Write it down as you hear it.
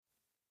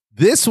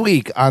This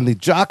week on the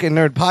Jock and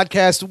Nerd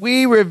podcast,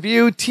 we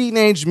review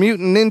Teenage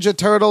Mutant Ninja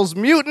Turtles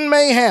Mutant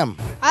Mayhem.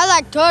 I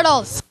like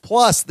turtles.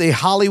 Plus, the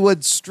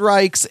Hollywood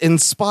strikes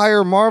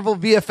inspire Marvel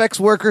VFX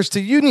workers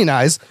to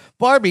unionize.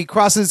 Barbie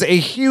crosses a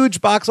huge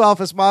box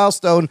office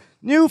milestone.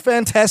 New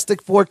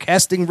Fantastic Four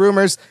casting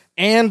rumors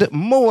and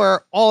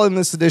more, all in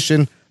this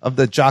edition of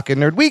the Jock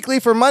and Nerd Weekly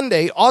for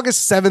Monday,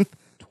 August 7th,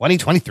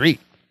 2023.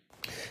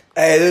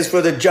 Hey, this is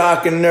for the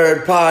Jock and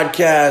Nerd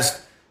podcast.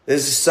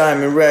 This is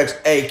Simon Rex,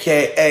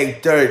 a.k.a.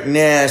 Dirt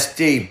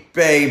Nasty,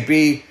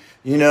 baby.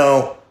 You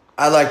know,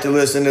 I like to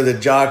listen to the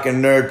Jock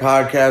and Nerd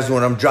podcast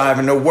when I'm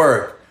driving to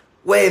work.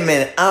 Wait a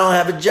minute, I don't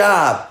have a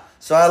job.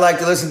 So I like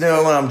to listen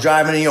to it when I'm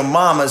driving to your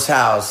mama's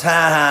house. Ha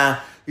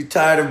ha. You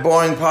tired of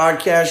boring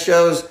podcast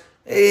shows?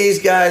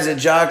 These guys at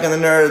Jock and the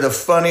Nerd are the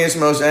funniest,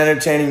 most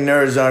entertaining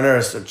nerds on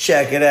earth. So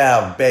check it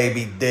out,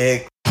 baby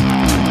dick.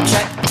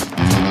 Check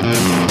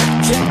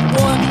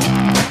one.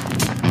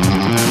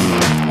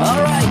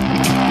 All right.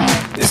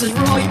 This is for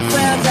all you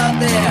fans out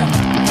there.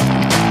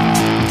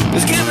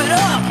 Let's give it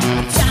up.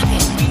 We chop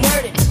it, we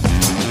nerd it.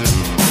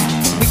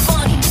 We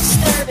funny,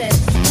 disturb it.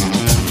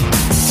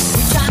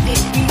 We chop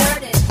it, we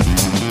nerd it.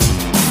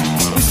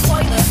 We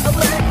spoiler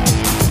alert.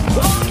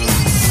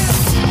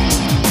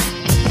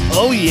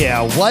 Oh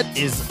yeah, what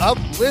is up,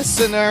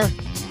 listener?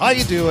 How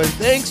you doing?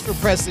 Thanks for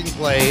pressing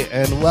play,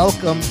 and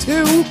welcome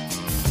to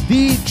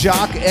the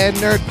Jock and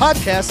Nerd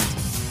podcast,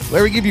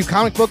 where we give you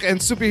comic book and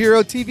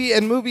superhero TV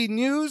and movie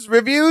news,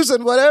 reviews,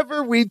 and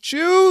whatever we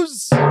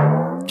choose.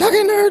 Jock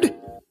and Nerd.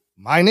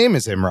 My name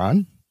is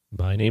Imran.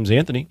 My name's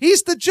Anthony.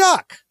 He's the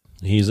Jock.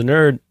 He's a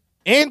nerd.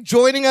 And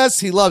joining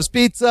us, he loves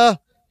pizza.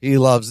 He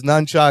loves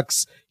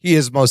nunchucks. He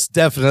is most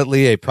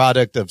definitely a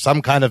product of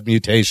some kind of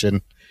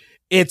mutation.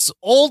 It's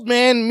Old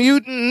Man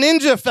Mutant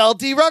Ninja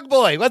Felty Rug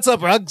Boy. What's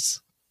up,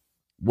 Rugs?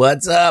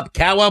 What's up,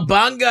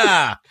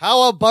 Cowabunga?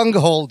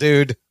 Cowabunghole,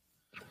 dude.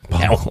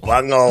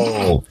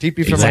 Cowabunghole. TP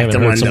I from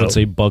haven't heard someone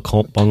say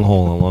bunghole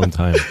in a long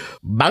time.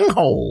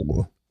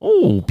 Bunghole.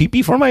 Oh,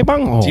 pee-pee for my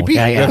bunghole. TP?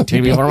 Yeah,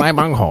 pee-pee for my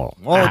bunghole.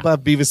 All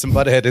about Beavis and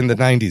Butthead in the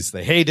 90s,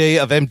 the heyday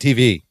of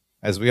MTV,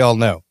 as we all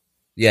know.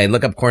 Yeah,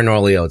 look up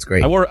Cornolio. It's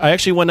great. I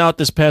actually went out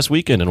this past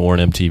weekend and wore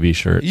an MTV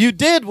shirt. You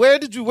did? Where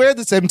did you wear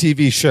this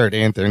MTV shirt,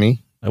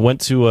 Anthony? I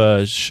went to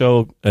a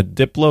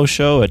Diplo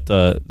show at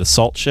the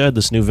Salt Shed,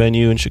 this new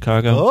venue in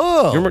Chicago.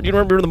 Oh. You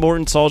remember the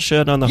Morton Salt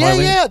Shed on the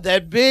highway? Yeah,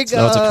 that big...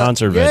 So it's a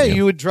concert yeah, venue.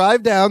 you would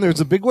drive down. There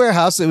was a big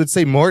warehouse. It would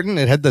say Morton.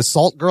 It had the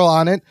Salt Girl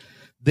on it.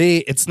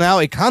 It's now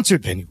a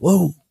concert venue.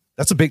 Whoa.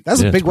 That's a big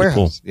warehouse.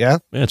 Cool. Yeah?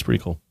 Yeah, it's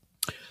pretty cool.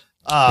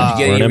 Did you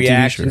get any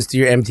reactions to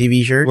your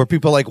MTV shirt? Where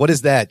people are like, what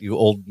is that, you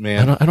old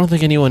man? I don't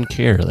think anyone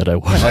cared that I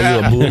wore it.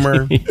 Are you a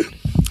boomer?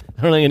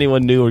 I don't think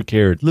anyone knew or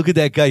cared. Look at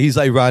that guy. He's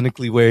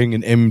ironically wearing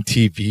an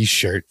MTV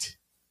shirt.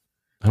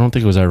 I don't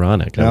think it was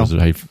ironic. No?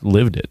 I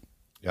lived it.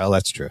 Yeah,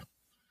 that's true.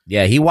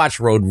 Yeah, he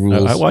watched Road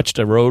Rules. I watched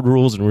Road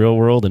Rules and Real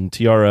World and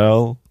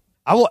TRL.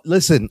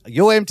 Listen,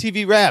 Yo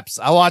MTV Raps.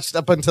 I watched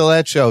up until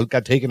that show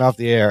got taken off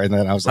the air, and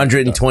then I was like,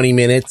 120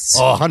 minutes.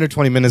 Oh,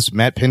 120 minutes.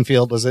 Matt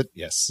Pinfield, was it?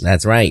 Yes.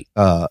 That's right.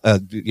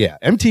 Yeah,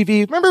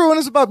 MTV. Remember when it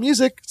was about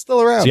music? It's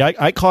still around. See,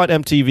 I caught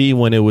MTV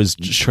when it was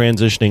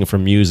transitioning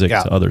from music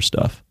to other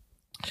stuff.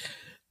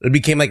 It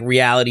became like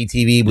reality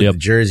TV with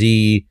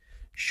Jersey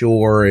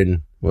Shore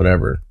and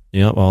whatever.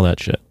 Yep, all that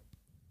shit.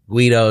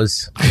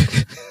 Guidos.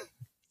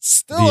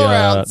 Still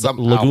around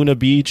somehow. Laguna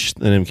Beach,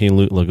 then it became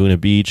Laguna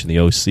Beach and the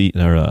OC,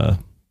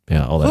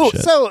 all that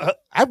shit. So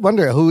I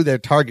wonder who their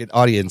target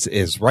audience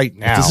is right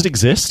now. Does it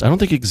exist? I don't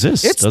think it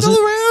exists. It's still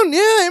around.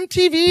 Yeah,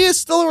 MTV is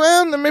still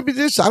around. And maybe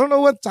I don't know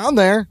what's on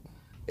there.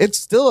 It's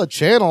still a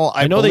channel.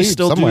 I know they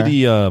still somewhere.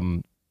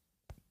 do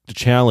the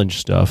challenge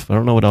stuff. I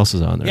don't know what else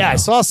is on there. Yeah, now. I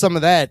saw some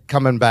of that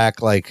coming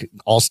back, like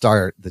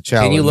All-Star, the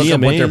challenge. Can you look up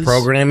what their VMAs?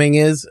 programming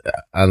is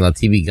on the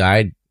TV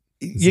Guide?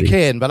 You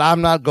can, but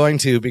I'm not going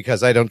to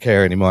because I don't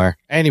care anymore.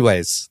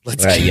 Anyways,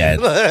 let's let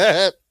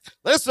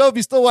us know if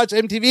you still watch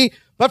MTV.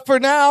 But for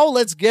now,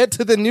 let's get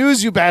to the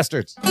news, you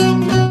bastards.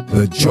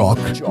 The Jock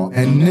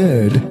and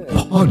Nerd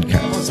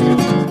podcast.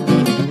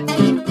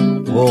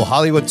 Whoa,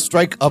 Hollywood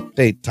strike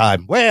update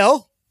time.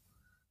 Well,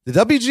 the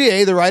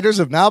WGA, the writers,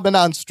 have now been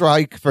on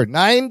strike for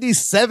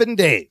 97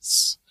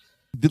 days.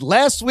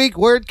 Last week,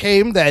 word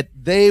came that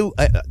the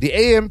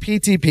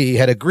AMPTP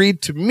had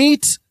agreed to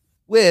meet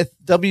with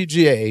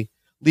WGA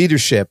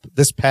leadership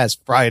this past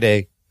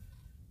Friday.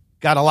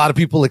 Got a lot of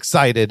people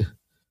excited,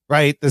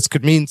 right? This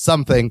could mean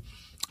something.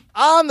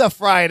 On the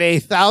Friday,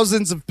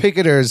 thousands of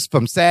picketers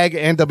from SAG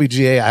and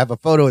WGA, I have a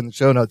photo in the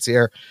show notes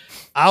here,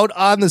 out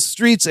on the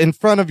streets in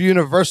front of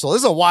Universal.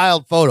 This is a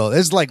wild photo.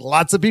 There's like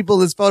lots of people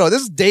in this photo.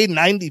 This is day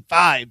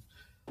 95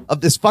 of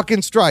this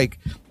fucking strike.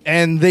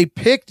 And they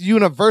picked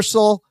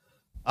Universal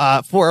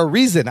for a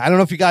reason. I don't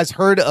know if you guys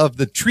heard of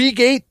the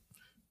Treegate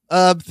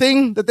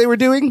thing that they were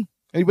doing.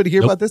 Anybody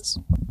hear about this?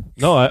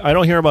 No, I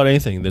don't hear about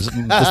anything.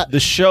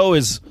 This show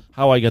is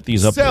how I get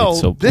these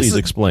updates, so please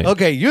explain.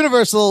 Okay,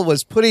 Universal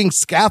was putting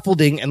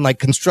scaffolding and like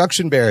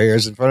construction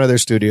barriers in front of their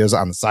studios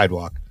on the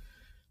sidewalk,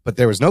 but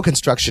there was no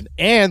construction,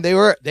 and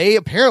they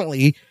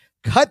apparently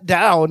cut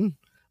down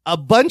a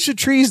bunch of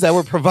trees that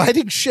were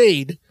providing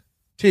shade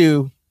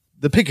to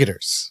the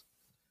picketers.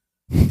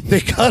 They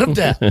cut them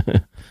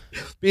down,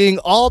 being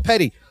all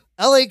petty.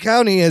 LA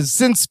County has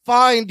since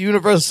fined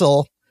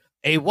Universal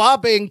a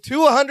whopping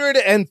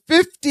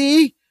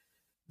 $250.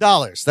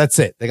 That's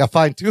it. They got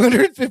fined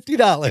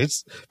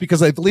 $250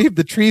 because I believe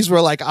the trees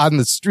were like on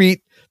the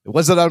street. It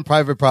wasn't on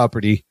private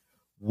property,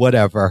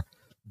 whatever.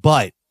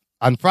 But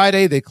on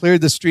Friday, they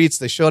cleared the streets.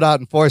 They showed out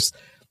in force.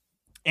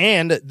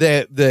 And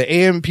the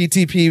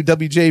AMPTP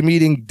WJ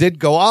meeting did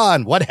go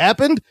on. What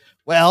happened?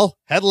 Well,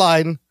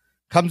 headline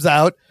comes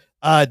out.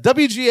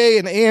 WGA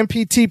and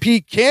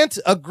AMPTP can't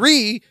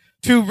agree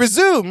to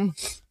resume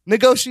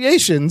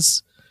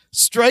negotiations.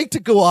 Strike to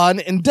go on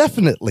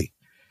indefinitely.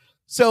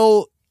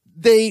 So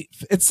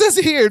it says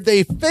here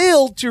they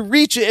failed to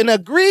reach an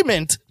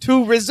agreement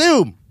to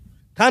resume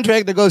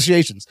contract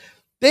negotiations.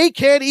 They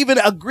can't even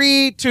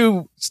agree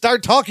to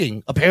start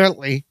talking,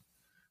 apparently,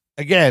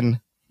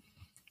 again.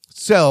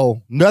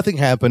 So nothing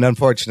happened,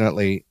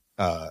 unfortunately.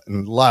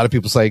 And a lot of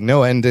people saying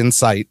no end in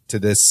sight to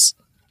this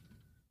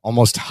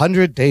almost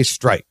 100-day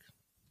strike.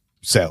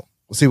 So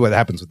we'll see what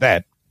happens with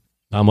that.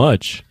 Not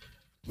much.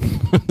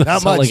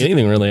 Not much. Like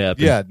anything really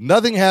happened. Yeah,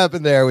 nothing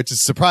happened there, which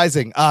is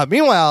surprising.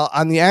 Meanwhile,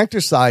 on the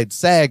actor side,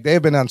 SAG, they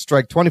have been on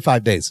strike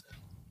 25 days.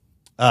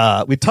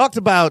 We talked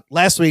about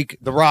last week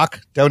The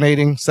Rock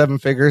donating 7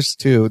 figures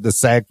to the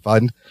SAG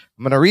fund.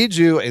 I'm going to read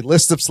you a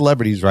list of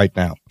celebrities right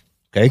now.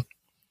 Okay.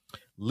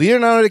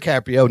 Leonardo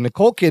DiCaprio,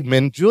 Nicole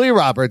Kidman, Julia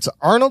Roberts,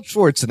 Arnold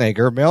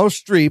Schwarzenegger, Meryl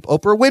Streep,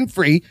 Oprah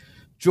Winfrey,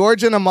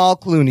 George and Amal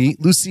Clooney,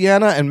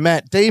 Luciana and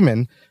Matt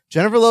Damon,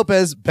 Jennifer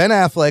Lopez, Ben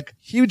Affleck,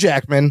 Hugh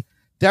Jackman,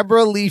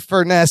 Deborah Lee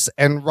Furness,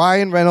 and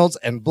Ryan Reynolds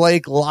and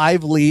Blake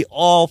Lively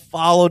all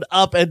followed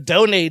up and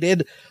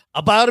donated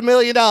about $1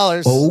 million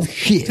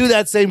to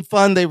that same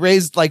fund. They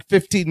raised like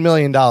 $15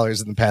 million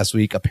in the past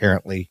week,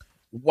 apparently.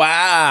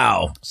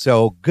 Wow.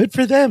 So good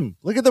for them.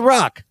 Look at The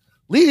Rock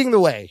leading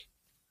the way.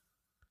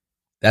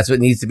 That's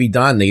what needs to be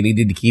done. They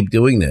needed to keep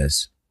doing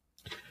this.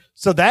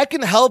 So that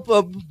can help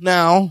them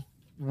now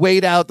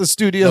wait out the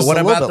studios. Now,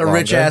 what about the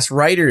rich ass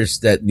writers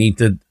that need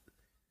to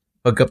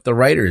hook up the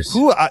writers?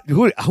 Who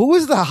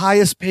is the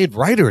highest paid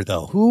writer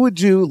though? Who would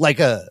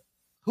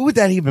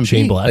that even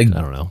Shane be? Black? Like,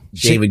 I don't know.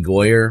 David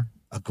Goyer.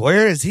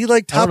 Goyer, is he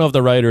like top? I don't know if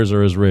the writers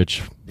are as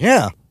rich.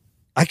 Yeah.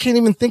 I can't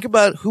even think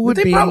about who would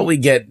They be. probably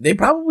get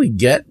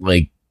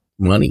like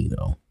money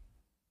though.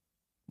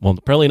 Well,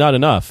 apparently not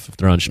enough if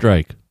they're on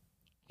strike.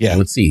 Yeah.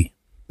 Let's see.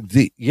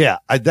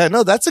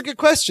 No, that's a good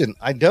question.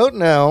 I don't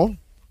know.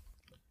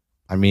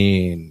 I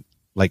mean,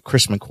 like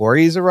Chris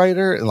McQuarrie is a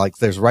writer, and like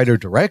there's writer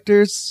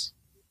directors.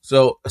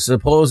 So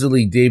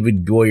supposedly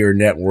David Goyer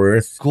net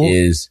worth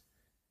is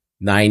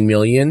 $9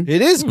 million.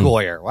 It is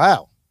Goyer.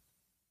 Wow.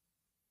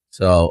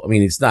 So I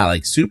mean, it's not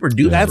like super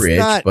duper rich.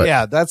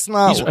 That's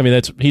not.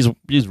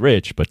 He's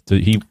rich, but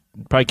he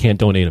probably can't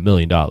donate $1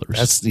 million.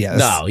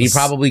 He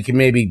probably can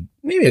maybe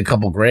a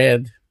couple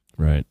grand.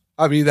 Right.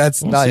 I mean,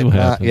 that's not.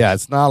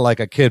 It's not like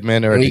a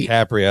Kidman or a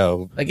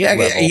DiCaprio. Like,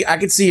 I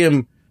could see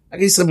him. I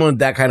could see someone with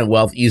that kind of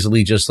wealth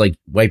easily just like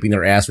wiping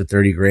their ass with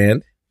 30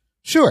 grand.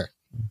 Sure.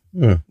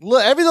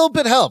 Every little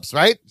bit helps,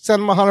 right?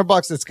 Send them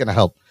 $100. It's going to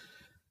help.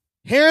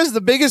 Here's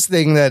the biggest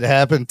thing that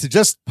happened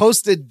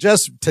posted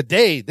just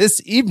today,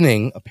 this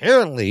evening,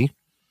 apparently,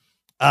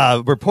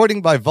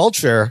 reporting by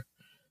Vulture,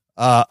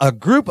 a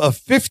group of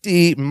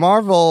 50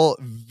 Marvel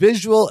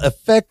visual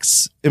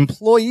effects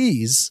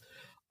employees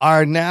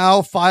are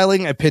now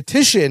filing a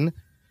petition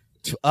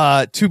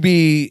to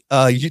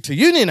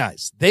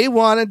unionize. They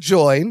want to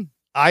join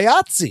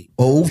IATSE.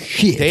 Oh,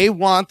 shit. They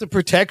want the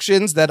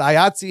protections that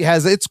IATSE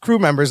has its crew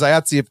members.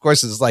 IATSE, of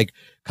course, is like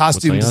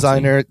costume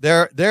designer.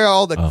 They're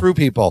all the crew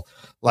people,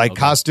 like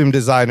costume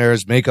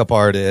designers, makeup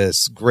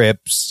artists,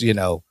 grips,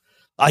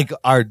 like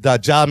are the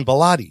John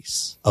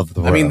Bellattis of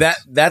the world. I mean,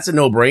 that's a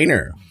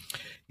no-brainer.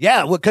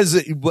 Yeah,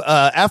 because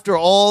after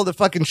all the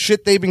fucking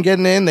shit they've been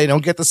getting in, they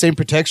don't get the same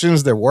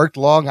protections. They're worked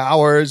long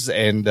hours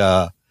and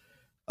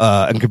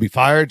could be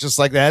fired just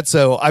like that.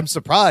 So I'm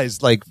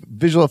surprised. Like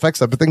visual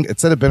effects, I think it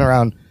said have been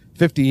around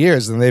 50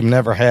 years and they've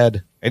never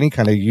had any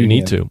kind of union. You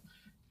need to.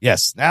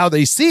 Yes. Now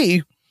they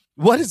see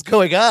what is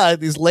going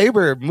on, these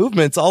labor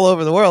movements all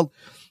over the world.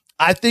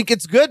 I think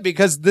it's good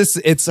because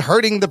it's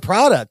hurting the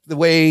product the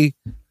way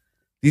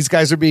these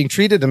guys are being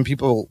treated and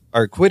people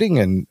are quitting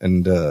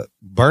and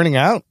burning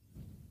out.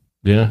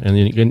 Yeah, and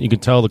you can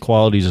tell the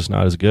quality is just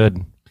not as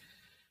good.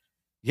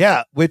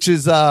 Yeah, which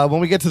is when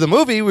we get to the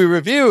movie we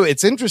review,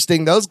 it's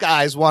interesting. Those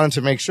guys wanted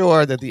to make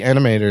sure that the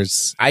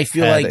animators. I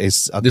feel like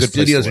the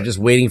studios are just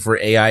waiting for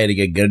AI to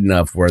get good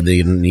enough where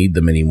they don't need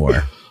them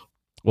anymore.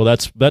 Well,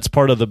 that's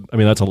part of the. I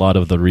mean, that's a lot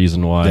of the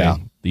reason why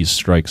these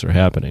strikes are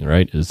happening,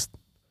 right? Is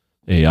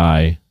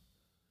AI,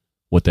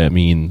 what that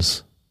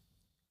means,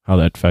 how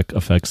that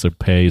affects their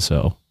pay.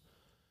 So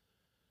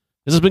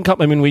this has been.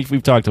 I mean,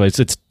 we've talked about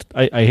it.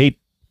 I hate.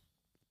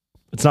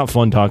 It's not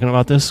fun talking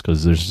about this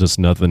because there's just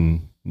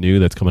nothing new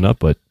that's coming up.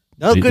 But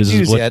no good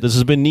news yet. This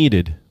has been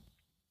needed.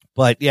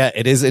 But yeah,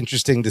 it is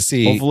interesting to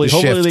see.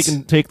 Hopefully they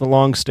can take the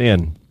long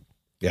stand.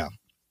 Yeah.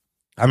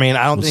 I mean,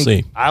 I don't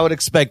think I would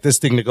expect this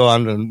thing to go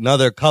on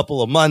another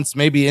couple of months,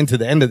 maybe into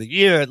the end of the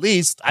year at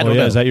least. I don't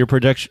know. Is that your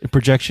projection,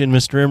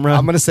 Mr. Imran?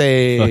 I'm going to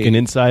say fucking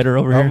insider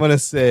over here. I'm going to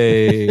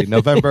say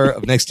November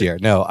of next year.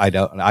 No, I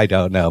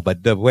don't know.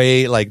 But the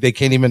way they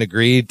can't even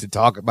agree to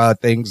talk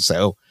about things.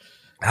 So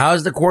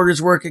how's the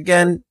quarters work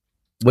again?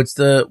 What's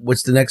the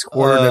next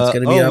quarter that's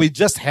going to be up? We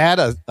just had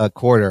a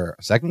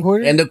second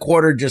quarter? And the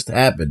quarter just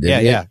happened,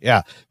 didn't it?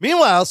 Yeah.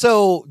 Meanwhile,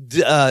 so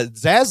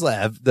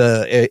Zaslav,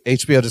 the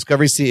HBO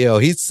Discovery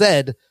CEO, he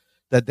said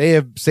that they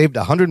have saved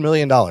 $100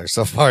 million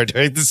so far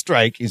during the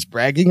strike. He's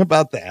bragging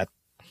about that.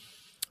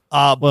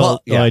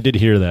 I did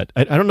hear that.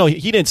 I don't know.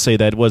 He didn't say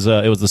that. It was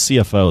the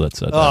CFO that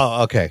said that.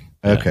 Oh, okay.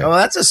 Yeah. Okay. Oh,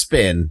 that's a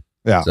spin.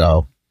 Yeah.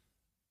 So,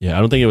 yeah, I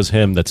don't think it was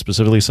him that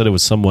specifically said it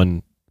was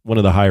someone. One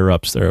of the higher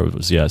ups there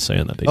was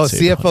saying that they.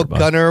 CFO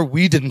Gunnar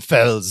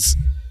Wiedenfels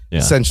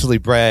essentially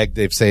bragged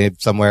they've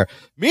saved somewhere.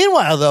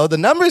 Meanwhile, though, the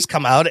numbers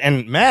come out,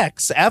 and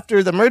Max,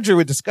 after the merger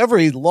with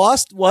Discovery,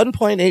 lost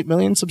 1.8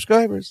 million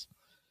subscribers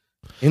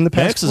in the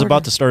past. Max is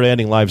about to start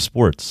adding live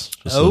sports.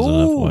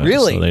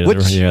 Really?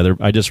 So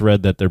I just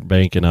read that they're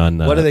banking on.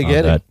 What are they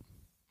getting? I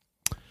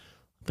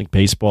think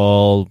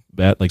baseball,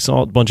 a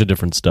bunch of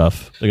different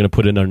stuff. They're going to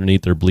put it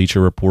underneath their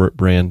Bleacher Report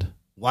brand.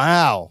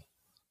 Wow.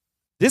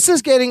 This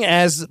is getting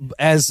as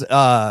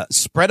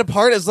spread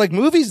apart as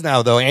movies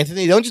now, though,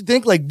 Anthony. Don't you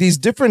think these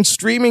different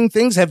streaming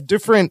things have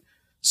different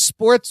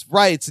sports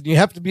rights, and you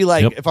have to be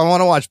if I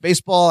want to watch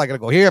baseball, I got to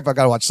go here. If I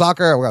got to watch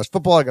soccer, I got to watch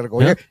football, I got to go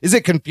here. Is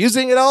it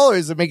confusing at all, or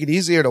does it make it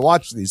easier to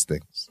watch these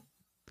things?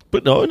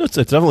 But no, it's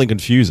definitely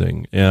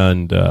confusing,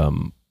 and I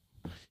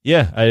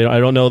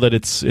don't know that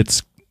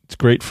it's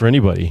great for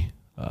anybody.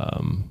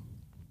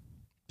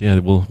 Yeah,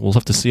 we'll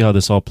have to see how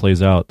this all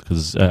plays out,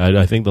 because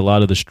I think a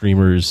lot of the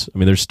streamers,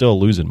 they're still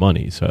losing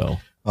money. So,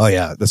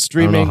 the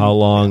streaming. I don't know how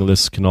long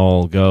this can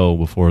all go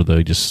before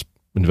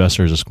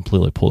investors just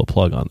completely pull the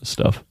plug on this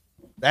stuff.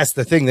 That's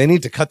the thing. They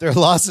need to cut their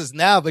losses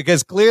now,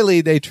 because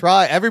clearly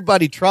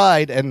everybody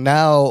tried, and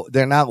now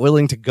they're not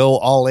willing to go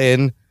all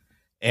in,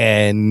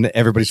 and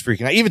everybody's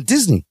freaking out. Even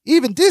Disney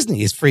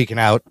is freaking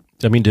out.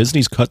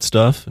 Disney's cut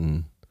stuff,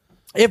 and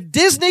if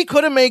Disney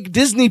couldn't make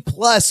Disney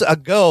Plus a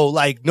go,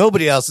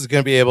 nobody else is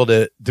going to be able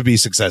to be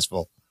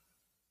successful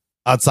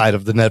outside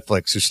of the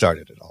Netflix who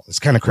started it all. It's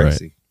kind of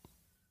crazy.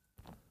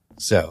 Right.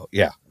 So,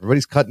 yeah,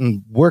 everybody's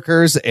cutting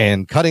workers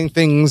and cutting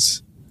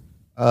things.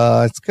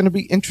 It's going to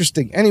be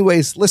interesting.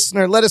 Anyways,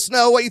 listener, let us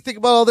know what you think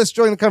about all this.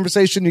 Join the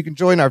conversation. You can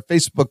join our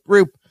Facebook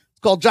group. It's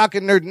called Jock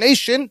and Nerd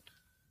Nation.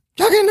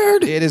 Jock and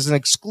Nerd. It is an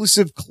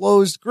exclusive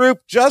closed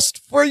group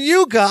just for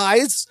you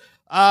guys.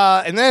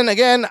 And then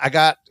again, we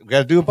got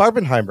to do a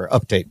Barbenheimer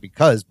update,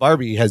 because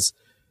Barbie has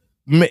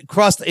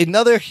crossed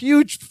another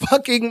huge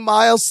fucking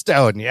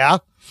milestone. Yeah.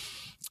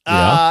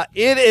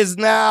 It is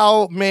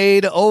now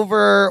made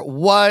over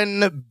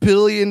 $1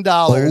 billion.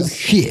 Oh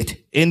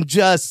shit. In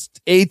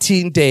just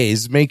 18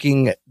 days,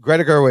 making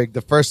Greta Gerwig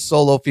the first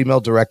solo female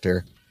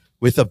director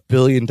with $1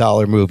 billion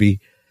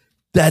movie.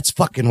 That's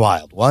fucking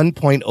wild.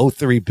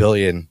 1.03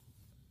 billion.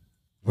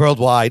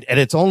 Worldwide, and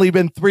it's only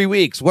been 3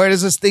 weeks. Where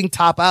does this thing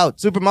top out?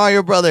 Super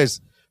Mario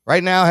Brothers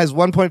right now has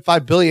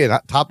 1.5 billion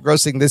top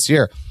grossing this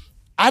year.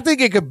 I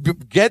think it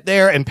could get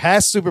there and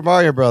pass Super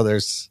Mario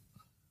Brothers.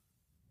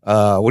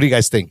 What do you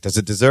guys think? Does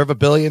it deserve $1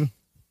 billion?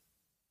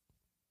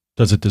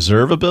 Does it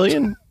deserve $1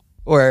 billion?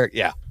 Or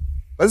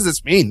what does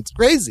this mean? It's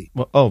crazy.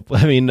 Well,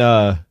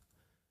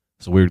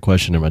 it's a weird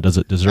question. Does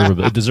it deserve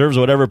it deserves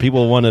whatever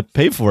people want to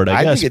pay for it,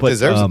 I guess. Think it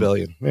deserves $1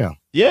 billion. Yeah.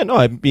 Yeah. No,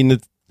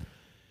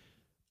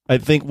 I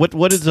think what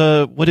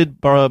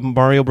did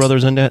Mario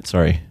Brothers end at?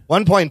 Sorry,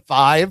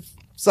 1.5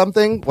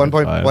 something,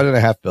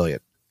 1.5 billion.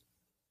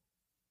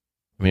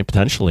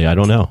 Potentially, I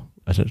don't know.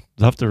 I'll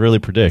have to really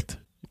predict.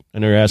 I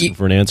know you're asking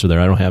for an answer there.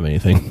 I don't have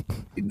anything.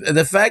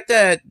 The fact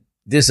that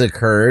this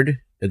occurred,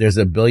 that there's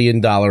 $1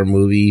 billion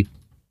movie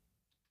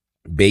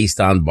based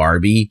on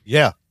Barbie.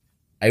 Yeah,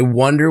 I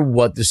wonder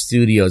what the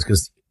studios,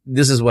 because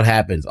this is what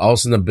happens. All of a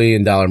sudden, $1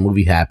 billion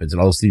movie happens,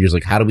 and all the studios are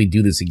like, how do we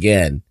do this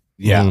again?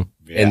 Yeah. Mm-hmm.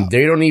 And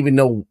they don't even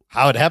know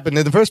how it happened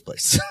in the first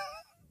place.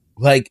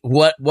 What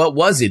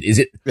was it? Is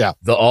it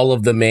all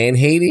of the man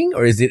hating,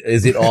 or is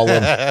it all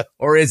of,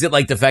 or is it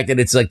the fact that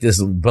it's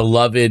this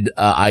beloved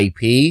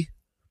IP,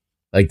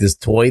 this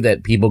toy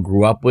that people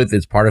grew up with?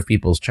 It's part of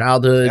people's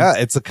childhood. Yeah,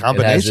 it's a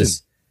combination.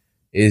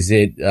 Is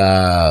it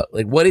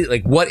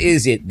what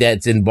is it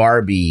that's in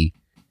Barbie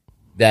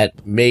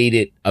that made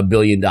it $1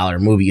 billion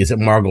movie? Is it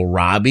Margot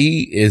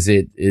Robbie? Is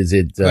it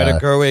Greta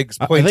Gerwig's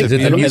point of view? Is it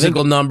the view?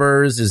 musical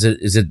numbers? Is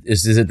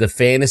it the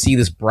fantasy?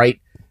 This bright,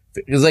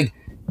 because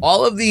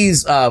all of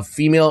these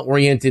female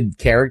oriented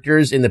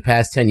characters in the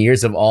past 10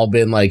 years have all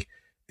been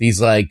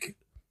these I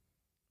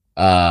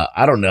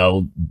don't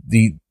know,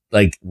 the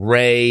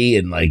Ray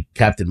and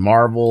Captain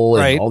Marvel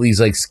and all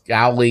these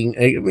scowling.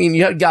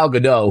 You have Gal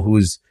Gadot,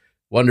 who's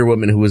Wonder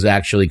Woman, who was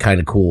actually kind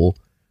of cool,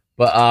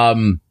 but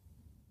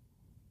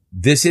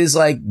this is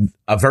a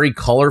very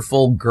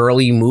colorful,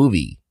 girly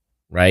movie,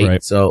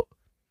 right? So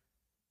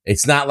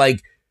It's not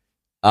like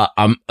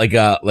like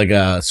a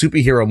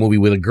superhero movie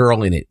with a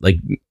girl in it. Like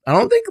I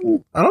don't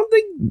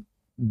think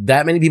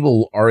that many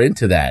people are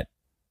into that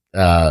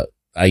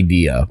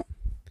idea.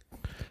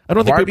 I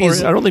don't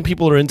think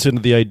people are into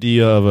the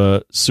idea of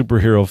a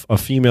superhero, a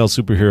female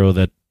superhero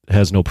that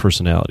has no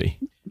personality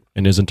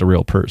and isn't a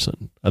real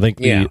person. I think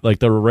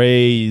the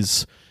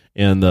Rays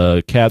and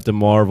the Captain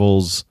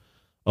Marvels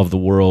of the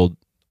world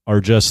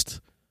are just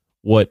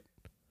what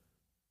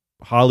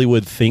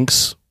Hollywood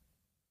thinks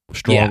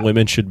strong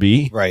women should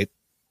be. Right.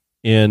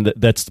 And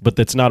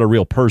that's not a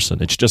real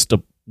person. It's just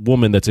a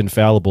woman that's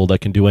infallible that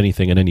can do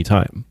anything at any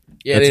time.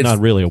 Yeah, that's not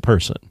really a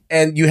person.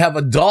 And you have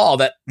a doll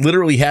that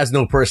literally has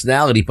no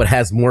personality, but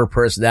has more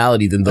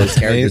personality than those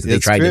characters that they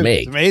tried to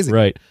make. It's amazing.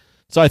 Right.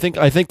 So I think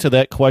to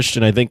that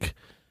question, I think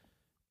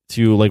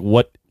to like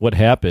what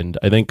happened,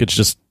 I think it's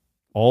just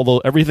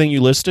everything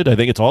you listed. I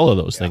think it's all of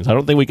those things. I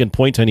don't think we can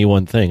point to any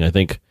one thing. I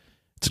think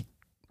it's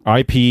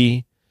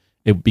IP.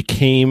 It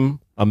became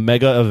a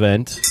mega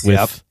event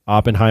with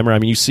Oppenheimer. I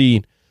mean, you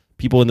see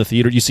people in the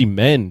theater. You see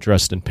men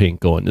dressed in pink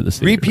going to the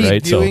theater. Repeat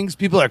right? viewings.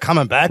 People are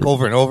coming back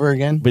over and over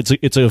again. But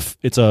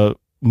it's a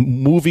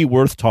movie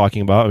worth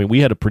talking about. I mean, we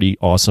had a pretty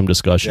awesome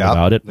discussion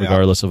about it,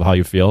 regardless of how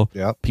you feel.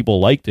 Yeah. People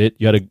liked it.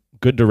 You had a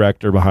good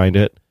director behind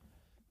it,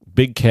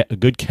 a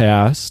good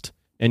cast,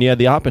 and you had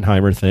the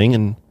Oppenheimer thing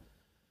and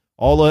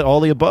all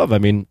the above. I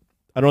mean,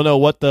 I don't know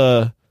what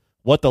the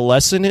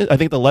lesson is. I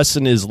think the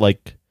lesson is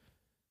like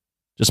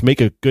just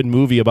make a good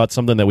movie about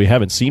something that we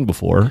haven't seen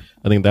before.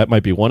 I think that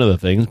might be one of the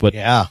things, but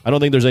I don't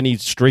think there's any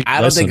straight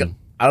lesson.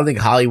 I don't think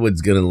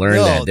Hollywood's going to learn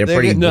that. They're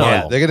pretty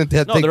they're going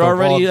to they're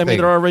already. I mean,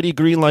 they're already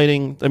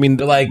greenlighting. I mean,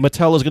 like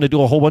Mattel is going to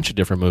do a whole bunch of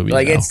different movies.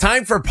 Like now. It's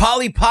time for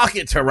Polly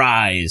Pocket to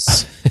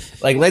rise.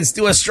 Like let's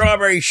do a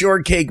strawberry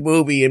shortcake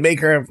movie and make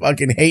her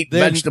fucking hate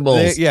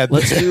vegetables.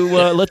 Let's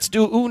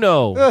do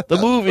Uno, the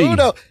movie.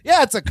 Uno,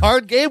 it's a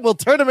card game. We'll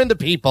turn them into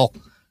people.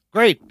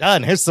 Great,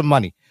 done. Here's some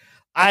money.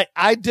 I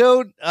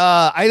don't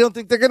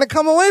think they're going to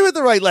come away with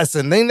the right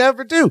lesson. They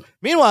never do.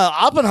 Meanwhile,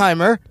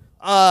 Oppenheimer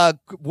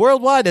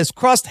worldwide has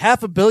crossed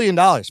 $500 million,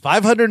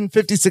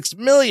 $556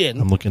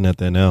 million. I'm looking at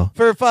that now.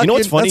 For fucking, you know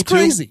what's funny that's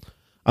crazy. Too?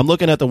 I'm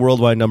looking at the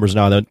worldwide numbers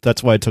now.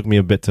 That's why it took me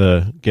a bit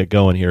to get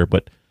going here.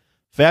 But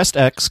Fast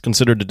X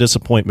considered a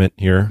disappointment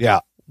here. Yeah,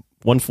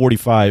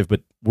 145,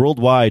 but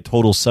worldwide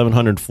total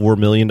 $704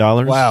 million.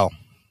 Wow.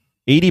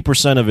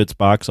 80% of its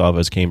box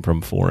office came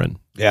from foreign.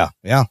 Yeah.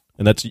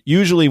 And that's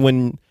usually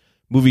when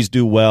movies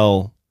do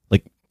well,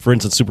 like for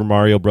instance, Super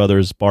Mario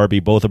Brothers, Barbie,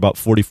 both about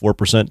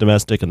 44%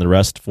 domestic and the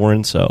rest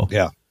foreign. So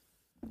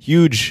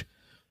huge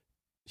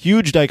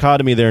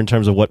dichotomy there in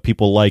terms of what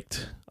people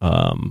liked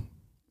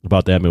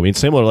about that movie. And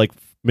similar, like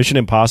Mission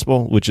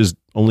Impossible, which is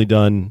only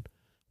done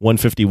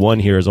 151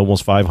 here, is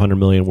almost 500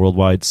 million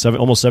worldwide.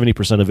 Almost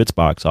 70% of its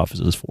box office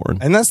is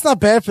foreign. And that's not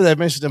bad for that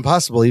Mission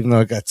Impossible, even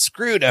though it got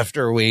screwed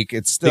after a week.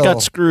 It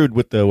got screwed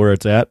with where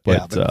it's at,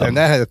 but and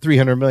that had a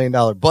 $300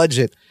 million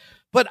budget.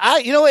 But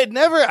I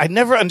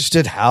never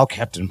understood how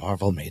Captain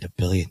Marvel made $1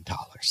 billion.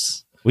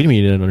 What do you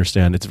mean you didn't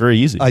understand? It's very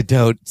easy. I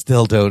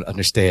still don't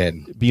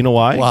understand. But you know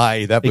why?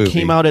 Why that movie? It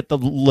came out at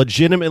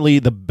legitimately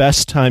the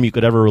best time you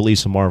could ever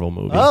release a Marvel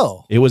movie.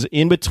 Oh. It was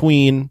in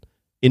between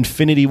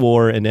Infinity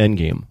War and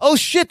Endgame. Oh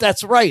shit,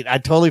 that's right. I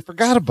totally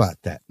forgot about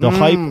that. The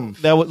hype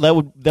that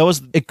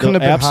was it couldn't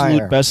the have been absolute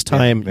higher. best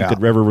time you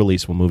could ever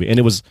release one movie, and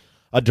it was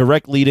a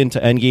direct lead into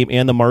Endgame,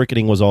 and the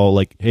marketing was all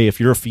like, "Hey, if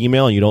you're a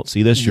female and you don't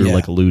see this, you're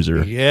like a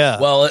loser." Yeah.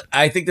 Well,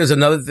 I think there's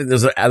another thing.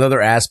 There's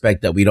another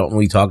aspect that we don't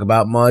really talk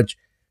about much,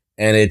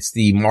 and it's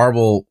the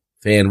Marvel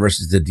fan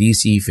versus the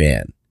DC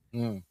fan.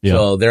 Yeah.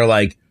 So they're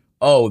like,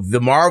 "Oh,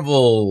 the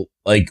Marvel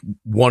like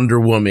Wonder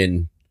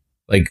Woman,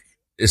 like."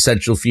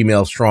 Essential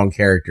female strong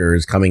character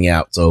is coming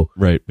out, so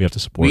we have to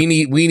support. We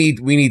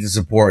need to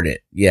support it.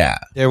 Yeah,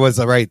 there was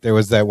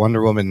that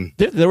Wonder Woman.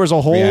 There was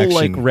a whole reaction.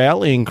 Like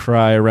rallying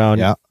cry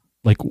around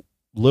like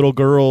little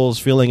girls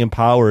feeling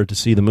empowered to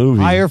see the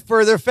movie. Higher,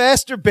 further,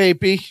 faster,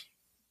 baby.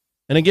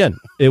 And again,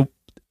 you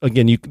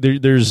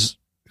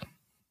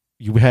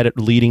had it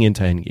leading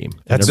into Endgame.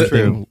 That's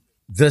true.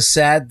 The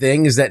sad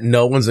thing is that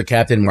no one's a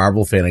Captain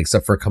Marvel fan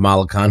except for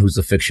Kamala Khan, who's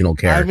a fictional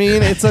character. I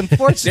mean, it's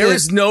unfortunate. There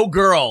is no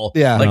girl.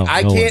 Yeah. Like,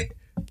 I can't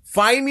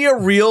find me a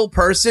real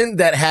person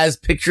that has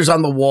pictures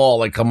on the wall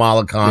like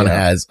Kamala Khan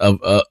has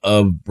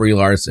of Brie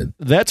Larson.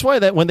 That's why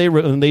when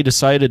they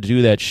decided to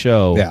do that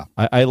show,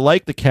 I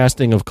like the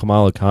casting of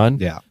Kamala Khan.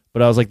 Yeah.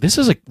 But I was like, this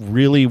is a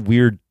really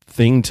weird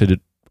thing to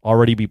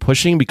already be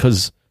pushing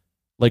because,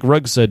 like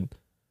Rugg said,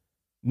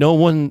 no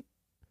one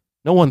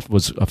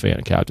was a fan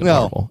of Captain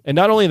Marvel. And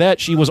not only that,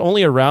 she was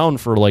only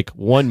around for like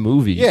one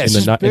movie which was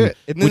in the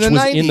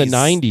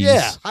 90s.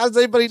 Yeah. How does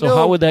anybody know? So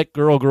how would that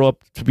girl grow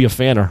up to be a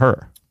fan of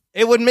her?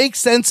 It would make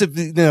sense if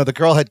the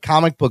girl had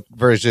comic book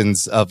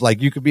versions of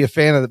like you could be a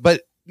fan of it.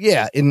 But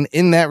yeah,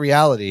 in that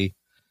reality,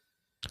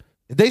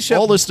 they should.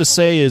 All this to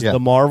say is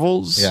the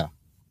Marvels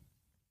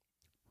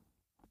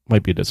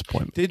might be a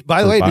disappointment.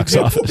 By the way, box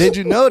office. did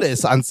you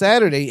notice on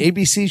Saturday,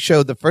 ABC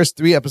showed the first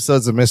 3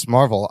 episodes of Miss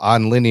Marvel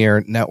on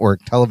linear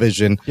network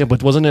television? Yeah,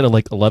 but wasn't it at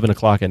like 11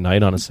 o'clock at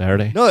night on a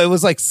Saturday? No, it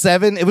was like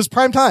 7. It was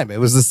prime time. It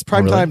was this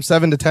prime time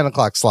 7 to 10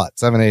 o'clock slot,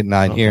 7, 8,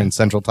 9 here in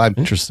Central Time.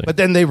 Interesting. But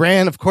then they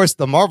ran, of course,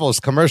 the Marvels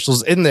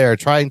commercials in there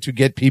trying to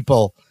get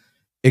people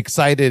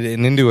excited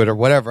and into it or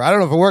whatever. I don't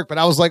know if it worked, but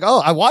I was like,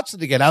 oh, I watched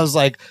it again. I was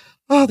like,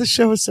 oh, the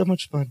show was so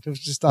much fun. It was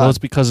just well, it's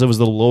because it was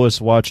the lowest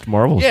watched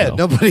Marvel show.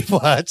 Nobody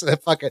watched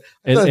that fucking.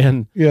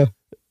 And yeah,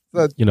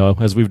 you know,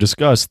 as we've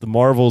discussed, the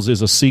Marvels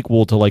is a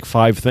sequel to like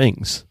 5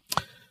 things.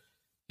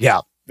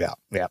 Yeah.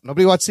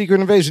 Nobody watched Secret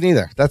Invasion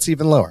either. That's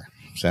even lower.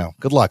 So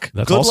good luck.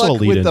 That's good also luck a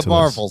lead with into the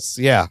Marvels.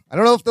 Yeah, I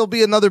don't know if there'll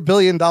be another $1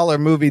 billion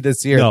movie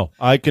this year. No,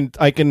 I can.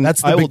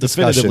 That's the I will big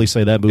definitively discussion.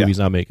 say that movie's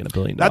not making $1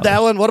 billion. Not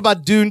that one. What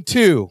about Dune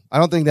 2? I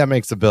don't think that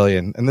makes $1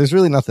 billion, and there's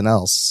really nothing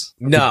else.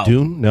 No.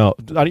 Dune? No.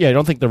 Yeah, I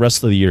don't think the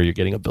rest of the year you're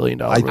getting $1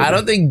 billion. I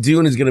don't think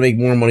Dune is going to make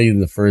more money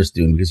than the first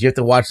Dune because you have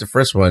to watch the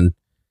first one.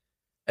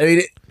 I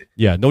mean,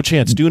 yeah, no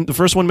chance. Dune, the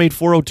first one made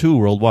 402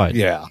 worldwide.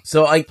 Yeah.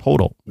 So like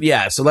Total.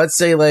 Yeah, so let's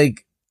say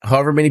like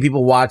however many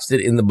people watched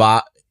it in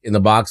the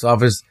box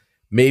office,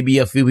 maybe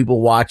a few people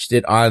watched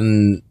it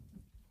on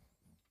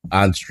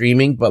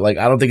streaming, but like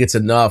I don't think it's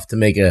enough to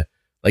make a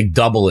like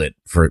double it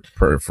for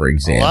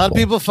example. A lot of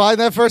people find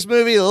that first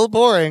movie a little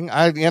boring.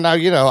 I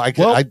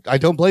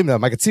don't blame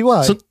them. I can see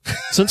why. So,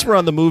 since we're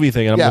on the movie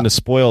thing, I'm Yeah. going to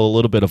spoil a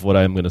little bit of what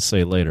I'm going to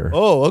say later.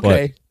 Oh,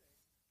 okay. But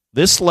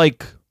this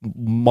like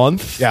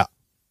month, Yeah.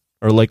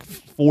 or like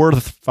 4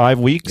 to 5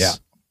 weeks, Yeah.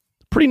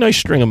 pretty nice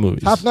string of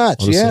movies. Top notch.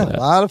 I'll just say Yeah, that. a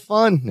lot of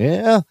fun.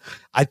 Yeah,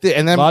 I think,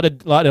 and then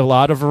a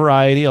lot of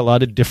variety, a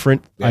lot of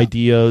different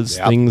ideas,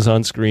 Yeah. things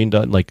on screen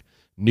done, like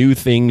new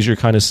things you're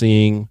kind of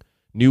seeing,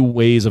 new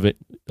ways of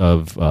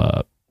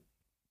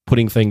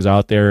putting things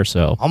out there.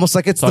 So almost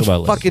like it's Talk the about it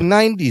later. fucking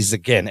 90s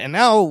again. And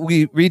now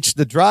we reach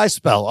the dry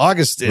spell.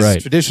 August is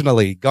Right.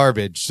 traditionally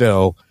garbage,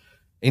 so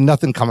ain't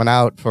nothing coming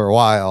out for a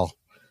while.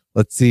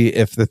 Let's see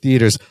if the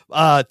theaters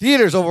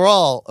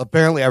overall,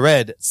 apparently I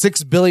read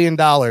 $6 billion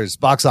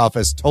box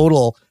office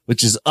total,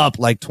 which is up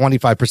like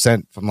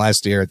 25% from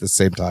last year at the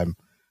same time.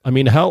 I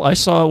mean, hell,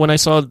 when I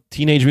saw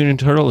Teenage Mutant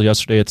Ninja Turtle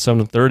yesterday at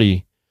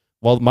 7:30,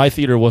 while my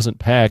theater wasn't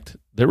packed,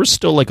 there was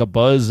still like a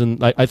buzz,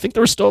 and I think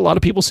there were still a lot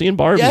of people seeing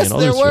Barbie. Yes, and all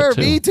there this were. shit,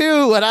 too. Me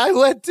too. When I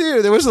went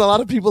too, there was a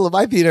lot of people in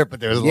my theater, but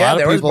there was a lot of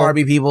there people. was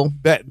Barbie people.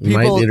 But in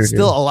my people theater,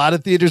 still, too. a lot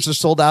of theaters are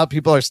sold out.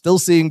 People are still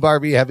seeing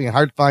Barbie, having a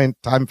hard time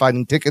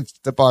finding tickets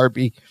to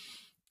Barbie.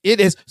 It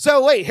is.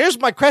 So wait, here's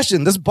my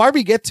question. Does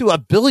Barbie get to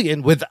 $1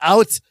 billion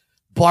without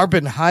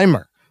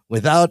Barbenheimer,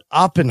 without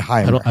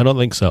Oppenheimer? I don't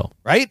think so.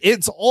 Right?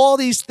 It's all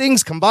these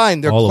things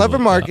combined. They're All of clever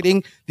them,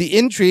 marketing, the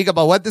intrigue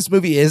about what this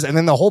movie is, and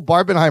then the whole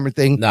Barbenheimer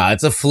thing. No,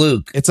 it's a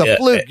fluke. It's a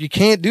fluke. You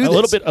can't do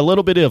A this.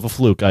 little bit of a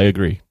fluke. I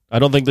agree. I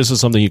don't think this is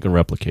something you can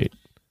replicate.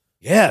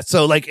 Yeah.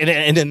 So like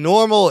in a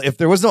normal, if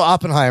there was no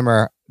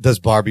Oppenheimer, does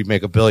Barbie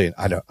make $1 billion?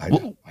 I don't.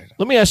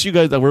 Let me ask you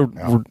guys that we're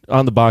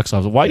on the box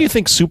office. Why do you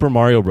think Super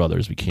Mario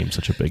Brothers became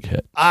such a big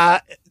hit?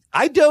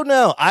 I don't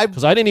know.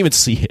 Because I didn't even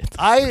see it.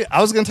 I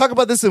was going to talk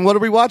about this in What Are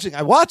We Watching?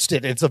 I watched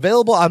it. It's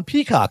available on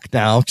Peacock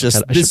now. I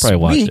should This probably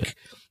watch week, it.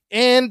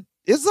 and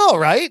it's all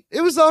right.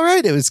 It was all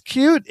right. It was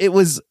cute. It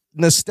was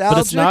nostalgic.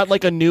 But it's not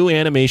like a new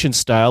animation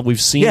style. We've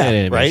seen that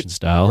animation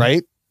style.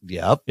 Right?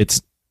 Yep.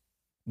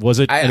 Was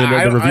it? I And the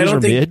don't reviews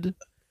are think- mid.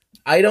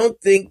 I don't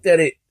think that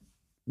it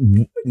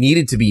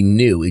needed to be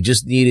new. It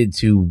just needed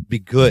to Be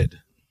good.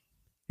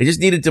 It just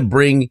needed to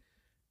bring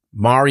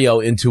Mario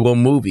into a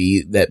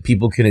movie that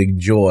people can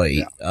enjoy.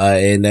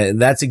 And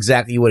that's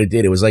exactly what it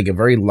did. It was like a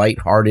very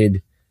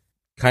lighthearted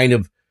kind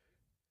of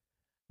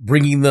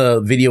bringing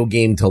the video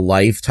game to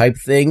life type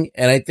thing.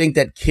 And I think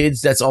that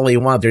kids, that's all they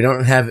want. They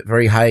don't have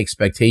very high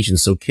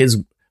expectations. So kids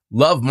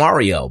love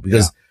Mario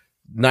because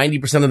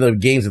 90% of the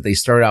games that they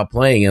start out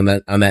playing on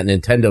that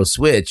Nintendo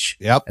Switch.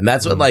 Yep. And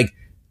that's what like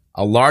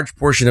a large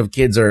portion of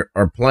kids are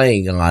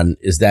playing on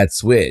is that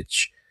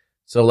Switch.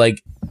 So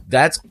like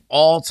that's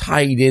all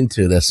tied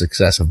into the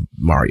success of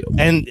Mario.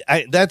 And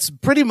that's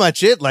pretty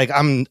much it. Like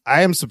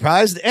I am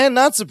surprised and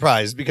not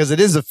surprised because it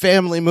is a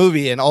family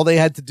movie and all they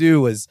had to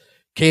do was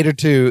cater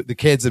to the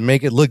kids and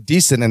make it look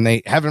decent. And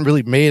they haven't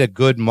really made a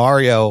good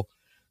Mario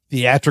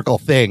theatrical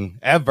thing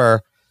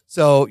ever.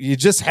 So you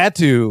just had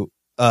to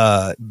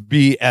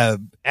be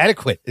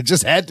adequate. It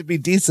just had to be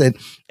decent.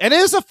 And it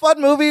is a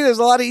fun movie. There's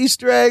a lot of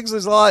Easter eggs.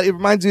 It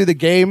reminds you of the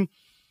game,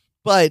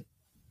 but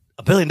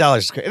 $1 billion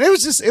is great. And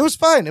it was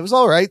fine. It was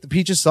all right. The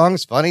Peaches song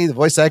is funny. The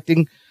voice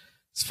acting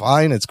is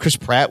fine. It's Chris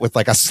Pratt with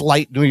like a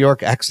slight New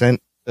York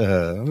accent.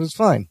 It was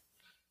fine.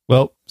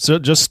 Well, so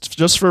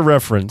just for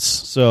reference,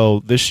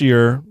 so this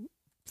year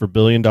for $1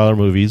 billion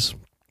movies,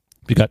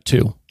 we got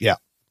 2. Yeah.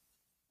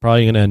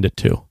 Probably going to end at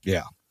 2.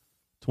 Yeah.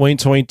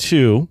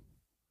 2022,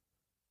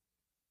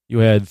 you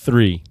had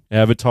 3: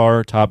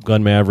 Avatar, Top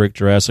Gun Maverick,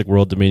 Jurassic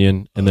World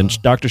Dominion, and then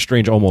Doctor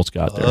Strange almost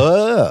got there.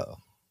 Oh.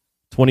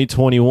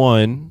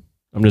 2021,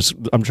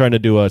 I'm trying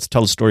to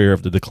tell a story here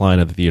of the decline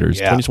of the theaters.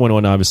 Yeah.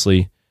 2021,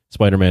 obviously,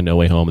 Spider-Man No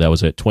Way Home. That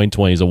was it.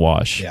 2020 is a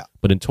wash. Yeah.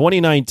 But in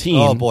 2019,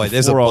 Oh boy,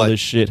 there's before all this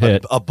shit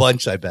hit, a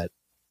bunch. I bet.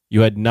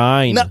 you had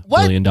 $9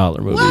 what? billion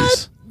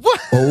movies. What?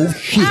 Oh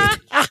shit.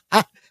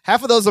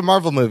 Half of those are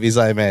Marvel movies,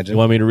 I imagine. You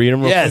want me to read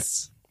them?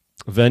 Yes.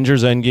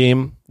 Avengers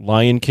Endgame,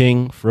 Lion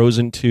King,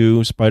 Frozen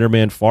 2,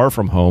 Spider-Man Far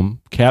From Home,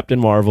 Captain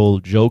Marvel,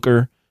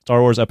 Joker, Star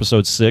Wars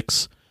Episode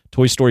 6,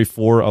 Toy Story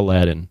 4,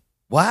 Aladdin.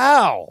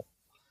 Wow.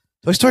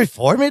 Toy Story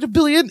 4 made $1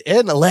 billion,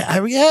 and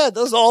yeah,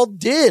 those all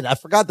did. I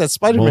forgot that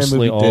Spider-Man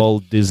Mostly movie all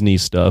Disney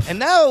stuff. And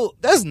now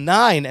that's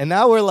 9, and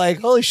now we're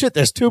like, holy shit,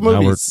 there's 2 Now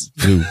we're movies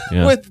 2,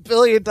 yeah. with $1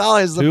 billion.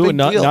 Is a 2, big and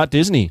not, deal. not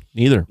Disney,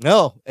 neither.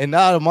 No, and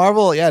not a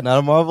Marvel. Yeah, not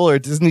a Marvel or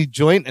Disney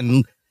joint.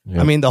 And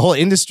Yeah. I mean, the whole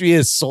industry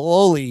is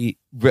slowly.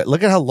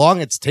 Look at how long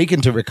it's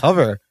taken to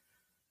recover.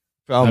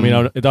 From, I mean,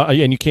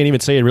 and you can't even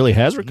say it really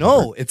has recovered.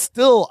 no, it's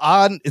still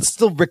on. It's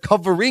still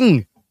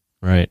recovering.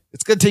 Right.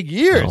 It's going to take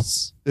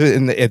years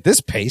at this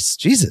pace.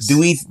 Jesus.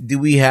 Do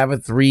we have a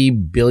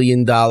 $3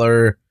 billion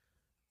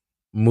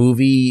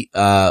movie?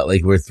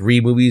 Like where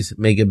 3 movies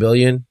make $1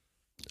 billion?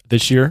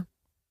 This year?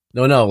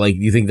 No. Like,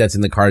 do you think that's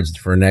in the cards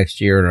for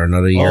next year or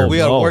another year? Oh, we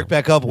got to No. work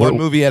back up one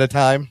movie at a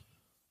time.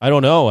 I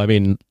don't know. I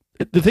mean,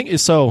 the thing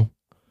is, I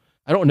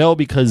don't know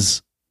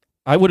because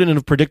I wouldn't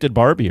have predicted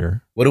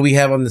Barbier. What do we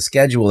have on the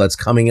schedule that's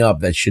coming up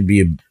that could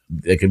be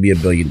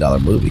 $1 billion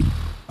movie?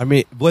 I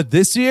mean, what,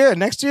 this year and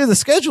next year? The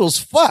schedule's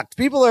fucked.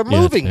 People are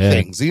moving bad.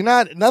 things.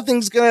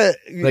 Nothing's gonna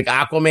Like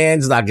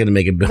Aquaman's not going to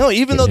make $1 billion. No,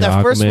 even though Yeah,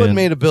 that first Aquaman. one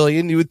made $1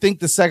 billion, you would think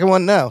the second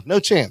one, no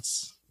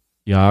chance.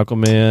 Yeah,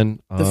 Aquaman.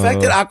 The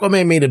fact that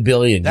Aquaman made $1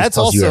 billion, just That's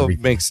tells you also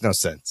everything. makes no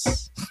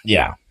sense.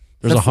 Yeah.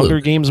 there's a That's Hunger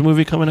Luke. Games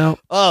movie coming out.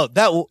 Oh,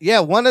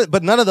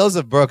 but none of those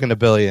have broken $1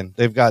 billion.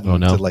 They've gotten Oh,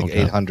 no? to like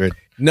Okay. 800.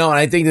 No, and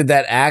I think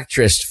that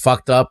actress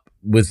fucked up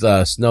with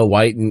Snow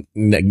White and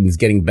is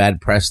getting bad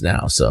press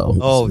now.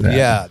 So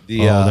Yeah,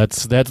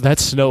 That's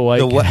Snow White.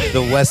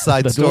 the West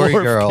Side the Story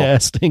dwarf girl.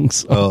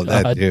 castings. Oh,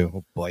 that God. too.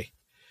 Oh boy.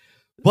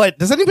 But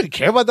does anybody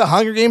care about the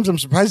Hunger Games? I'm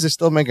surprised they're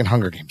still making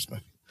Hunger Games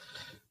movies.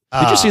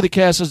 Did you see the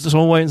cast of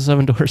Snow White and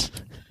Seven Dwarfs?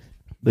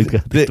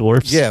 the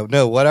dwarfs. Yeah,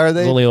 no. What are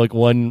There's they? only like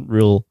one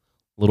real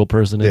little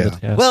person in the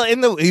cast. Well,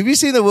 have you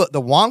seen the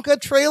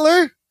Wonka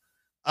trailer?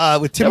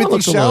 With Timothy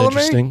looks a little Chalamet.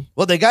 interesting.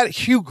 Well, they got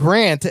Hugh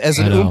Grant as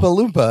an I know.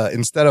 Oompa Loompa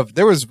instead of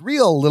there was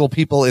real little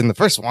people in the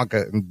first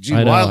Wonka. And Gene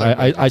I know.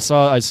 Wilder. I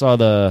saw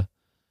the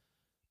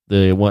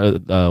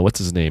one. What's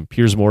his name?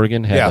 Piers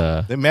Morgan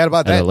had they're mad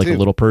about had that like too. a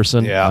little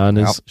person Yeah, on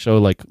his show.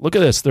 Like, look at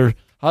this.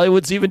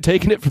 Hollywood's even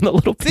taking it from the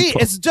little See,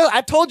 people. it's just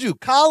I told you,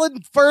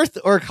 Colin Firth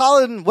or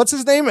Colin, what's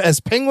his name, as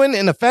Penguin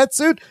in a fat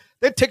suit.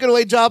 They're taking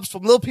away jobs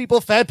from little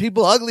people, fat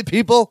people, ugly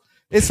people.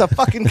 It's a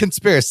fucking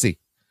conspiracy.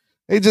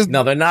 They just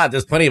No, they're not.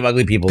 There's plenty of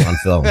ugly people on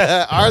film.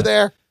 are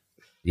there.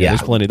 Yeah.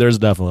 There's plenty. There's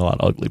definitely a lot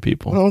of ugly I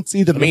people. don't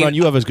see the. Ron,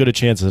 you have as good a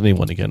chance as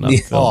anyone to get on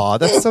film. Oh,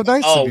 that's so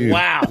nice Oh, of you.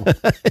 wow.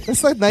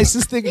 That's the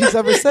nicest thing he's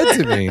ever said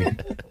to me.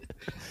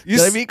 You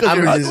I s- mean, because I'm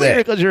you're gonna ugly say- or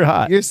because you're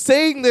hot. you're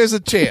saying there's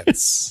a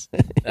chance.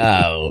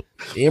 Oh,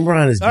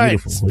 Imran is All right.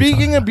 beautiful.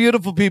 Speaking of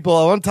beautiful people,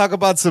 I want to talk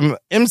about some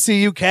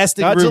MCU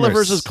casting Godzilla rumors.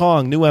 versus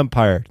Kong, New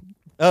Empire.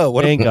 Oh,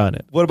 what Bank on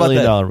it. What about $1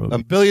 billion that?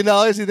 movie. $1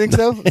 billion? You think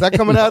so? Is that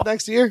coming out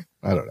next year?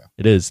 I don't know.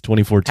 It is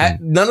 2014.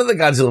 None of the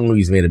Godzilla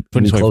movies made it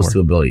 2024. close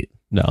to $1 billion.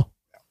 No.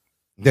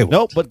 They won't.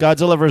 Nope, but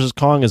Godzilla versus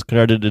Kong is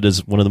credited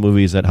as one of the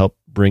movies that helped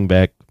bring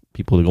back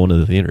people to go into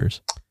the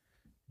theaters.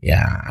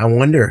 Yeah, I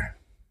wonder.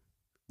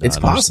 It's There's-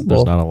 possible.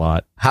 There's not a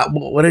lot.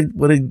 What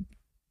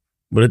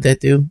did that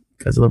do?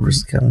 Godzilla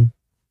versus Kong.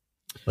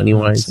 Money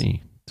Let's wise,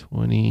 see.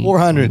 20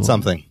 400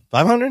 something.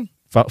 500?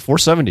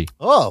 470.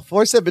 Oh,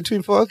 470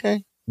 between 4.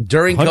 Okay.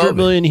 during 100 COVID.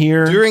 million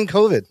here. During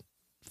COVID.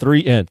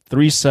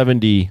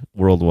 370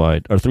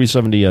 worldwide, or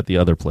 370 at the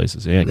other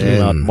places. Yeah, it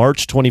came out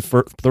March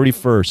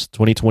 31st,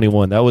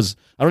 2021. That was,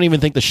 I don't even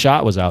think the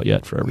shot was out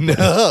yet for everybody.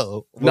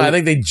 No. No, I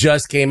think they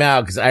just came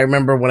out because I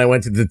remember when I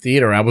went to the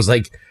theater, I was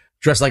like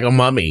dressed like a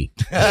mummy.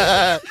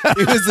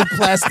 It was in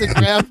plastic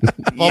wrap,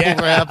 bubble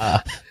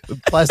wrap,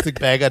 with plastic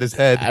bag on his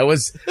head. I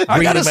was gotta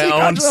breathing see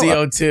my own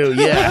Godzilla. CO2.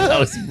 Yeah, I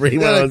was breathing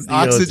my own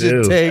Got an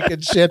oxygen CO2. tank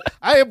and shit.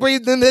 I am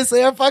breathing in this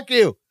air. Fuck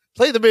you.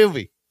 Play the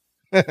movie.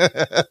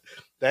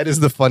 That is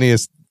the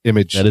funniest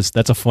image.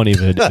 That's a funny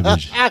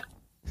image.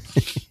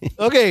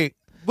 Okay,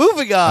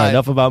 moving on. All right,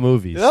 enough about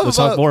movies. Enough Let's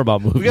about- talk more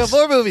about movies. We got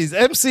more movies.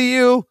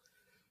 MCU,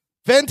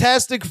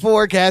 Fantastic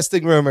Four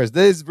casting rumors.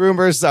 These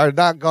rumors are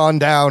not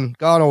gone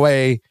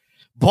away.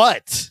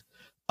 But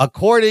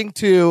according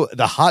to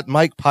the Hot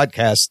Mic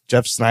podcast,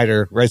 Jeff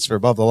Snyder writes for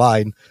Above the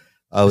Line.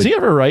 Is he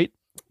ever right?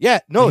 Yeah,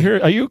 no,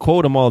 You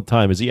quote him all the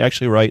time. Is he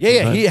actually right? yeah.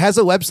 sometimes? He has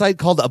a website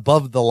called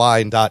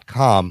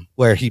AboveTheLine.com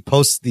where he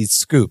posts these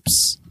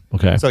scoops.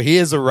 Okay. So he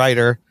is a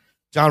writer.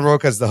 John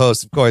Roca's the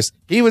host, of course.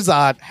 He was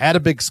on, had a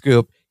big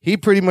scoop. He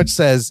pretty much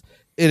says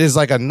it is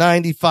like a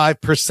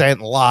 95%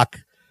 lock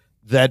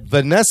that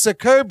Vanessa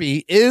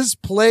Kirby is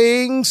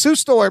playing Sue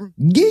Storm,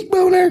 Geek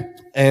boner.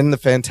 and the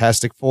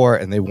Fantastic Four,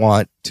 and they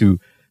want to.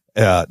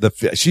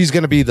 She's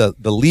going to be the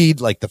lead,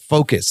 like the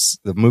focus.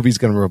 The movie's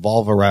going to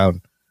revolve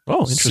around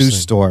Oh, Sue interesting.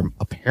 Storm,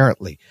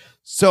 apparently.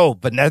 So,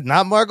 but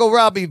not Margot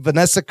Robbie,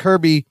 Vanessa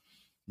Kirby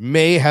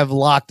may have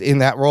locked in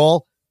that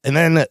role. And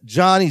then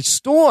Johnny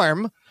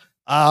Storm,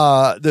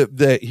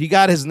 he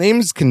got his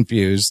names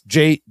confused.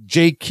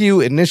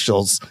 JQ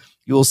initials.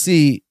 You will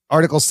see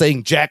articles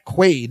saying Jack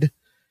Quaid,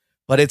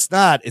 but it's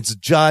not. It's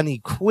Johnny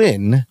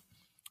Quinn,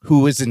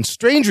 who is in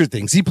Stranger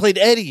Things. He played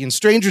Eddie in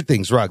Stranger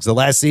Things, Ruggs. The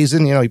last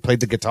season, he played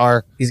the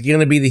guitar. He's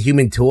going to be the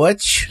Human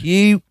Torch.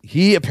 He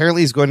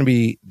apparently is going to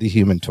be the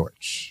Human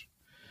Torch.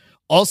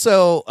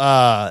 Also,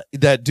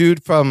 that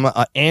dude from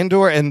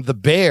Andor and the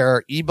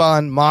Bear,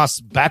 Ebon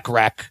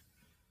Moss-Backrack,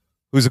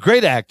 who's a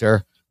great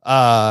actor,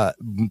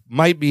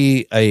 might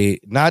be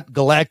not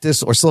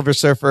Galactus or Silver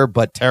Surfer,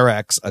 but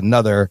Terrax,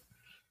 another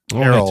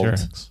herald.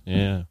 Terrax.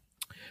 Yeah.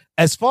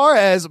 As far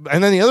as,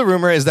 and then the other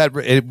rumor is that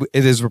it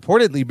is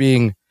reportedly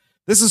being,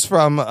 this is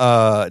from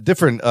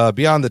different,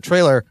 beyond the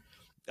trailer,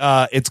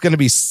 it's going to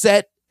be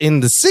set in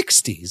the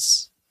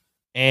 60s.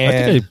 And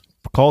I think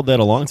I called that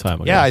a long time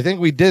ago. yeah, I think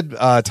we did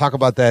talk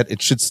about that.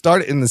 It should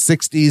start in the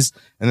 60s,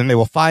 and then they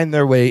will find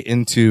their way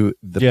into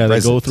the present. they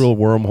go through a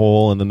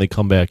wormhole, and then they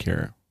come back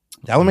here.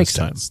 That would make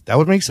sense. That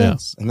would make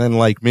sense. And then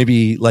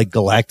maybe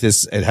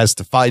Galactus, it has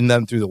to find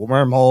them through the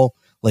wormhole,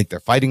 like they're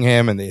fighting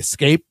him and they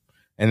escape,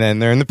 and then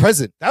they're in the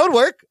present. That would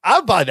work.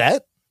 I'd buy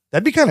that.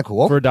 That'd be kind of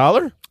cool. For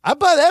 $1? I'd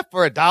buy that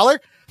for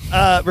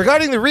 $1.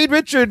 Regarding the Reed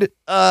Richard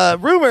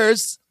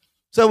rumors,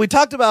 so we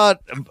talked about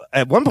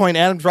at one point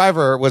Adam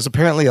Driver was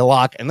apparently a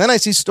lock, and then I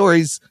see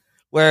stories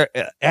where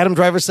Adam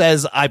Driver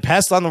says, I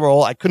passed on the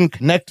role. I couldn't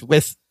connect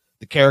with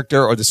the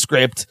character or the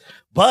script,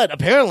 but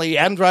apparently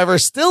Adam Driver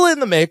is still in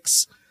the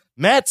mix.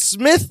 Matt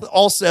Smith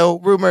also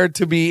rumored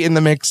to be in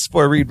the mix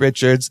for Reed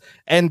Richards,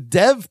 and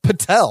Dev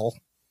Patel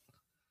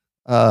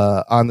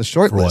on the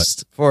short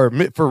list for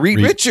Reed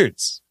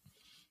Richards.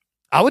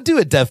 I would do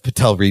a Dev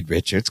Patel Reed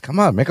Richards. Come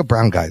on, make a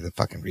brown guy the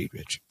fucking Reed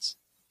Richards.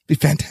 Be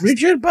fantastic.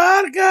 Richard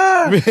Barker.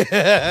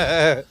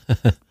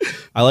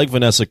 I like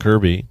Vanessa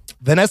Kirby.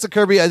 Vanessa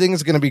Kirby, I think,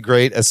 is going to be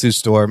great as Sue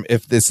Storm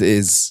if this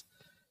is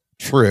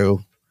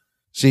true.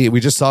 We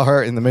just saw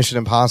her in the Mission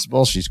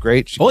Impossible. She's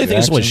great. She Only thing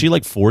is, what, is she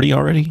 40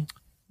 already?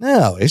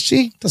 No, is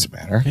she? Doesn't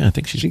matter. Yeah, I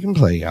think she can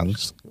play young.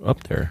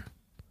 Up there.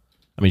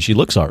 I mean, she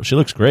looks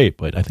great,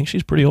 but I think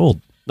she's pretty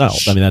old. No,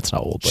 I mean, that's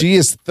not old. But. She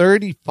is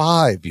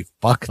 35. You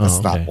fuck.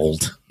 That's not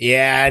old.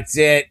 Yeah, that's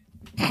it.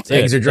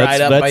 Things are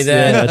dried up by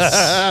then.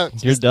 Yeah,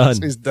 you're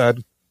done. She's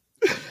done.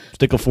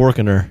 Stick a fork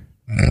in her.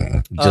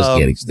 Just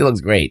kidding. Still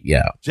looks great.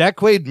 Yeah. Jack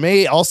Quaid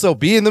may also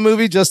be in the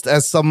movie just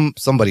as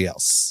somebody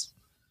else.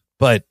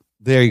 But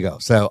there you go.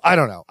 So I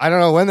don't know. I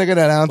don't know when they're going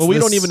to announce. Well, we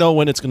don't even know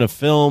when it's going to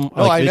film.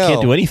 No, I know. They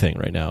can't do anything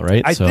right now,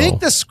 right? I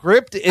think the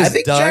script is done. I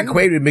think Jack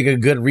Quaid would make a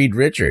good Reed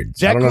Richards.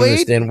 Jack I don't Quaid,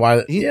 understand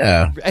why.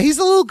 He's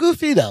a little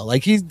goofy though.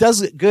 He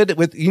does it good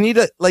with. You need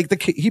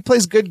he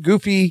plays good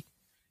goofy.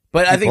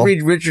 But people. I think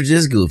Reed Richards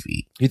is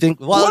goofy. You think?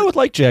 Well, I would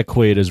like Jack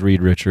Quaid as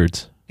Reed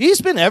Richards. He's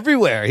been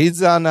everywhere.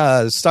 He's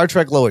on Star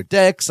Trek Lower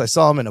Decks. I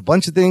saw him in a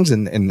bunch of things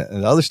in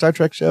the other Star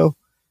Trek show.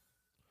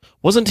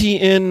 Wasn't he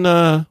in?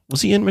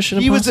 Was he in Mission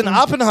Impossible? He was in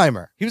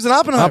Oppenheimer.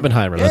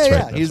 Oppenheimer. That's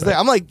right. He's there.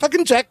 I'm like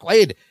fucking Jack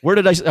Quaid. Where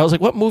did I was like,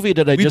 what movie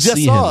did I just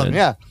see saw him in?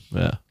 Yeah.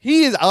 Yeah.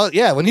 He is.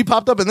 When he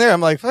popped up in there, I'm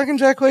like, fucking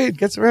Jack Quaid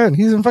gets around.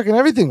 He's in fucking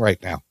everything right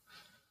now.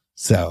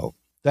 So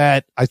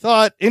that I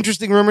thought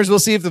interesting rumors. We'll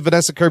see if the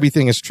Vanessa Kirby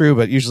thing is true,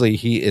 but usually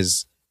he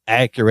is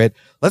accurate.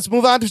 Let's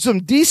move on to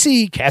some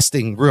DC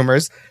casting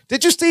rumors.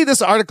 Did you see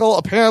this article?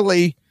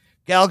 Apparently,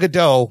 Gal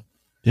Gadot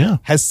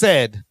has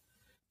said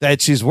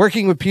that she's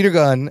working with Peter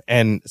Gunn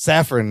and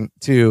Safran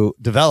to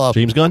develop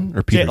James Gunn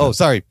or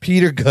Peter?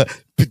 Peter Gunn,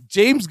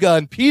 James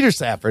Gunn, Peter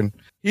Safran.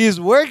 He is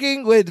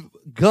working with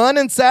Gunn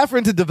and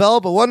Safran to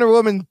develop a Wonder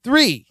Woman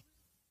 3,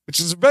 which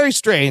is very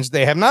strange.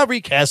 They have not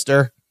recast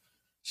her.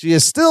 She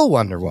is still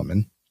Wonder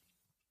Woman.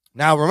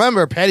 Now,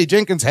 remember, Patty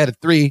Jenkins had a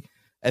 3,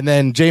 and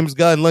then James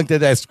Gunn looked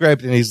at that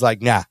script and he's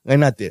like, nah, they're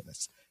not doing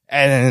this.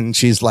 And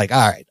she's like,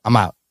 all right, I'm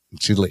out.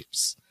 And she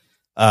leaves.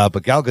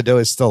 But Gal Gadot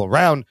is still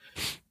around.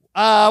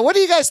 What do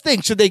you guys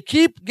think? Should they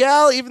keep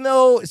Gal, even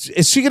though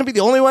is she going to be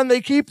the only one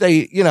they keep?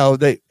 Henry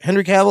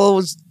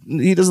Cavill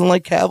he doesn't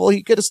like Cavill.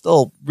 He could have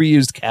still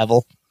reused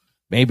Cavill,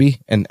 maybe.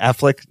 And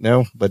Affleck,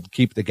 no, but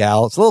keep the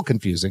Gal. It's a little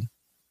confusing.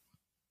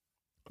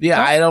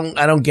 Yeah, I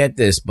don't get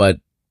this, but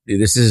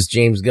this is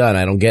James Gunn.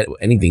 I don't get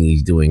anything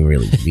he's doing,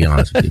 really, to be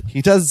honest with you.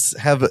 He does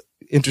have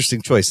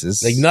interesting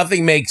choices.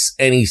 Nothing makes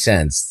any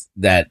sense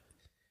that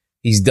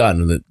he's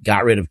done.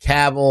 Got rid of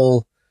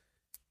Cavill.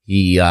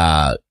 He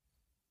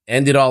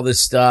ended all this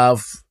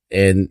stuff,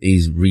 and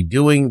he's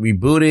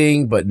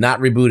rebooting, but not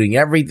rebooting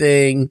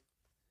everything.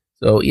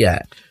 So, yeah.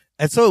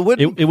 And so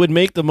it would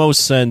make the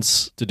most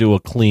sense to do a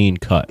clean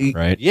cut,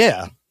 right?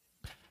 Yeah.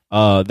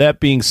 That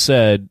being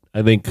said,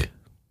 I think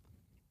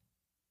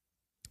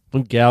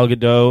Gal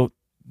Gadot,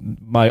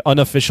 my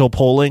unofficial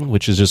polling,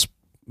 which is just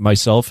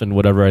myself and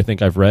whatever I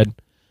think I've read,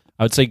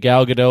 I would say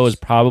Gal Gadot is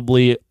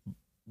probably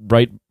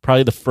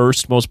the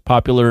first most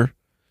popular,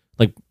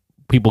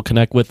 people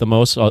connect with the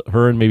most,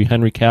 her and maybe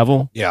Henry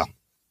Cavill. Yeah.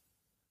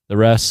 The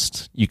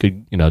rest, you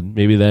could,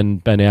 maybe then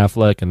Ben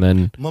Affleck and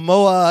then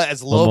Momoa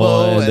as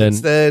Lobo and then,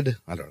 instead.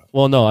 I don't know.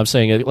 Well, no, I'm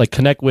saying like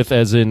connect with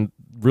as in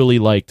really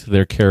liked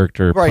their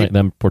character, Right.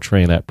 them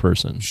portraying that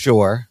person.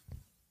 Sure.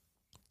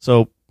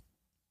 So,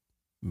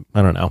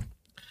 I don't know.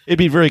 It'd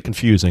be very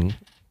confusing.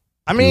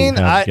 I mean,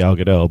 Gal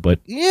Gadot, but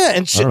yeah,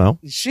 and I don't know.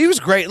 She was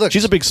great. Look,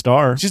 She's a big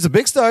star. She's a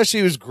big star.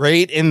 She was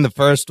great in the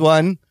first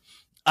one.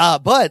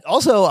 But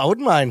also, I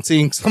wouldn't mind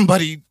seeing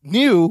somebody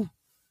new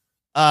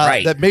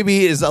that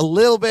maybe is a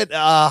little bit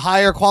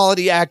higher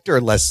quality actor,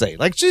 let's say.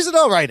 Like, she's an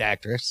all right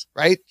actress,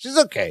 right? She's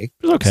okay.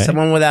 She's okay.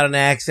 Someone without an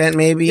accent,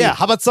 maybe? Yeah,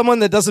 how about someone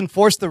that doesn't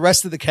force the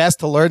rest of the cast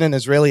to learn an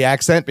Israeli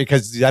accent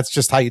because that's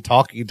just how you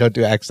talk. You don't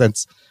do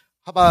accents.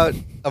 How about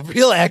a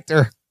real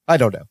actor? I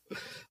don't know.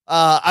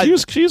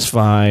 She's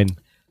fine.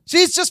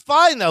 She's just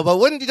fine though, but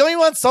don't you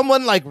want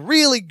someone like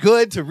really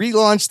good to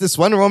relaunch this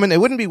Wonder Woman?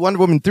 It wouldn't be Wonder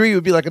Woman 3, it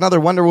would be like another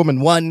Wonder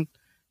Woman 1.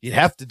 You'd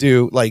have to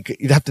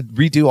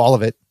redo all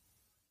of it.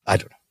 I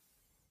don't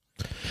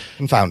know.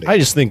 Confounding. I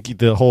just think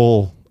this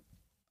whole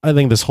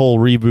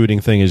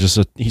rebooting thing is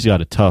just he's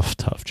got a tough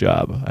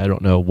job. I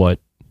don't know what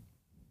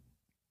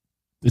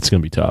it's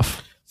going to be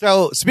tough.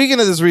 So speaking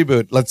of this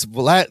reboot, let's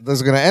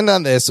going to end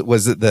on this.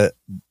 Was the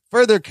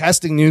further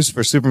casting news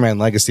for Superman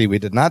Legacy? We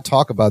did not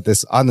talk about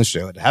this on the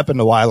show. It happened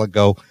a while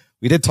ago.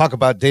 We did talk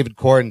about David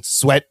Corn's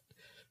Sweat.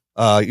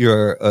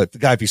 The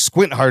guy, if you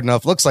squint hard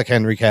enough, looks like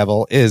Henry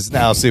Cavill, is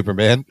now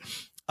Superman.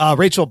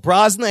 Rachel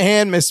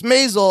Brosnahan, Miss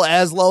Maisel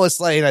as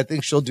Lois Lane. I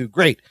think she'll do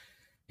great.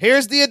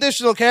 Here's the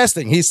additional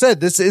casting. He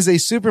said this is a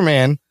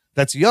Superman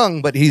that's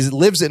young, but he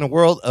lives in a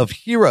world of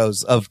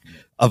heroes, of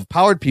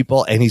powered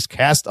people, and he's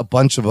cast a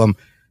bunch of them.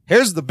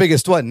 Here's the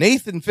biggest one.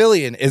 Nathan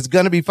Fillion is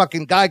going to be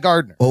fucking Guy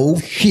Gardner. Oh,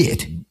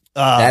 shit.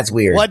 That's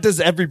weird. What does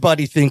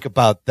everybody think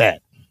about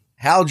that?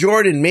 Hal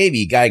Jordan,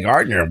 maybe. Guy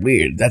Gardner,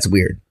 weird. That's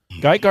weird.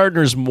 Guy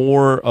Gardner's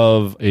more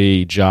of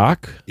a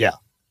jock. Yeah.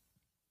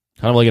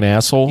 Kind of like an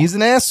asshole. He's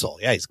an asshole.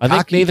 Yeah, he's cocky. I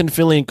think Nathan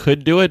Fillion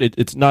could do it.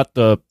 It's not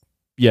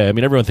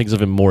everyone thinks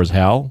of him more as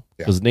Hal.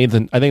 Because I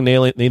think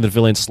Nathan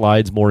Fillion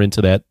slides more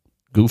into that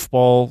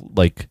goofball,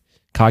 like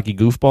cocky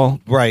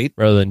goofball. Right.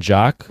 Rather than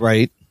jock.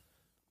 Right.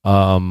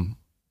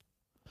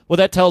 What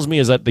that tells me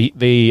is that the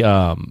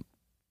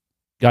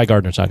Guy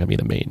Gardner's not going to be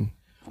the main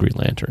Green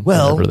Lantern.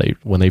 Well,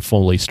 when they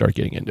fully start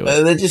getting into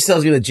it, that just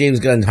tells me that James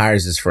Gunn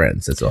hires his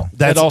friends. That's all.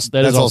 That's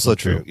also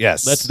true.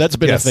 Yes, that's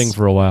been a thing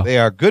for a while. They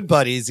are good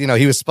buddies. He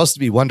was supposed to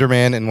be Wonder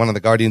Man in one of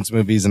the Guardians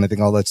movies, and I think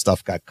all that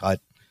stuff got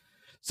cut.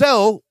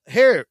 So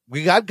here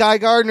we got Guy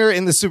Gardner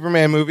in the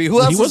Superman movie.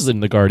 Who else? He was in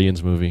the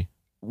Guardians movie.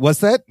 Was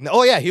that?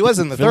 Oh yeah, he was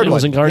in the third one. He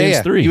was in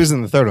Guardians 3. He was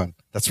in the third one.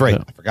 That's right.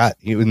 Yeah. I forgot.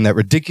 He was in that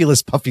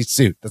ridiculous puffy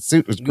suit. That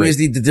suit was great.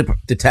 He was the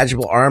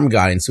detachable arm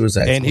guy in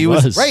Suicide Squad. And he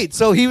was right.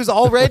 So he was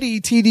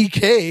already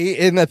TDK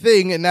in the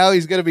thing, and now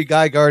he's going to be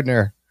Guy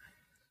Gardner.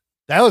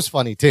 That was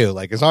funny too.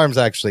 Like his arms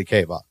actually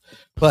came off.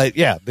 But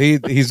yeah,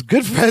 he's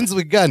good friends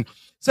with Gunn.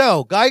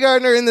 So Guy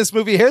Gardner in this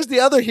movie. Here's the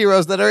other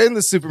heroes that are in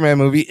the Superman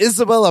movie.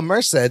 Isabella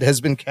Merced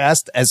has been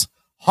cast as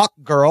Hawk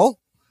Girl.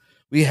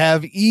 We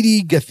have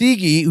Edie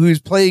Gathegi,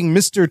 who's playing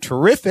Mr.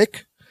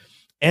 Terrific.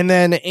 And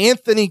then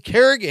Anthony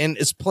Kerrigan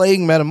is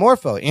playing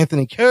Metamorpho.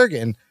 Anthony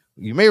Kerrigan,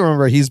 you may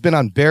remember, he's been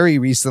on Barry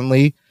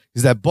recently.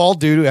 He's that bald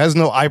dude who has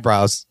no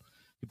eyebrows.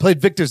 He played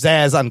Victor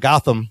Zsasz on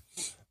Gotham.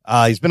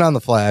 He's been on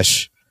The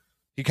Flash.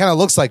 He kind of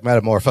looks like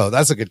Metamorpho.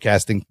 That's a good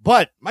casting.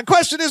 But my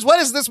question is, what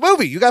is this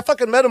movie? You got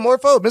fucking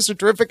Metamorpho, Mr.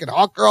 Terrific, and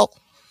Hawkgirl,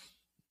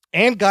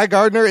 and Guy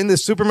Gardner in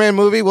this Superman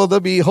movie. Will there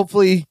be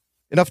hopefully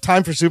enough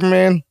time for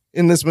Superman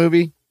in this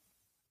movie?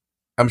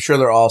 I'm sure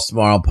they're all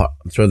small.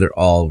 I'm sure they're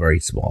all very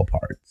small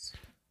parts.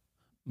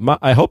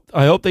 I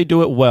hope they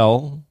do it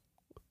well.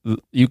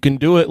 You can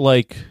do it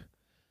like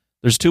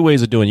there's two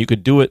ways of doing it. You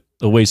could do it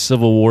the way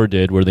Civil War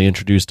did, where they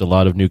introduced a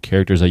lot of new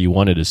characters that you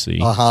wanted to see.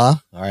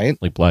 All right.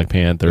 Like Black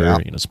Panther,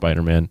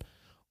 Spider-Man.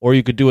 Or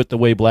you could do it the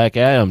way Black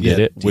Adam did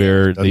it,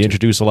 where they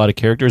introduced a lot of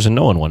characters and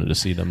no one wanted to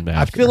see them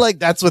after. I feel like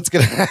that's what's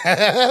going to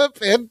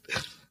happen.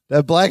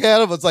 That Black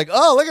Adam was like,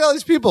 oh, look at all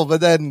these people. But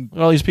then...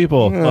 all these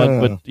people.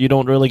 But you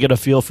don't really get a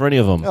feel for any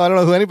of them. No, I don't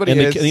know who anybody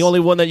is. The only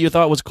one that you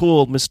thought was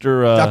cool,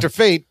 Mr. Dr.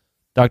 Fate.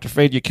 Dr.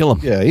 Fate, you kill him.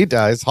 Yeah, he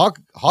dies.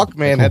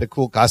 Hawkman had a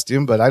cool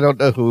costume, but I don't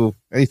know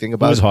anything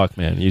about it. Who's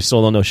Hawkman? You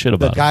still don't know shit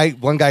about him.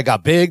 One guy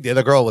got big. The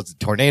other girl was a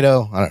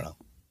tornado. I don't know.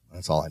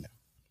 That's all I know.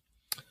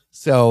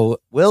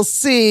 So we'll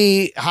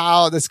see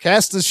how this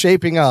cast is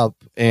shaping up.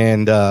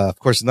 And, of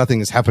course, nothing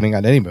is happening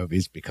on any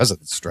movies because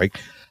of the strike.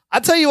 I'll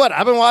tell you what,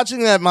 I've been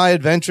watching My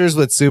Adventures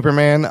with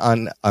Superman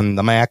on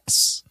the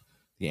Max,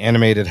 the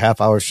animated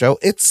half-hour show.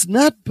 It's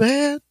not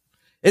bad.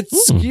 It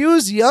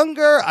skews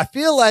younger. I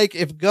feel like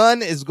if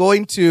Gunn is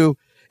going to,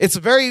 it's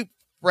very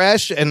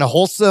fresh and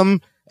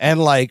wholesome and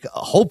like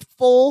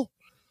hopeful.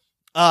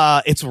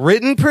 It's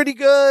written pretty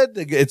good.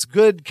 It's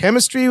good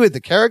chemistry with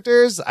the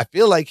characters. I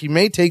feel like he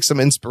may take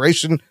some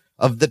inspiration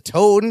of the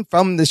tone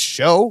from this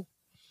show.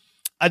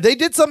 They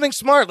did something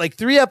smart, like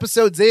 3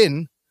 episodes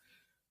in,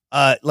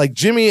 like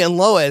Jimmy and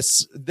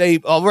Lois, they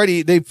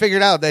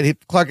figured out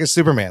that Clark is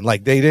Superman.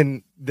 Like they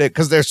didn't,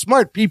 because they're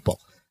smart people.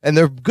 and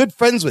they're good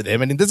friends with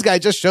him. And this guy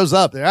just shows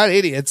up. They're not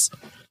idiots.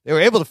 They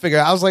were able to figure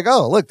out. I was like,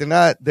 oh, look,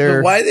 they're.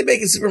 But why are they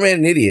making Superman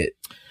an idiot?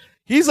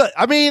 He's like,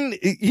 I mean,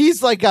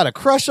 he's like got a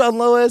crush on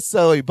Lois,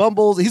 so he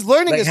bumbles. He's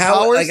learning his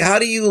powers. Like, how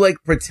do you like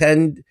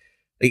pretend?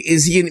 Like,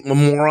 is he a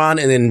moron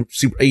and then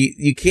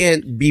you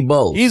can't be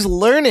both? He's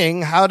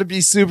learning how to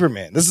be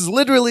Superman. This is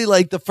literally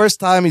like the first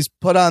time he's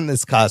put on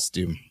this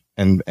costume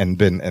and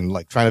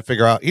like trying to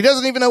figure out. He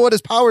doesn't even know what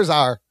his powers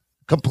are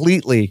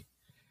completely.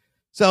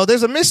 So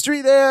there's a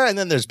mystery there, and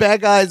then there's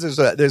bad guys. There's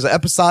an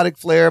episodic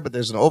flair, but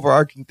there's an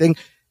overarching thing.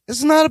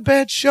 It's not a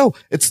bad show.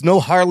 It's no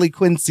Harley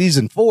Quinn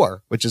season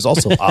 4, which is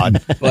also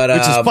odd, but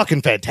which is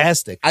fucking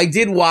fantastic. I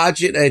did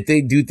watch it. And I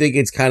do think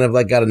it's kind of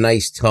like got a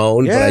nice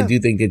tone, but I do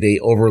think that they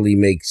overly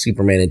make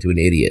Superman into an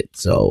idiot.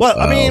 So, well,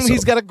 I mean,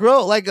 he's got to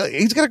grow. Like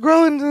he's got to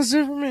grow into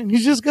Superman.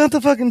 He's just got the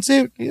fucking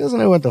suit. He doesn't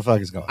know what the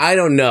fuck is going on. I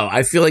don't know.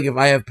 I feel like if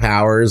I have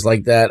powers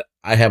like that,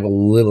 I have a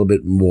little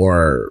bit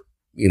more,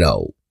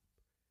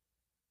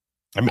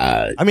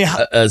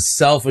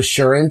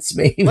 self-assurance,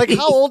 maybe. Like,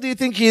 how old do you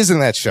think he is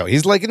in that show?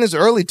 He's like in his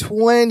early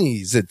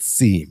 20s, it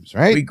seems,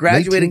 right? He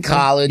graduated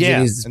college,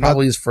 and he's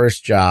probably his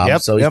first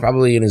job, so he's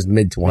probably in his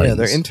mid-20s. Yeah,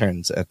 they're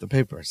interns at the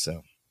paper,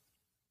 so.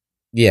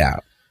 Yeah.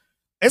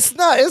 It's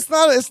not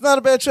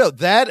a bad show.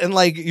 That, and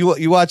like,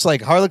 you watch,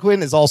 like,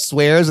 Harlequin is all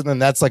swears, and then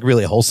that's, like,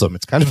 really wholesome.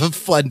 It's kind of a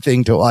fun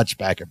thing to watch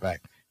back and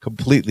back.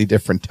 Completely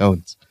different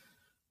tones.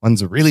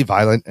 One's really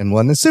violent, and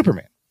one is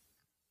Superman.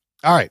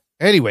 All right.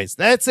 Anyways,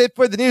 that's it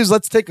for the news.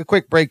 Let's take a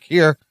quick break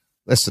here.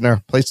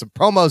 Listener, play some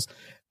promos,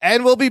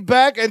 and we'll be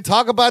back and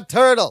talk about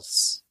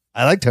turtles.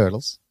 I like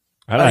turtles.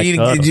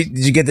 Did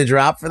you get the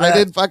drop for that? I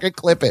didn't fucking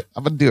clip it.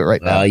 I'm going to do it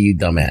right now. Oh, you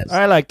dumbass.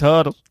 I like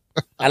turtles.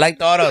 I like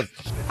turtles.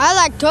 I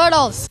like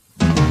turtles.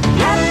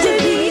 After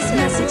these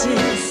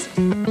messages,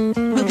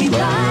 we'll be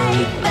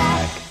right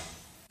back.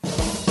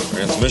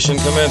 Transmission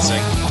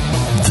commencing.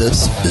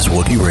 This is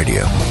Wookiee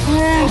Radio.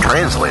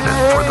 Translated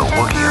for the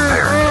Wookiee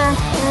impaired.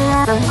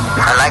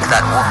 I like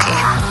that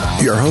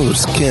Wookiee. Your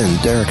hosts,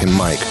 Ken, Derek, and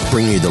Mike,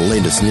 bring you the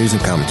latest news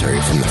and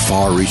commentary from the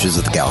far reaches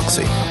of the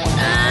galaxy.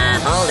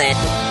 Hold it.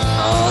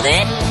 Hold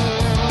it.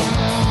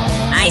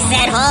 I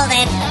said hold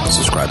it.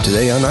 Subscribe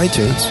today on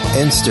iTunes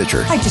and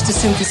Stitcher. I just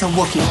assumed he's a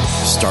Wookiee.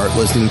 Start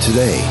listening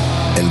today,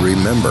 and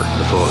remember,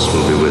 The Force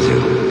will be with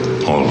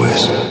you,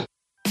 always.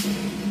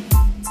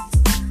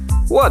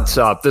 What's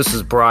up? This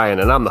is Brian,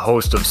 and I'm the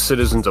host of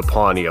Citizens of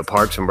Pawnee, a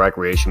Parks and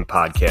Recreation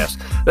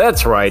podcast.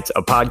 That's right,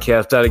 a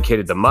podcast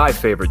dedicated to my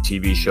favorite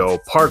TV show,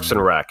 Parks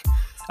and Rec.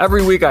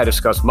 Every week I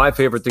discuss my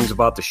favorite things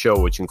about the show,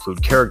 which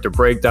include character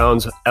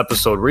breakdowns,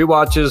 episode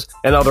rewatches,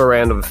 and other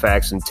random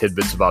facts and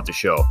tidbits about the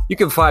show. You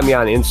can find me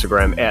on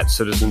Instagram at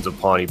Citizens of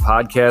Pawnee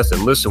Podcast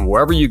and listen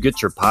wherever you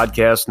get your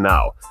podcast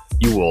now.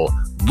 You will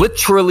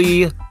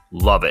literally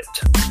love it.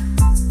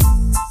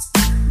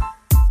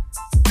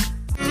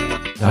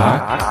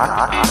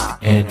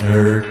 And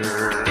nerd.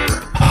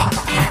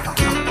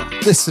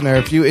 Listener,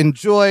 if you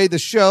enjoy the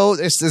show,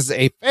 this is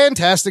a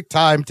fantastic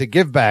time to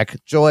give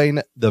back.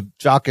 Join the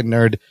Jock and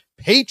Nerd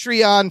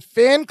Patreon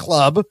fan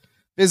club.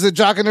 Visit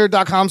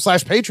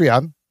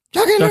jockandnerd.com/Patreon.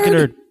 Jock and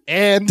Nerd.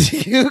 And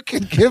you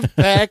can give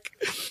back.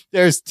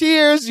 There's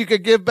tiers. You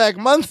can give back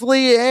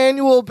monthly,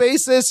 annual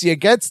basis. You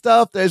get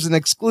stuff. There's an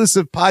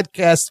exclusive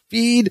podcast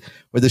feed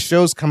where the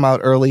shows come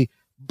out early.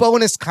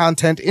 Bonus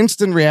content,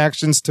 instant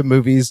reactions to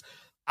movies.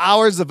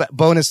 Hours of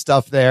bonus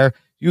stuff there.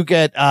 You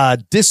get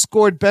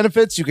Discord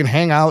benefits. You can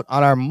hang out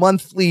on our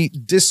monthly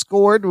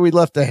Discord where we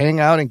love to hang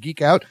out and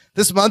geek out.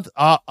 This month,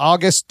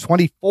 August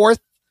 24th,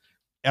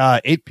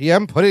 8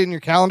 p.m. Put it in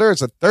your calendar.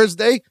 It's a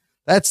Thursday.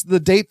 That's the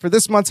date for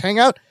this month's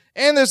hangout.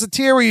 And there's a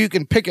tier where you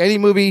can pick any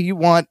movie you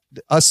want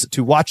us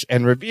to watch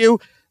and review.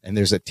 And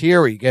there's a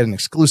tier where you get an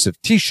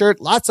exclusive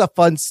t-shirt. Lots of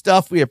fun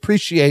stuff. We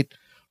appreciate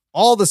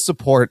all the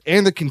support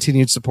and the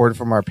continued support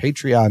from our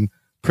Patreon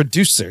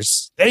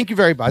producers. Thank you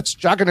very much.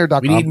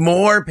 jockandnerd.com. We need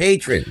more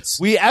patrons.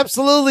 We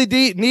absolutely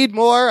need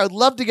more. I'd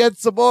love to get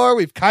some more.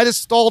 We've kind of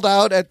stalled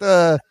out at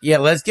the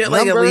let's get number.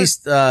 like at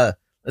least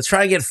let's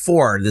try and get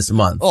 4 this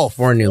month. Oh,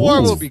 4 new ones. 4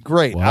 ones. will be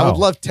great. Wow. I would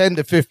love 10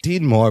 to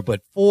 15 more,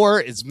 but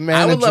 4 is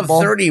manageable. I would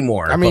love 30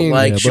 more. I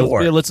mean,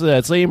 sure. Let's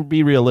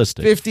be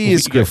realistic. 50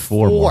 is good. Get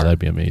 4 more. That'd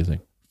be amazing.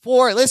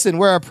 4. Listen,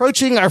 we're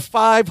approaching our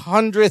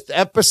 500th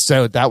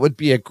episode. That would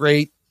be a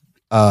great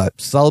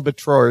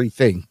celebratory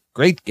thing.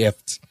 Great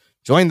gift.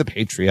 Join the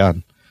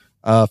Patreon.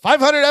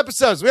 500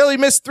 episodes. We only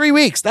missed 3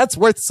 weeks. That's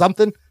worth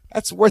something.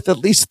 That's worth at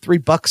least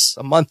 $3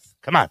 a month.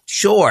 Come on.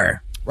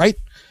 Sure. Right?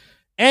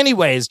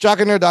 Anyways,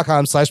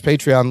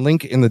 jockandnerd.com/Patreon.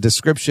 Link in the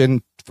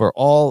description for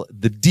all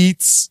the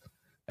deets,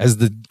 as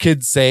the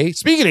kids say.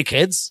 Speaking of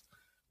kids,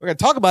 we're going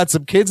to talk about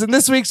some kids in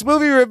this week's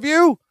movie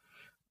review.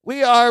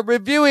 We are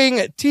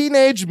reviewing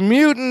Teenage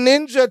Mutant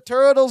Ninja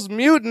Turtles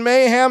Mutant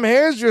Mayhem.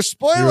 Here's your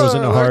spoiler Heroes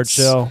in a hard alerts.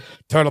 shell.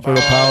 Turtle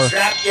power.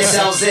 Strap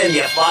yourselves in,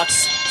 you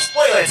fucks.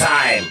 Spoiler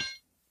time.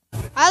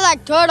 I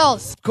like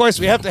turtles. Of course,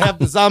 we have to have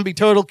the zombie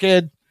turtle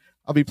kid.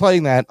 I'll be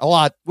playing that a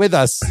lot with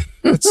us.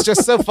 It's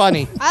just so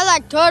funny. I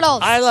like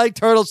turtles. I like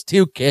turtles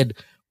too, kid.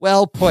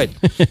 Well put.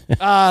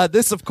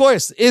 This, of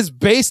course, is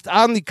based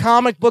on the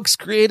comic books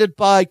created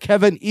by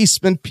Kevin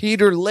Eastman,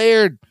 Peter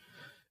Laird,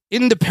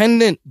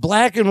 independent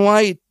black and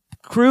white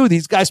crew.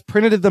 These guys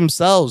printed it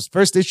themselves.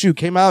 First issue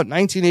came out in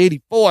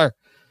 1984.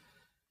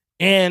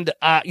 And,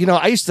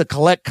 I used to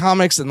collect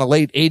comics in the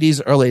late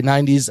 80s, early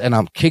 90s, and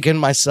I'm kicking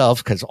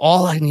myself because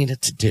all I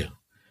needed to do,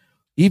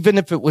 even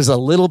if it was a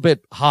little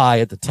bit high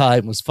at the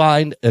time, was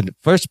find a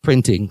first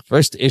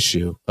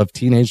issue of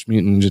Teenage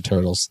Mutant Ninja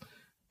Turtles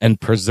and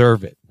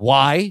preserve it.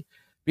 Why?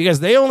 Because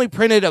they only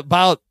printed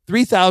about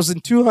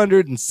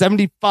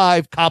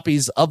 3,275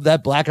 copies of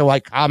that black and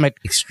white comic.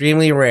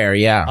 Extremely rare,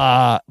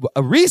 yeah.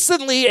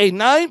 Recently, a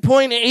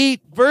 9.8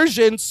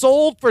 version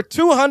sold for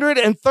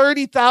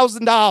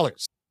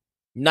 $230,000.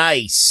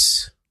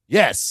 Nice.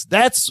 Yes,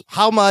 that's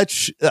how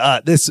much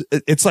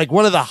it's like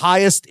one of the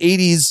highest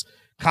 80s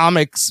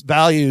comics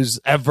values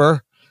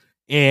ever.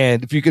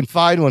 And if you can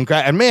find one,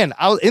 and man,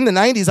 in the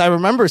 90s, I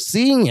remember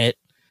seeing it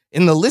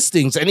in the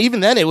listings, and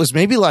even then it was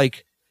maybe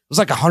like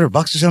 $100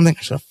 or something.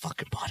 I should have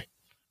fucking bought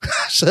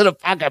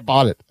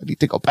it. I need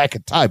to go back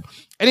in time.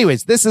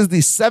 Anyways, this is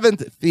the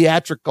 7th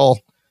theatrical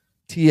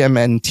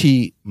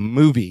TMNT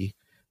movie,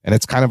 and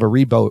it's kind of a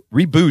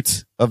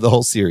reboot of the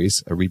whole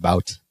series, a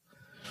reboot.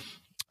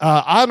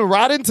 On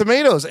Rotten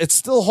Tomatoes, it's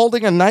still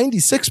holding a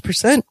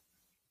 96%.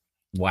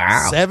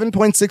 Wow.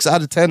 7.6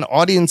 out of 10.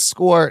 Audience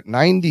score,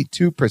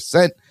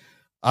 92%.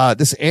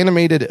 This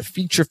animated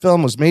feature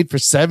film was made for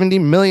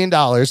 $70 million.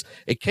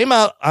 It came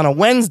out on a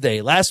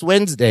last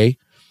Wednesday.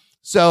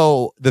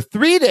 So the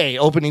 3-day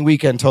opening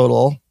weekend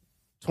total,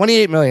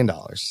 $28 million.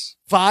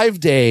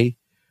 5-day,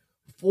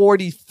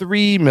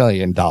 $43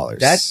 million.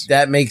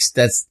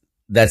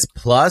 That's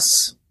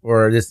plus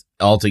or just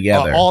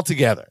altogether?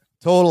 Altogether.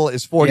 Total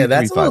is 43. Yeah,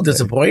 that's a little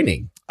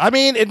disappointing. I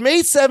mean, it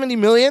made $70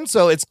 million,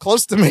 so it's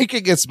close to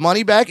making its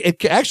money back.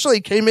 It actually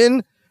came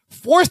in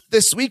 4th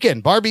this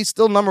weekend. Barbie's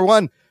still number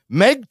 1.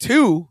 Meg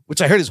 2,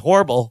 which I heard is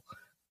horrible,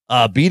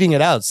 beating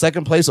it out.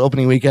 2nd place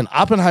opening weekend.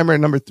 Oppenheimer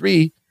number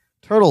 3.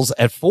 Turtles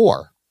at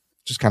 4,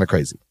 which is kind of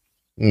crazy.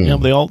 Yeah,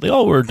 they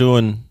all were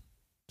doing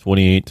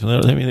 28.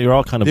 I mean, they were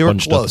all kind of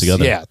bunched up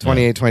together. Yeah,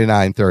 28,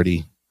 29,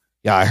 30.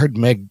 Yeah, I heard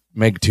Meg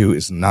 2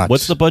 is nuts.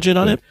 What's the budget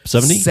on it?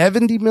 70?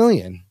 $70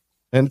 million.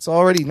 And it's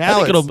already now.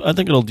 I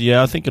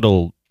think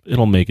it'll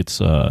make its.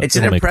 It's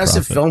an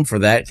impressive film for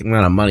that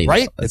amount of money,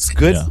 right? It's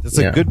good. Yeah. It's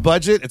a good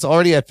budget. It's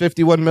already at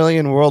 51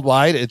 million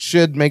worldwide. It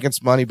should make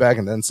its money back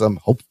and then some,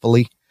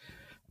 hopefully.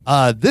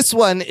 This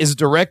one is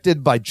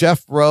directed by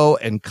Jeff Rowe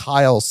and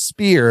Kyle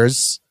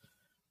Spears,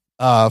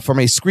 from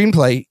a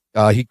screenplay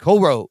he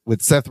co-wrote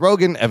with Seth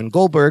Rogen, Evan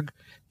Goldberg,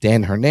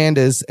 Dan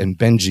Hernandez, and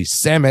Benji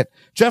Sammet.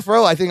 Jeff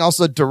Rowe, I think,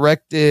 also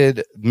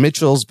directed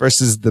Mitchell's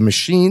versus the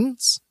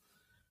Machines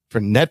for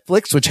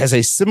Netflix, which has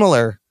a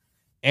similar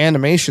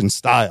animation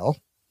style.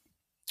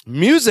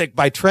 Music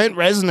by Trent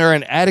Reznor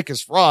and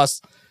Atticus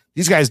Ross.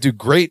 These guys do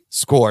great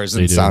scores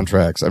and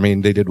soundtracks. I mean,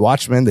 they did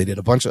Watchmen. They did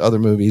a bunch of other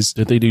movies.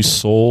 Did they do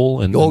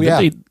Soul? And did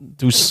they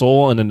do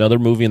Soul and another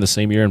movie in the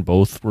same year, and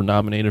both were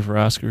nominated for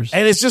Oscars?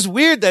 And it's just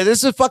weird that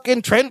this is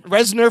fucking Trent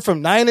Reznor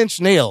from 9 Inch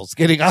Nails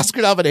getting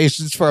Oscar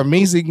nominations for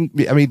amazing.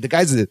 I mean, the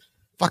guy's a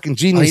fucking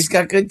genius. Oh, he's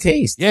got good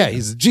taste. Yeah,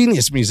 he's a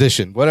genius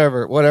musician.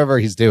 Whatever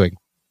he's doing.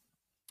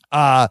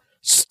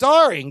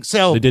 Starring,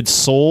 so they did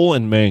Soul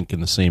and Mank in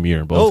the same year,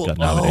 and both got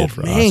nominated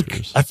for Mank.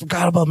 Oscars. I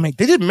forgot about Mank.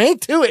 They did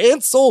Mank too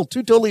and Soul,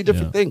 2 totally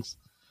different things.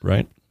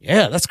 Right?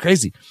 Yeah, that's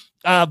crazy.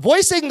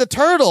 Voicing the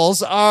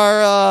Turtles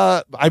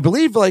are, I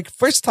believe, like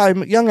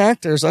first-time young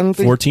actors. I don't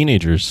think 4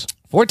 teenagers.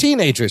 4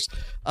 teenagers.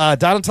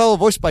 Donatello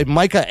voiced by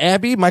Micah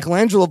Abbey,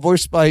 Michelangelo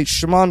voiced by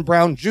Shimon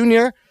Brown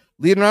Jr.,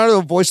 Leonardo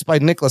voiced by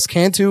Nicholas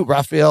Cantu,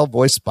 Raphael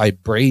voiced by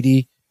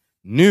Brady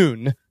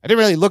Noon. I didn't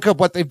really look up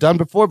what they've done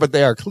before, but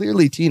they are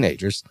clearly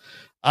teenagers.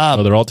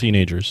 They're all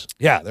teenagers.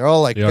 Yeah, they're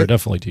all they are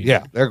definitely teenagers.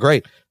 Yeah, they're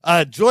great.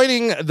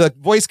 Joining the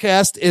voice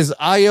cast is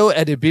Ayo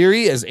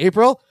Edebiri as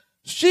April.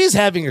 She's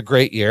having a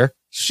great year.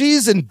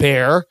 She's in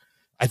Bear.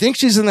 I think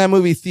she's in that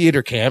movie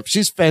Theater Camp.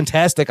 She's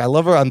fantastic. I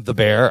love her on The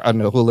Bear on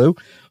Hulu.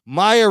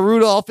 Maya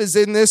Rudolph is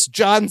in this.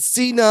 John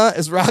Cena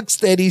as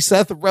Rocksteady.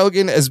 Seth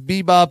Rogen as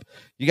Bebop.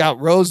 You got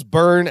Rose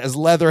Byrne as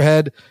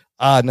Leatherhead.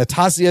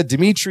 Natasha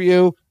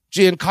Demetriou.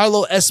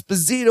 Giancarlo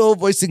Esposito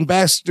voicing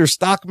Baxter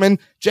Stockman,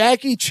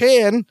 Jackie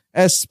Chan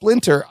as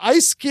Splinter,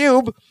 Ice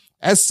Cube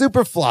as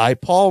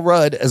Superfly, Paul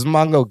Rudd as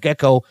Mongo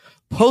Gecko,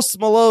 Post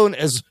Malone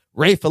as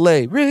Ray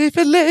Fillet,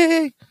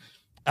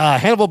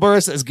 Hannibal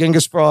Buress as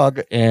Genghis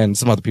Frog, and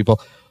some other people.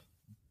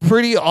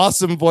 Pretty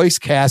awesome voice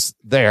cast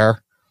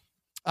there.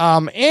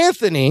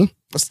 Anthony,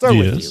 let's start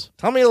with you.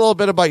 Tell me a little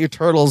bit about your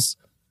Turtles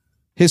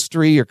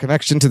history, your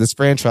connection to this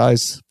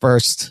franchise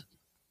first.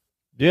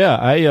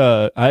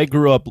 Yeah, I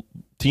grew up.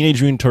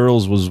 Teenage Mutant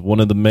Turtles was one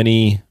of the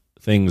many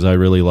things I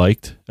really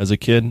liked as a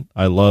kid.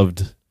 I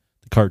loved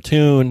the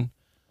cartoon.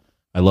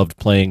 I loved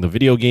playing the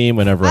video game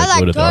whenever I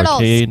go to the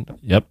arcade.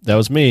 Yep, that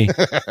was me.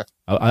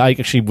 I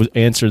actually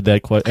answered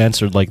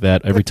like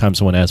that every time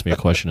someone asked me a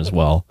question as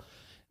well.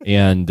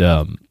 And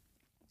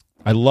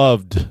I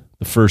loved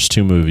the first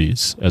two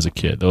movies as a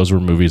kid. Those were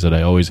movies that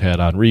I always had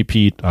on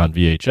repeat on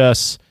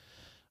VHS.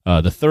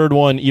 The third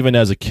one, even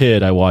as a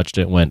kid, I watched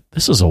it and went,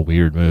 this is a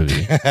weird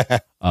movie.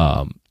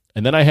 And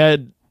then I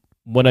had,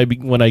 when I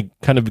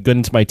kind of got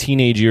into my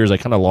teenage years, I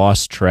kind of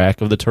lost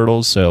track of the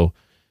Turtles. So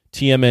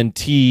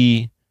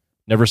TMNT,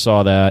 never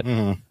saw that.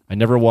 I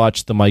never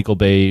watched the Michael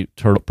Bay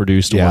Turtle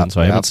produced one,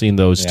 so I haven't seen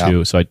those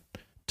two. So I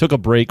took a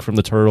break from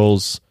the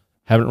Turtles.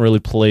 Haven't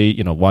really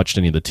watched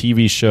any of the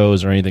TV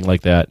shows or anything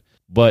like that.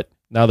 But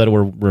now that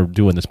we're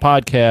doing this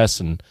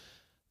podcast and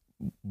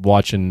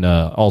watching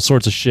all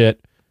sorts of shit,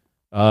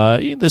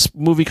 this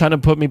movie kind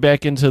of put me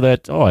back into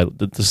that.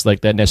 This like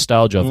that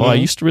nostalgia of I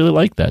used to really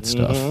like that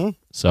stuff.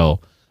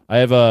 So I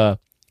have a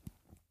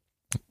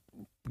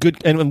good,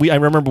 and I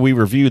remember we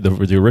reviewed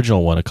the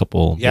original one a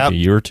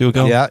year or two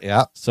ago.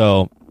 Yeah.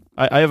 So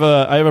I have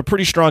a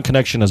pretty strong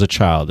connection as a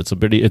child. It's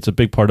a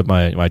big part of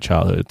my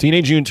childhood.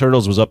 Teenage Mutant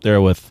Turtles was up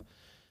there with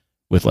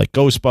like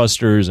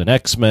Ghostbusters and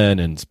X-Men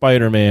and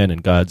Spider-Man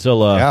and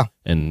Godzilla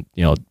and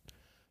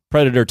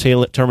Predator,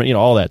 Terminator,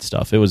 all that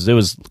stuff. It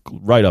was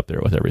right up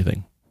there with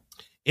everything.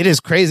 It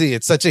is crazy.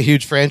 It's such a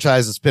huge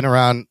franchise. It's been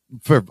around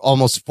for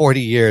almost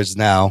 40 years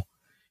now,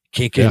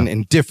 kicking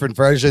in different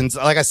versions.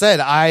 Like I said,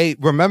 I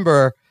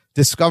remember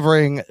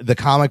discovering the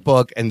comic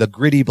book and the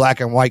gritty black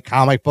and white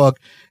comic book,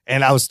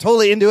 and I was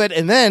totally into it.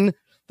 And then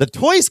the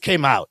toys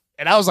came out,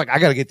 and I was like, I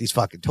got to get these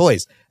fucking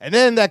toys. And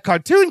then that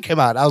cartoon came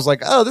out. I was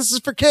like, oh, this is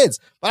for kids,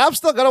 but I'm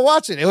still going to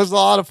watch it. It was a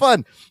lot of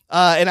fun.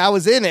 And I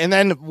was in. And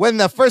then when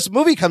the first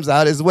movie comes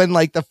out is when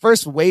like the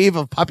first wave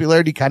of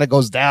popularity kind of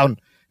goes down.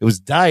 It was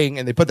dying,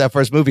 and they put that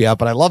first movie out,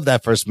 but I love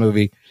that first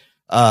movie.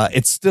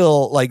 It's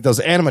still like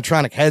those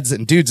animatronic heads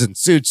and dudes in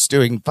suits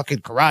doing fucking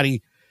karate.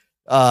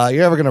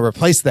 You're never going to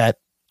replace that.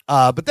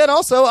 But then I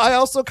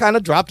also kind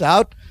of dropped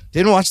out.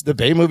 Didn't watch the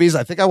Bay movies.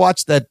 I think I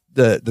watched the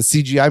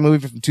CGI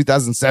movie from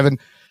 2007.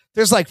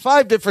 There's like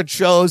 5 different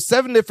shows,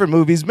 7 different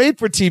movies, made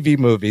for TV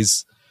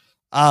movies.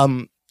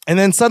 And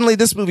then suddenly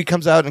this movie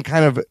comes out and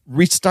kind of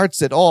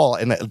restarts it all.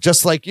 And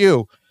just like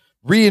you,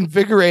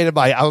 reinvigorated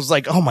I was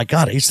like, oh my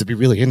God, I used to be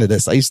really into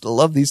this. I used to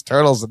love these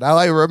Turtles. And now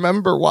I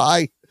remember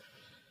why.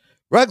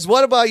 Ruggs,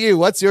 what about you?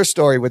 What's your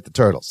story with the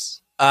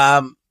Turtles?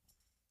 I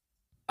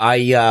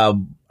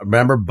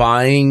remember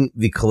buying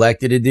the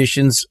collected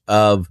editions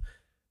of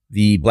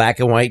the black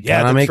and white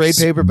comics. The trade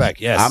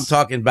paperback, yes. I'm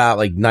talking about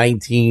like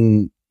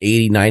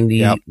 1980,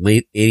 90,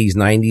 late 80s,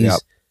 90s. Yep.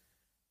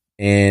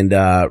 And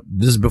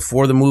this is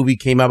before the movie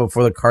came out,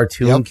 before the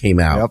cartoon came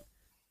out.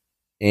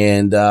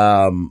 And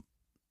I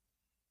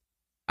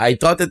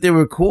thought that they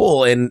were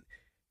cool. And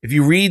if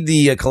you read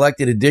the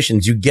collected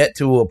editions, you get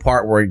to a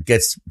part where it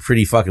gets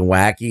pretty fucking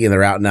wacky and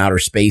they're out in outer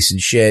space and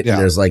shit. And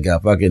there's like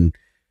a fucking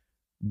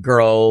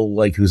girl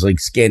like who's like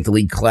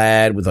scantily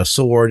clad with a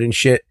sword and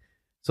shit.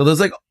 So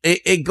there's like,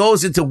 it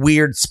goes into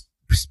weird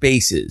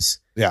spaces.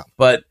 Yeah.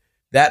 But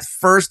that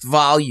first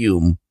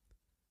volume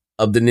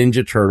of the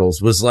Ninja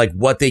Turtles was like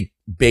what they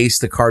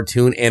based the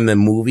cartoon and the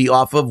movie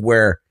off of,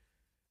 where,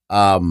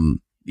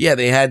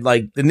 they had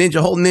like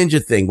the whole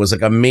ninja thing was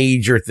like a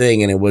major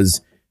thing. And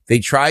they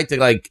tried to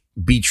like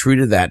be true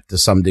to that to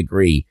some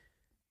degree.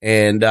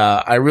 And,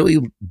 I really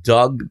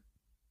dug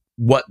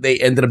what they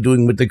ended up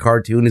doing with the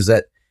cartoon is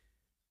that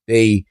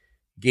they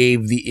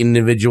gave the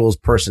individuals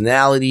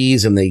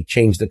personalities and they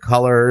changed the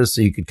colors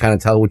so you could kind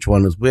of tell which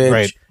one was which.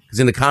 Right. Because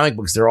in the comic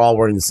books, they're all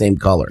wearing the same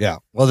color. Yeah.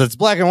 Well, it's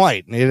black and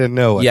white. And you didn't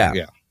know it.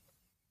 Yeah.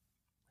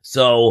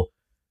 So,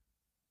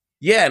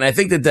 and I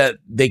think that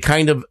they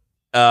kind of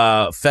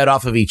fed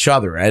off of each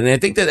other. And I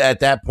think that at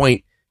that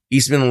point,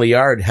 Eastman and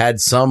Liard had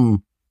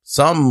some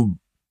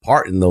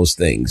part in those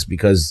things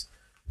because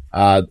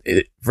I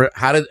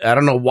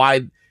don't know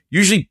why.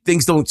 Usually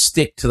things don't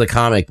stick to the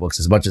comic books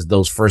as much as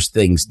those first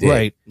things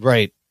did.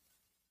 Right.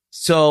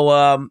 So,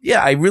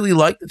 I really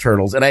like the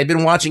Turtles. And I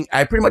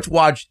pretty much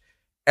watched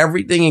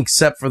everything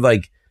except for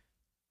like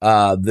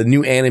the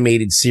new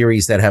animated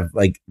series that have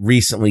like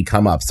recently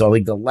come up. So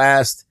like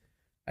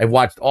I've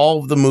watched all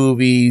of the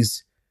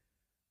movies,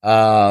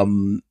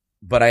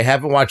 but I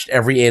haven't watched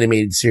every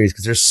animated series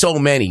because there's so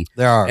many.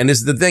 There are. And this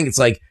is the thing. It's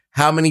like,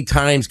 how many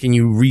times can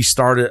you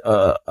restart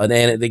an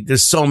anime?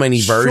 There's so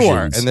many versions.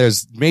 Sure. And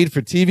there's made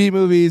for TV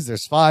movies.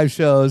 There's 5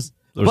 shows.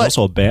 There's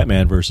also a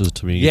Batman versus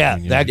to me. Yeah,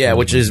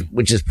 which is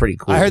pretty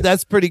cool. I heard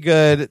that's pretty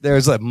good.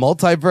 There's a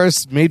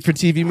multiverse made for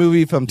TV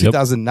movie from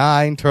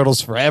 2009,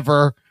 Turtles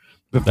Forever.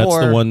 That's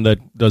the one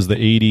that does the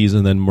 80s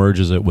and then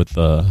merges it with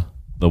the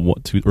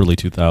early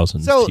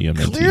 2000s. So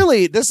TMNT.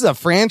 clearly, this is a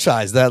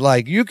franchise that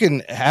like you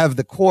can have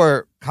the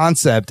core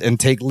concept and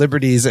take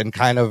liberties and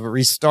kind of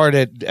restart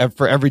it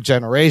for every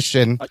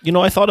generation.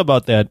 I thought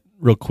about that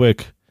real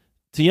quick.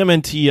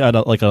 TMNT at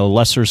a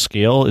lesser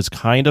scale is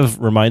kind of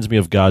reminds me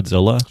of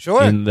Godzilla.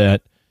 Sure. In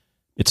that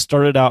it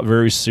started out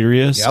very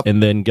serious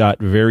and then got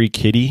very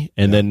kiddie.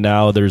 And then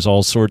now there's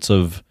all sorts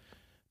of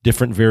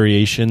different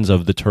variations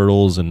of the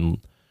Turtles and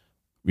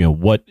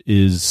what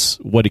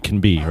it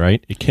can be,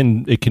 right? It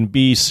can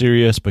be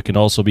serious, but can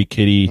also be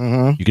kiddie.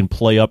 Mm-hmm. You can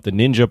play up the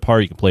ninja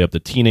part. You can play up the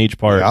teenage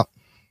part. Yep.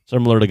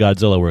 Similar to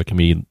Godzilla, where it can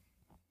be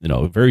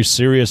a very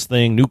serious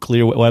thing,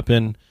 nuclear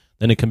weapon.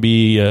 Then it can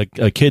be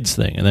a kid's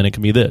thing, and then it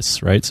can be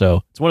this, right?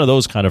 So it's one of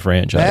those kind of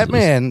franchises.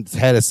 Batman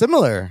had a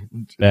similar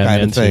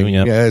kind of thing. Too,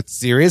 yeah. It's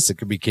serious. It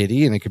could be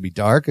kiddie, and it could be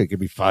dark. It could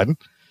be fun.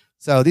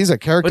 So these are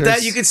characters. But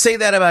that you could say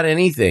that about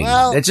anything.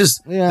 Well, that's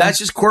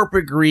just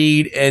corporate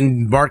greed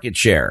and market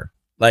share.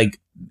 Like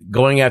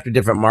going after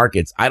different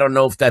markets. I don't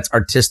know if that's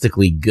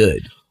artistically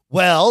good.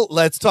 Well,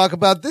 let's talk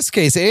about this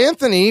case.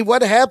 Anthony,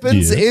 what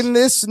happens in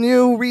this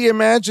new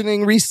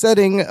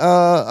resetting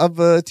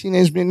of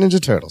Teenage Mutant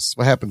Ninja Turtles?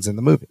 What happens in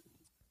the movie?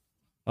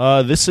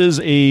 This is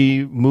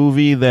a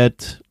movie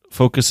that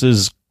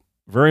focuses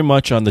very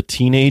much on the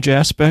teenage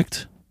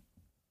aspect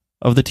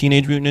of the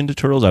Teenage Mutant Ninja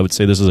Turtles. I would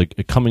say this is a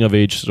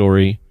coming-of-age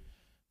story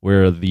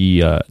where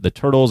the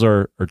Turtles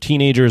are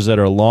teenagers that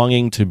are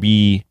longing to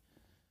be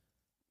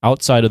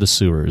outside of the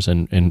sewers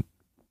and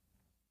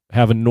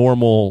have a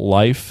normal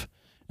life.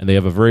 And they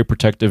have a very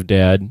protective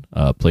dad,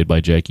 played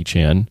by Jackie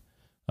Chan,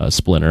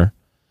 Splinter,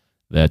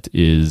 that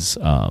is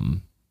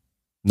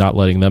not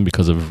letting them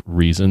because of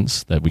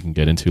reasons that we can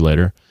get into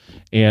later.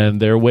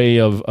 And their way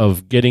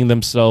of getting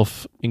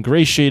themselves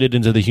ingratiated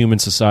into the human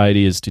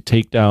society is to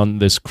take down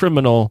this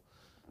criminal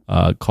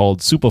called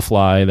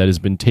Superfly that has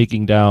been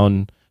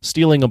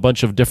stealing a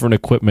bunch of different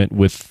equipment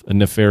with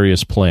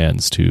nefarious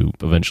plans to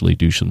eventually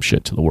do some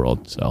shit to the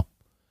world. So,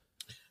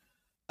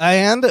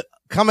 and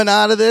coming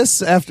out of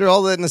this, after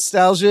all the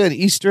nostalgia and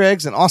Easter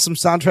eggs and awesome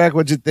soundtrack,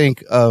 what'd you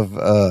think of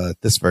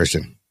this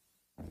version?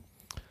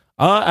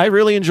 I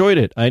really enjoyed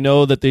it. I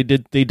know that they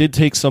did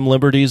take some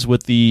liberties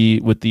with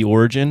the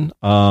origin,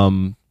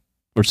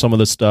 or some of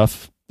the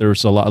stuff. There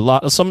was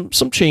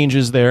some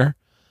changes there,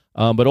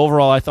 but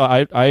overall, I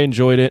thought I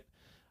enjoyed it.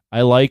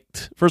 I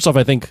liked. First off,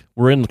 I think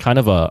we're in kind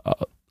of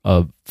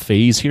a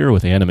phase here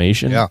with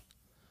animation,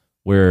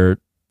 where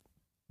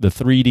the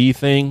 3D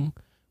thing,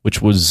 which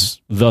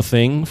was the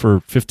thing for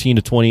 15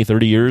 to 20,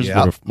 30 years,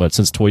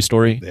 since Toy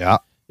Story,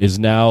 is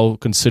now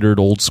considered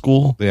old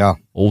school,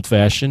 old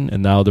fashioned.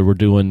 And now that we're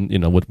doing,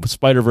 with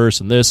Spider-Verse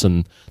and this,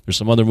 and there's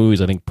some other movies,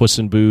 I think Puss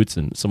in Boots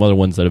and some other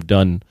ones that have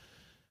done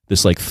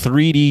this like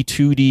 3D,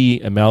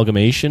 2D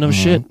amalgamation of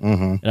shit.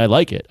 And I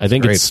like it. I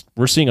think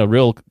we're seeing a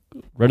real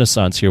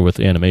renaissance here with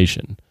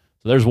animation.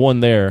 So there's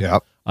one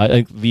there. I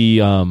think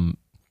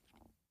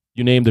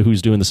you named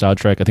who's doing the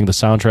soundtrack. I think the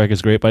soundtrack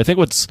is great, but I think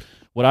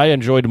what I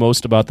enjoyed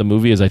most about the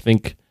movie is I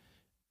think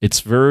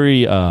it's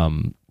very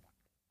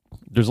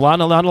there's a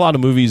lot of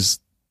movies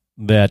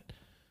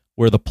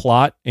where the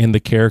plot and the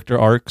character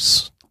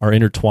arcs are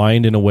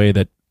intertwined in a way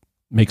that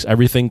makes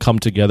everything come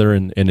together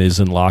and is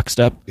in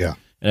lockstep. And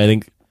I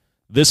think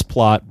this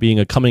plot being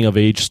a coming of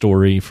age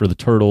story for the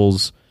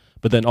Turtles,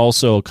 but then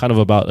also kind of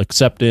about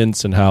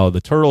acceptance and how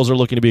the Turtles are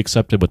looking to be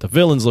accepted, but the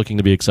villain's looking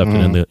to be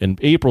accepted, and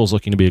April's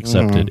looking to be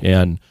accepted,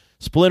 and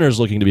Splinter's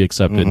looking to be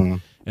accepted.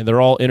 And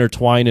they're all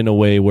intertwined in a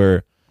way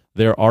where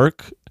their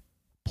arc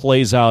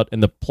plays out,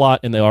 and the plot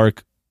and the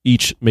arc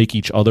each make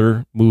each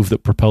other move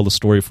that propel the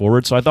story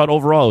forward. So I thought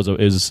overall it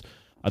was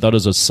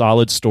a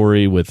solid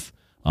story with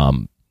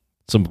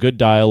some good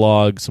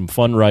dialogue, some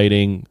fun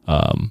writing.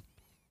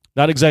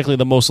 Not exactly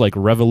the most like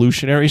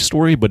revolutionary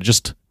story, but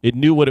it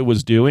knew what it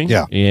was doing,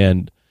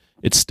 and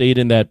it stayed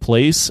in that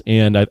place.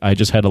 And I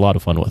just had a lot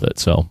of fun with it.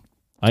 So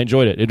I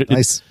enjoyed it.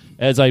 Nice.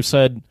 As I've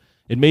said,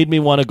 it made me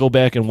want to go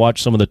back and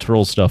watch some of the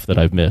Turtle stuff that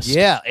I've missed.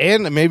 Yeah,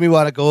 and it made me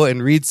want to go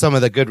and read some of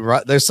the good...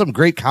 There's some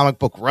great comic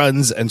book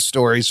runs and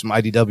stories from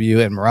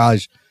IDW and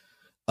Mirage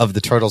of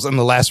the Turtles. And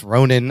The Last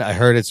Ronin, I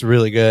heard it's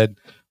really good.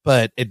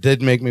 But it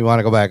did make me want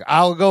to go back.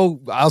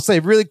 I'll say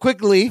really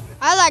quickly...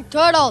 I like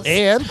turtles.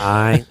 And...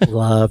 I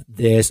love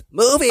this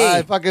movie.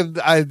 I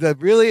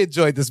really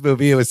enjoyed this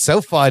movie. It was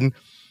so fun.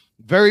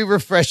 Very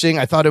refreshing.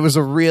 I thought it was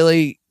a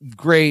really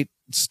great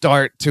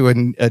start to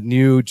a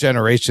new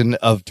generation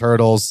of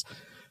Turtles.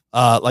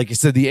 Like you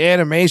said, the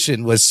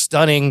animation was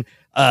stunning.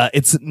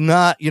 It's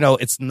not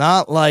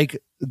like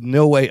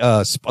No Way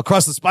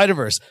Across the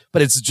Spider-Verse,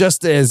 but it's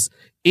just as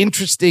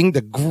interesting.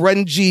 The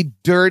grungy,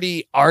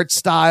 dirty art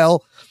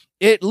style.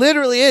 It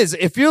literally is.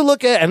 If you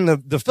look at, and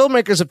the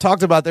filmmakers have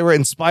talked about, they were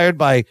inspired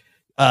by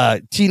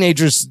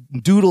teenagers'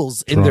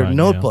 doodles in their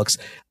notebooks.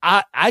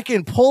 I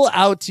can pull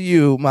out to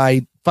you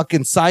my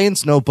fucking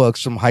science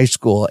notebooks from high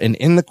school, and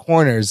in the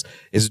corners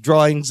is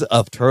drawings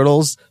of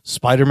Turtles,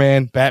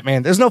 Spider-Man,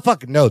 Batman. There's no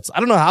fucking notes. I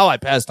don't know how I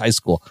passed high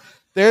school.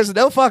 There's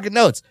no fucking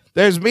notes.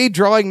 There's me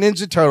drawing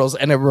Ninja Turtles,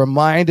 and it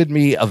reminded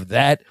me of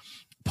that.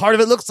 Part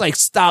of it looks like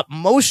stop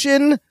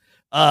motion,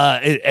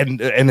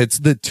 and it's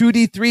the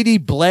 2D,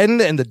 3D blend,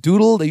 and the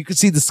doodle that you could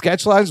see the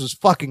sketch lines was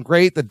fucking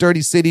great. The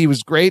Dirty City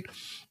was great.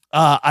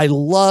 I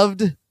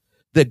loved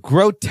the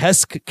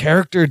grotesque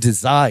character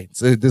designs.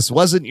 This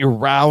wasn't your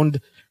round,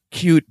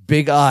 cute,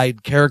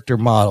 big-eyed character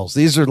models.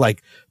 These are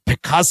like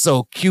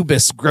Picasso,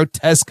 Cubist,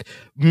 grotesque,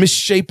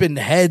 misshapen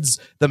heads.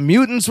 The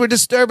mutants were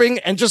disturbing,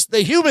 and just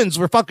the humans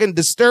were fucking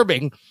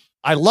disturbing.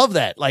 I love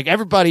that. Like,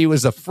 everybody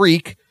was a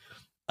freak.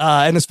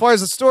 And as far as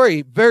the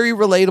story, very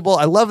relatable.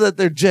 I love that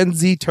they're Gen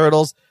Z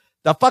Turtles.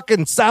 The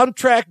fucking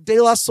soundtrack, De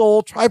La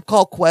Soul, Tribe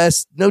Called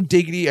Quest, No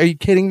Diggity. Are you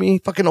kidding me?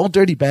 Fucking Old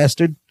Dirty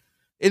Bastard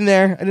in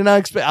there. I did not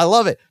expect. I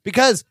love it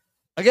because,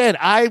 again,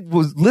 I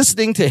was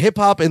listening to hip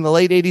hop in the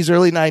late 80s,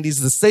 early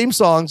 90s, the same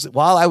songs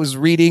while I was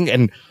reading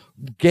and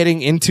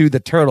getting into the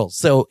Turtles.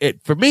 So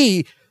for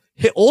me,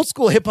 old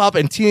school hip hop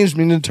and Teenage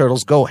Mutant Ninja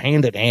Turtles go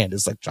hand in hand.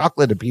 It's like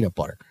chocolate and peanut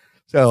butter.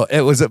 So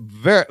it was a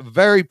very,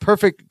 very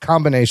perfect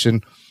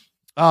combination.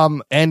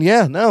 And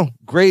yeah, no,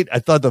 great. I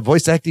thought the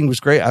voice acting was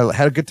great. I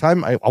had a good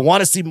time. I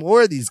want to see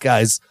more of these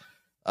guys.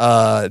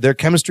 Their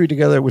chemistry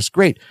together was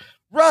great.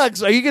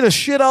 Ruggs, are you going to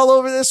shit all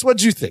over this?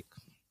 What'd you think?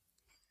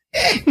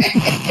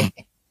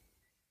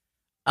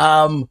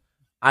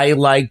 I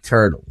like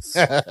Turtles.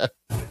 I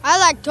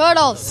like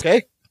turtles.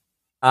 Okay.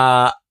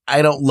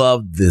 I don't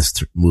love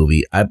this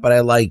movie, but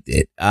I liked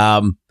it.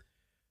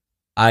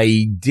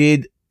 I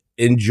did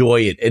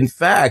enjoy it. In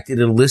fact, it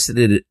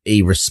elicited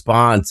a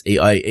response,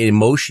 an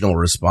emotional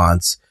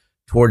response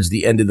towards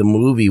the end of the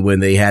movie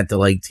when they had to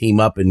like team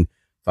up and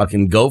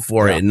fucking go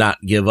for it and not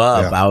give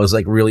up. I was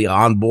like really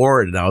on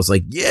board, and I was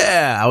like,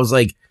 yeah, I was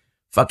like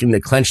fucking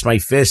clenched my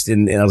fist,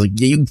 and I was like,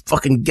 yeah, you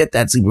fucking get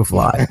that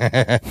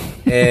Superfly.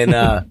 And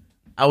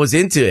I was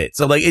into it.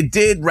 So like it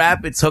did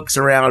wrap its hooks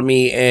around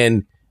me,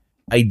 and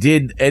I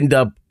did end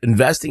up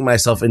investing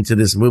myself into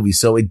this movie.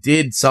 So it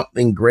did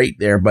something great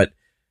there, but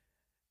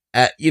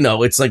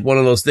it's like one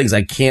of those things.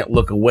 I can't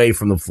look away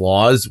from the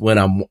flaws when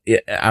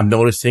I'm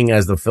noticing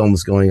as the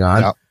film's going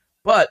on. Yep.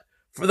 But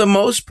for the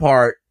most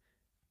part,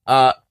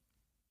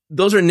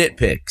 those are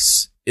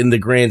nitpicks in the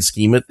grand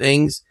scheme of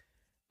things.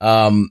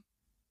 But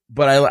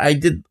I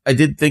did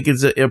think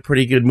it's a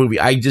pretty good movie.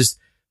 I just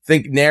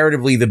think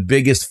narratively the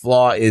biggest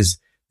flaw is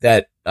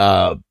that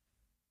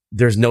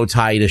there's no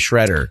tie to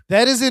Shredder.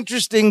 That is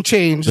interesting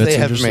change they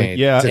have made.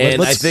 Yeah,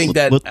 and I think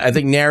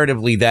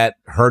narratively that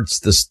hurts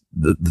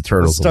the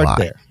Turtles a lot.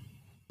 There.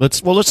 Let's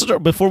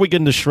start before we get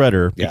into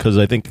Shredder, because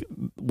I think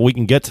we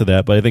can get to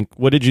that. But I think,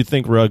 what did you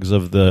think, Ruggs,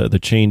 of the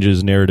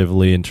changes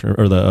narratively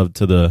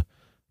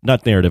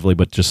not narratively,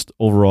 but just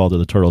overall to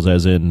the Turtles,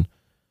 as in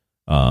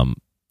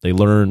they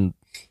learned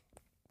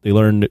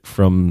it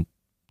from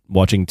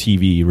watching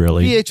TV,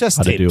 really. VHS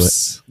how tapes. to do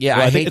it. Yeah,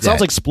 well, I hate it sounds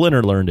that. like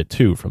Splinter learned it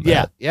too from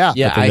that. Yeah.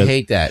 I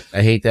hate that.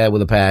 I hate that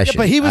with a passion.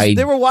 Yeah, but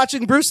they were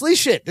watching Bruce Lee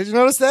shit. Did you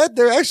notice that?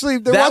 They're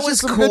watching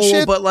some good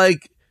shit.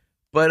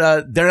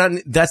 But they're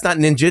not. That's not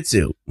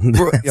ninjutsu.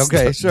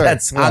 Okay, sure.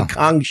 That's Hong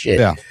Kong shit.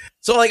 Yeah.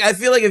 So like, I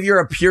feel like if you're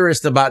a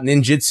purist about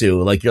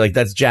ninjutsu, like you're like,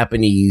 that's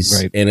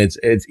Japanese, right. And it's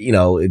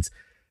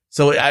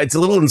so it's a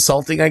little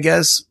insulting, I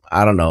guess.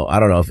 I don't know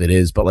if it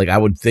is, but like I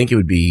would think it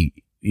would be,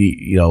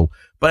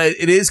 But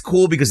it is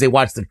cool because they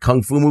watch the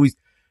kung fu movies.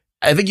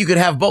 I think you could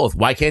have both.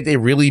 Why can't they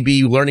really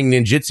be learning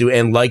ninjutsu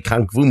and like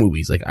kung fu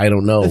movies? Like, I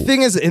don't know. The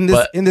thing is, in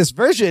this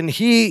version,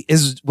 he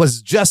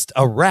was just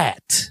a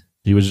rat.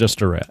 He was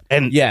just a rat.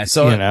 And yeah,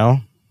 so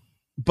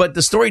but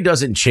the story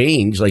doesn't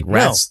change. Like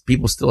rats,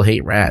 people still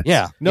hate rats.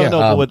 Yeah,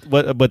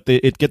 but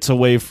it gets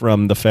away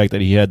from the fact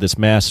that he had this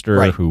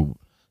master who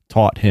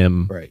taught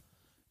him, right,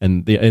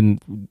 and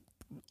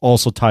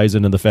also ties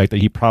into the fact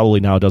that he probably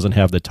now doesn't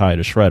have the tie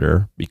to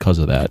Shredder because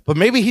of that. But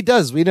maybe he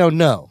does. We don't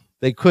know.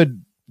 They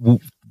could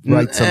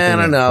write something. I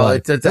don't know.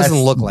 It doesn't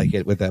look like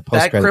it with that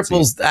post. That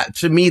cripples that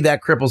to me.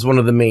 That cripples one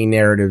of the main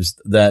narratives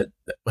that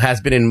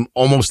has been in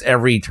almost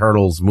every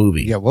Turtles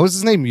movie. Yeah, what was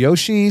his name?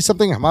 Yoshi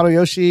something? Hamato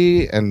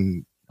Yoshi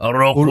and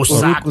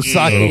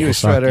Orokusaki was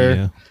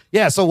Shredder.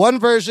 Yeah. So one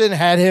version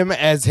had him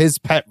as his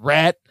pet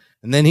rat.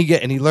 And then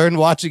he learned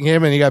watching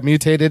him, and he got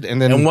mutated.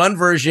 And then in one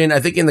version,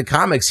 I think in the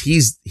comics,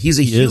 he's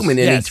a human,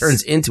 and he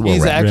turns into a rat.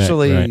 He's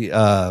actually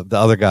the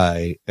other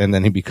guy, and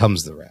then he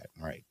becomes the rat.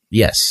 Right?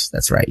 Yes,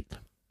 that's right.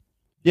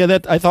 Yeah,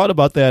 that I thought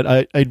about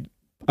that.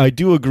 I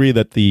do agree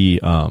that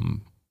the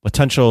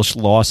potential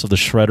loss of the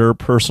Shredder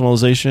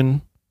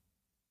personalization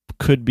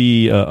could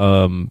be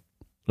a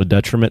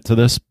detriment to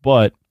this,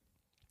 but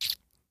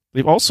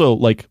they've also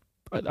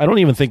I don't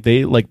even think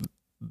they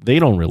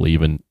don't really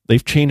even.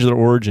 They've changed their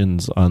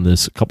origins on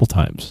this a couple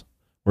times,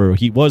 where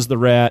he was the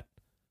rat,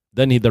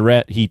 then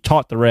he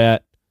taught the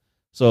rat.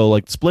 So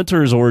like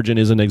Splinter's origin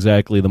isn't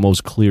exactly the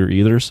most clear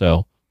either.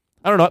 So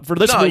I don't know. For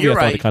this movie, I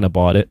thought they kind of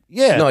bought it.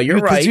 Yeah, no, you're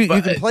right. You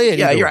can play it.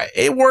 Yeah, you're right.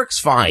 It works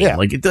fine. Yeah.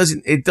 Like it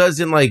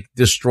doesn't like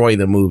destroy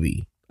the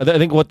movie. I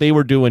think what they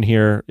were doing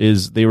here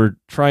is they were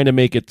trying to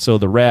make it so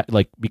the rat,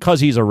 because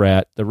he's a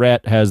rat, the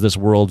rat has this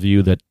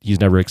worldview that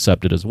he's never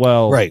accepted as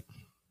well. Right.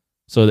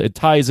 So it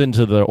ties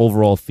into the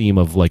overall theme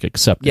of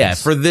acceptance. Yeah,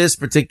 for this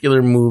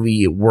particular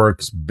movie, it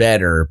works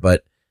better,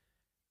 but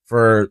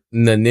for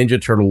the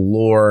Ninja Turtle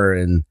lore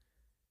and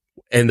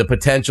the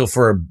potential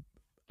for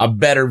a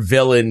better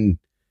villain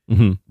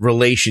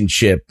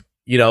relationship,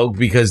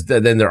 because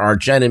then they're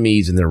arch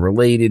enemies and they're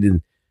related,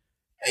 and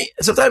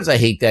sometimes I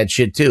hate that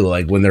shit too,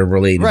 like when they're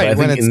related. Right,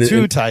 when it's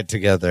too tied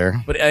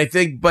together. But I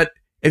think,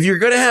 if you're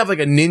gonna have a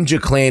ninja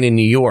clan in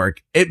New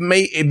York,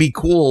 it'd be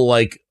cool.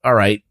 Like, all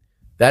right.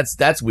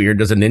 That's weird.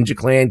 There's a ninja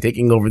clan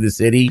taking over the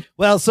city.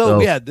 Well,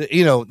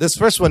 this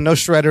first one, no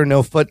Shredder,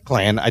 no Foot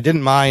Clan. I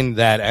didn't mind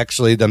that,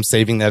 actually, them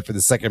saving that for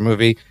the second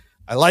movie.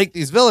 I like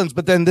these villains,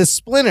 but then this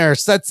Splinter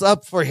sets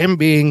up for him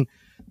being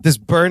this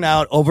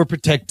burnout,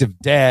 overprotective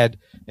dad,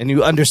 and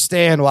you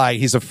understand why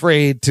he's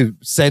afraid to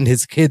send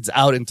his kids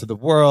out into the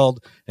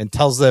world and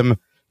tells them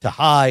to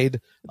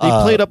hide. They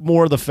played up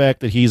more the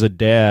fact that he's a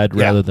dad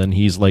rather than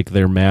he's like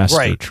their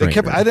master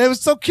trainer. And it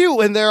was so cute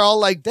when they're all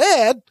like,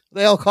 Dad.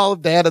 They all call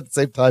him Dad at the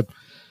same time.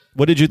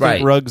 What did you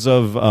think, Ruggs,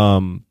 of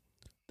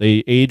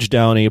they age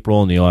down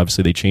April and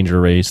obviously they change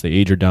her race. They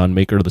age her down,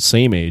 make her the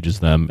same age as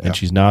them, and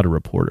she's not a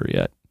reporter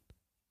yet.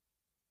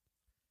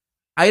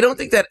 I don't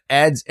think that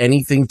adds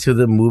anything to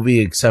the movie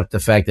except the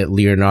fact that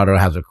Leonardo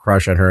has a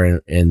crush on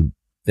her and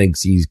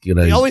thinks he's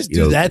gonna. They always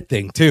do that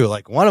thing too.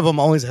 Like one of them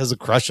always has a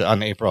crush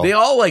on April. They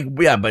all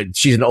but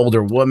she's an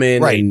older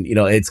woman, and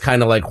it's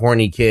kind of like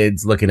horny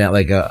kids looking at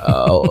like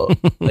a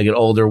like an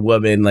older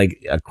woman,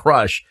 like a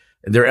crush.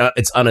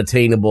 It's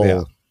unattainable.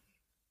 Yeah.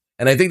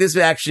 And I think this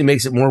actually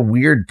makes it more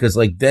weird because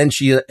like then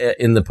she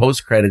in the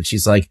post credit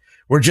she's like,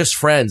 we're just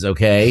friends,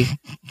 okay?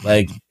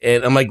 Like,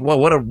 and I'm like, well,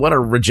 what a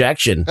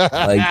rejection.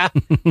 Like,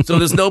 so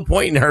there's no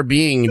point in her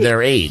being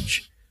their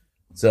age.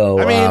 So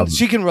I mean,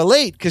 she can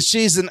relate because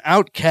she's an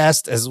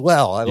outcast as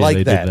well. I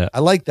like that. I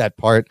like that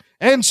part.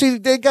 And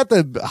they got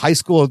the high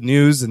school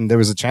news, and there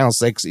was a Channel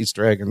 6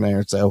 Easter egg in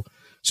there. So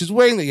she's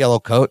wearing the yellow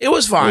coat. It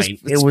was fine.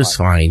 It was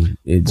fine.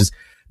 It just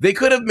they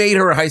could have made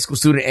her a high school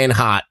student and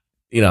hot.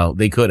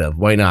 They could have.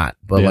 Why not?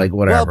 But like,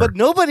 whatever. Well, but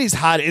nobody's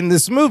hot in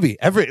this movie.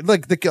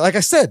 Like I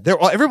said,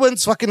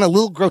 everyone's fucking a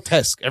little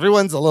grotesque.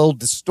 Everyone's a little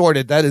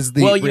distorted. That is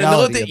the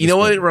reality. You know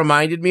what it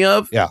reminded me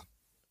of? Yeah.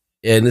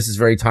 And this is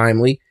very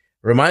timely.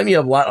 Remind me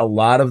of a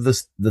lot of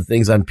the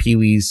things on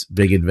Pee-wee's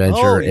Big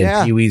Adventure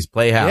and Pee-wee's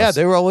Playhouse. Yeah,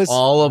 they were always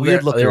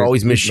weird. They were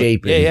always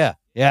misshapen.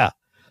 Yeah.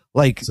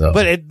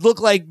 But it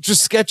looked like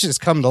just sketches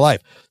come to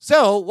life.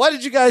 So what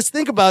did you guys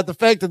think about the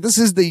fact that this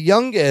is the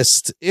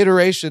youngest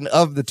iteration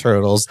of the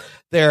Turtles?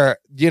 They're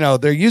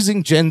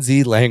using Gen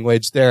Z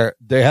language. They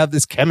have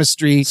this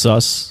chemistry.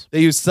 Sus.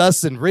 They use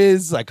sus and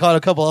Riz. I caught a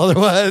couple other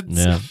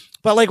ones. Yeah.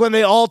 But like when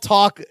they all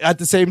talk at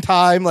the same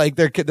time, like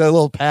their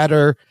little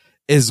patter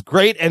is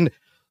great. And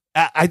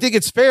I think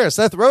it's fair.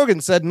 Seth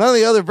Rogen said none of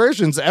the other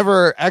versions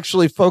ever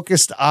actually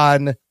focused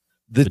on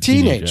the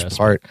teenage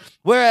part.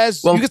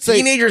 Whereas you could say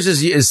teenagers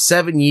is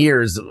 7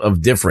 years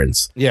of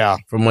difference. Yeah.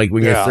 From like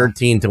when you're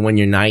 13 to when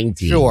you're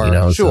 19.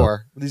 Sure. So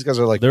These guys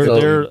are like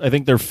I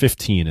think they're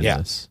 15 in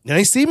this. And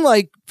they seem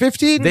like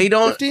 15. They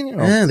don't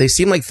 15-year-olds. They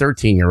seem like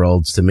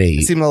 13-year-olds to me.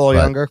 They seem a little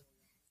younger.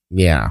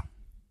 Yeah.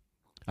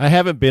 I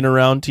haven't been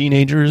around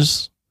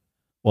teenagers.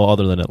 Well,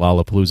 other than at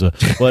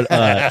Lollapalooza. But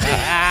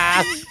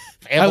I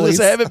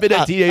haven't been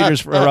at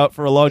teenagers for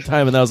a long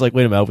time, and I was like,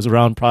 wait a minute, I was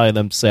around probably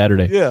them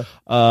Saturday. Yeah.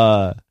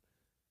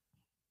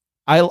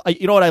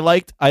 You know what I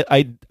liked?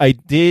 I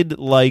did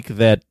like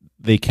that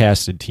they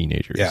casted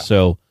teenagers. Yeah.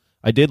 So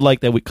I did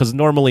like that because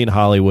normally in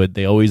Hollywood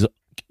they always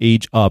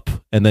age up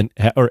and then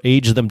or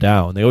age them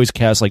down. They always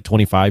cast like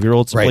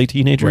 25-year-olds to play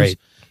teenagers. Right.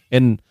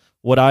 And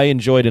what I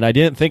enjoyed, and I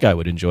didn't think I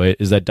would enjoy it,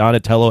 is that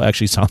Donatello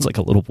actually sounds like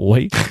a little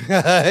boy.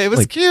 It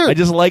was cute. I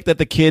just like that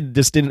the kid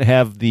just didn't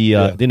have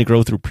didn't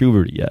grow through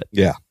puberty yet.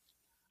 Yeah.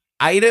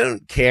 I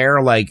don't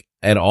care like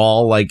at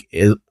all like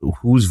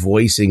who's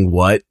voicing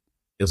what,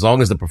 as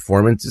long as the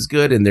performance is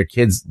good, and their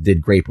kids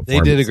did great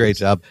performances. They did a great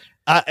job.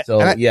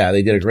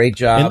 They did a great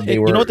job. And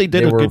you know what they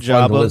did a good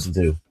job of? Listen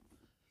to.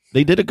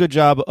 They did a good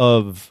job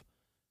of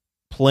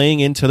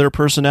playing into their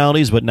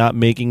personalities, but not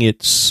making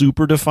it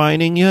super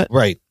defining yet.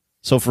 Right.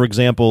 So, for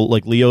example,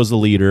 like Leo's the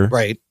leader.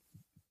 Right.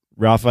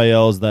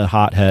 Raphael's the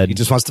hothead. He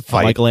just wants to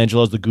fight.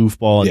 Michelangelo's the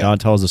goofball, and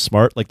Donatello's the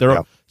smart. Like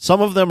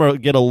some of them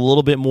get a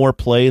little bit more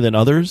play than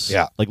others.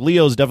 Yeah. Like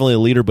Leo's definitely a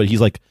leader, but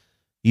he's like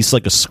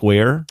a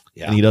square.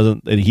 Yeah. And he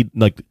doesn't. And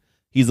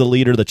he's the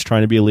leader that's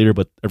trying to be a leader,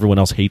 but everyone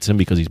else hates him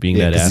because he's being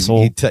that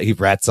asshole. He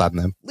rats on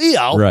them.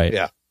 Leo. Right.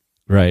 Yeah.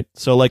 Right.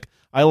 So like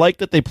I like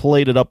that they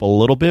played it up a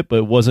little bit, but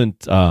it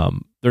wasn't.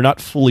 They're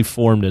not fully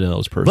formed into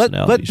those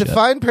personalities. But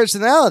defined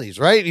personalities,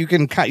 right? You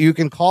can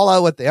call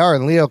out what they are,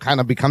 and Leo kind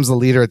of becomes the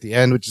leader at the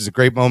end, which is a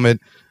great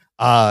moment.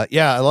 I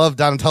love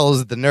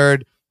Donatello's the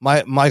nerd.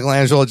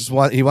 Michelangelo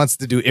wants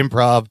to do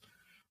improv.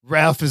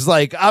 Ralph is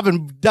like, I've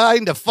been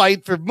dying to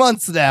fight for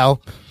months now.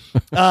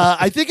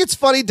 I think it's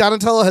funny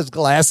Donatello has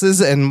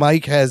glasses and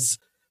Mike has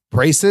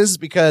braces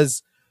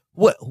because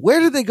where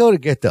did they go to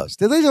get those?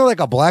 Did they go like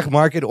a black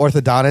market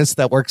orthodontist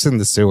that works in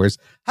the sewers?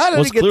 How did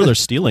it's clear they're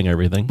stealing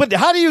everything. But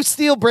how do you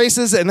steal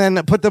braces and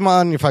then put them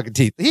on your fucking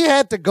teeth? He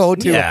had to go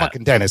to a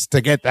fucking dentist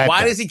to get that.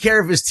 Why does he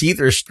care if his teeth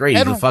are straight?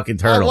 He's a fucking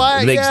turtle.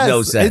 It makes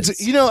no sense.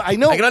 I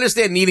know. I can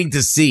understand needing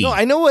to see. No,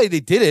 I know why they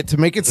did it to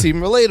make it seem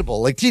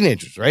relatable, like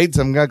teenagers, right?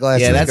 Some got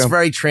glasses. Yeah, that's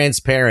very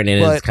transparent.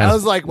 And but it's kind I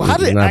was like, well, how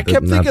did I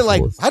kept thinking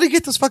like, how do you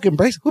get those fucking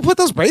braces? Who put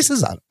those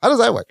braces on? How does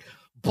that work?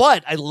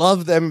 But I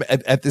love them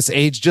at this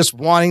age, just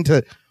wanting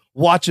to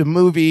watch a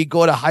movie,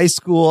 go to high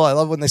school. I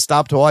love when they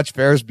stop to watch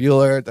Ferris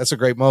Bueller. That's a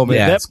great moment.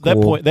 Yeah,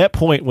 that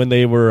point when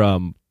they were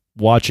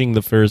watching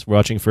Ferris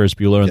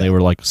Bueller and they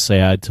were like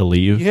sad to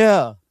leave.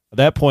 Yeah.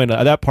 that point,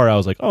 at that part, I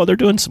was like, oh, they're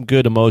doing some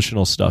good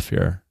emotional stuff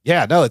here.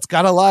 Yeah, no, it's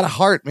got a lot of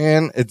heart,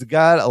 man. It's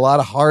got a lot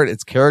of heart.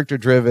 It's character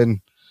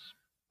driven.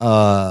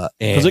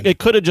 Because it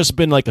could have just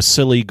been like a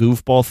silly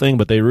goofball thing,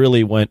 but they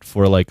really went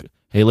for like,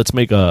 hey, let's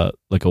make a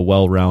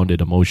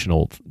well-rounded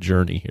emotional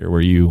journey here,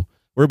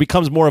 where it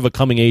becomes more of a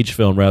coming-age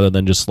film rather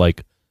than just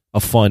like a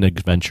fun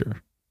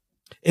adventure.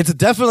 It's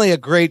definitely a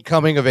great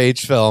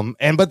coming-of-age film,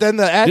 but then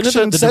the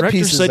action the set director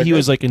pieces said he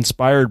was like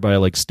inspired by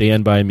like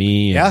Stand By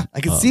Me. Yeah, and,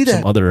 I can see that.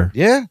 Some other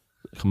yeah.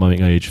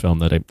 coming-of-age film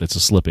that's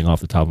just slipping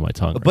off the top of my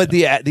tongue. But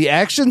the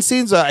action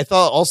scenes I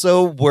thought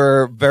also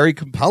were very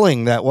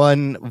compelling. That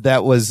one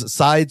that was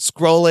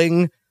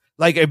side-scrolling,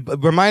 like it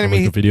reminded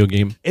me a video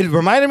game. It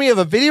reminded me of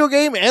a video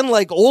game and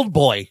like Old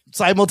Boy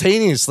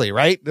simultaneously,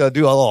 right? They'll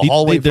do a little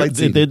hallway fight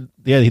scene.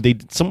 They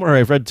somewhere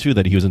I've read too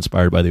that he was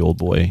inspired by the Old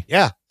Boy.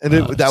 Yeah, and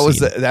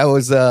that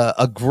was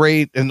a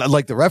great, and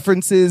like the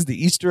references,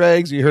 the Easter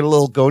eggs. You heard a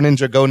little "Go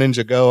Ninja,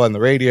 Go" on the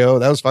radio.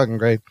 That was fucking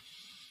great.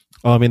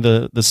 Oh, I mean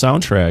the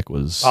soundtrack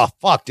was. Oh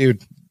fuck,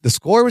 dude! The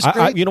score was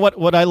great. You know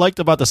what I liked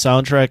about the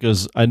soundtrack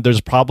is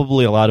there's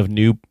probably a lot of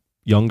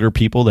younger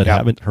people that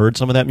haven't heard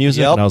some of that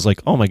music, and I was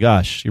like, oh my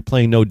gosh, you're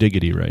playing No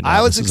Diggity right now.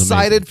 I was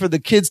excited for the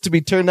kids to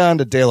be turned on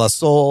to De La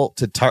Soul,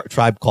 to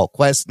Tribe Called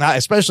Quest. Now,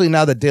 especially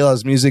now that De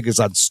La's music is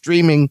on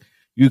streaming,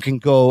 you can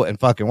go and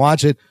fucking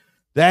watch it.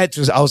 I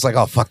was like,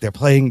 oh fuck, they're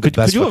playing the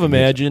best. Could you have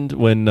imagined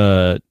when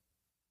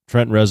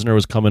Trent Reznor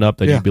was coming up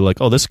that you'd be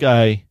like, oh, this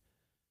guy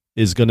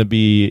is going to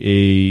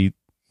be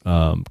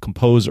a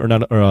composer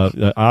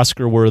or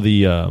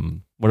Oscar-worthy.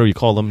 What do you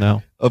call them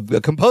now? A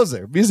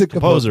composer, music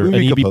composer, and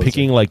he'd be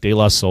picking like De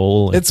La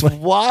Soul. It's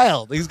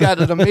wild. He's got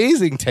an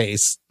amazing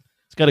taste.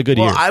 He's got a good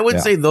ear. I would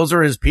say those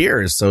are his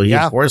peers, so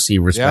of course he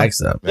respects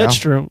them. That's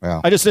true.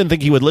 Yeah. I just didn't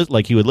think he would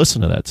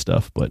listen to that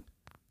stuff, but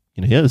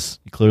he is.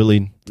 He clearly.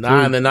 In the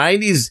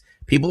 90s,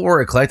 people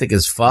were eclectic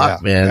as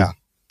fuck, man.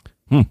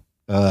 Yeah.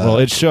 Well,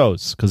 it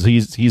shows because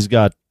he's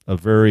got a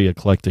very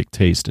eclectic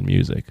taste in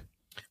music.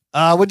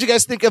 What'd you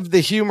guys think of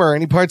the humor?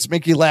 Any parts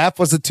make you laugh?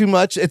 Was it too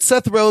much? It's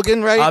Seth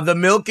Rogen, right? The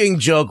milking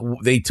joke,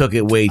 they took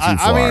it way too far.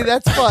 I mean,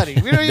 that's funny.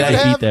 We don't even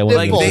have that one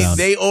nipples.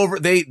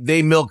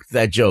 They milked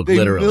that joke,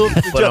 literally.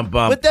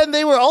 But then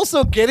they were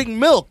also getting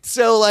milked.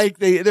 So like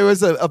there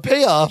was a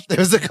payoff. There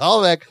was a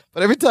callback.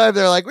 But every time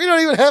they're like, we don't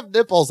even have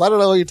nipples. I don't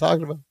know what you're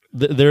talking about.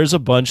 There's a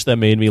bunch that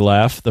made me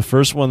laugh. The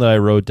first one that I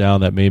wrote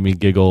down that made me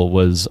giggle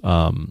was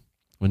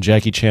when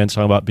Jackie Chan's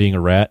talking about being a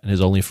rat and his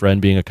only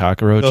friend being a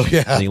cockroach. Oh,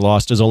 yeah. And he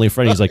lost his only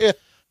friend. He's like,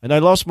 and I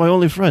lost my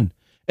only friend.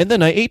 And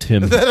then I ate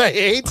him.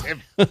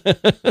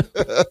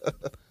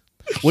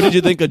 What did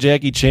you think of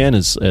Jackie Chan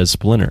as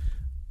Splinter?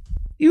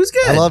 He was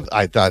good.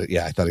 I thought he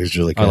was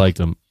really good. I liked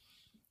him.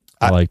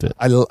 I liked it.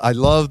 I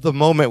love the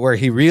moment where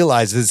he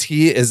realizes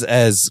he is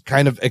as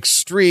kind of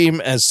extreme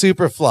as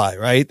Superfly,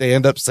 right? They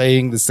end up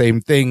saying the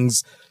same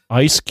things.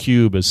 Ice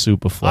Cube as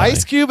Superfly.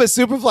 Ice Cube as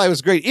Superfly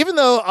was great. Even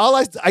though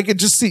I could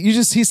just see,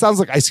 he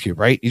sounds like Ice Cube,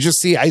 right? You just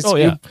see Ice Cube.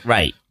 Yeah.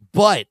 Right.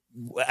 But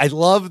I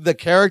love the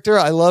character.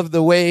 I love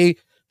the way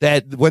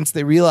that once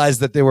they realized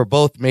that they were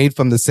both made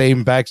from the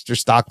same Baxter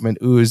Stockman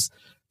ooze,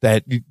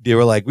 that they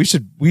were like, we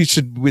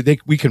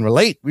can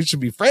relate. We should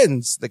be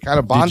friends. They kind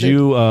of bonded.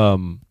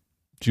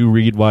 Did you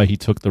read why he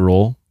took the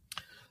role?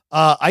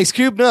 Ice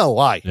Cube? No.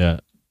 Why?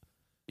 Yeah.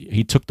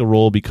 He took the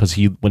role because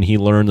when he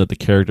learned that the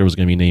character was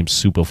going to be named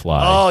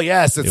Superfly. Oh,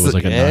 yes. It was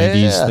like a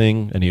 90s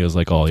thing, and he was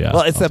like, oh, yeah.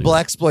 Well, it's that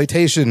black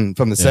exploitation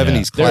from the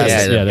 70s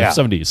classic. Yeah, the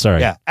 70s,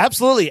 sorry. Yeah,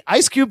 absolutely.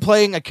 Ice Cube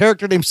playing a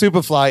character named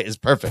Superfly is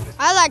perfect.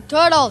 I like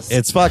turtles.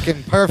 It's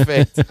fucking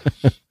perfect.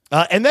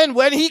 And then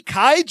when he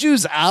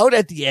kaiju's out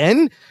at the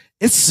end,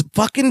 it's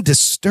fucking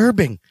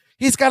disturbing.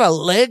 He's got a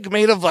leg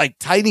made of like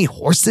tiny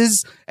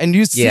horses, and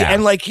you see,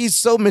 and like he's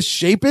so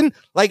misshapen.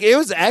 Like it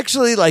was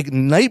actually like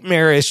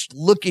nightmarish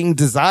looking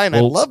design.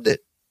 Well, I loved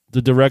it.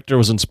 The director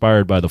was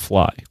inspired by The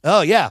Fly.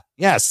 Oh yeah,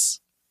 yes.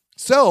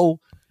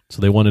 So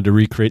they wanted to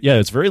recreate. Yeah,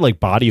 it's very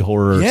like body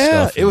horror.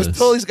 Yeah, stuff it was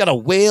totally. He's got a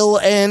whale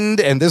end,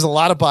 and there's a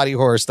lot of body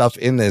horror stuff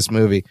in this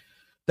movie.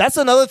 That's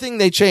another thing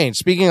they changed.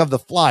 Speaking of The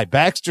Fly,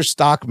 Baxter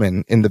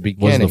Stockman in the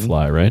beginning was The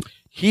Fly, right?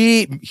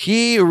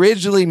 He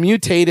originally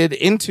mutated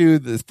into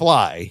The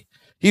Fly.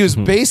 He was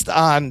based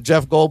on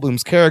Jeff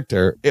Goldblum's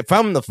character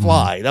from The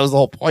Fly. That was the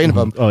whole point of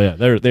him. Oh yeah,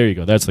 there you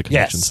go. That's the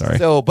connection. Yes. Sorry.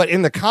 So, but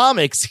in the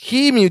comics,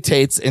 he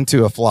mutates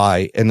into a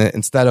fly, and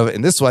instead of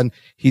in this one,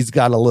 he's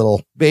got a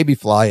little baby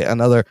fly.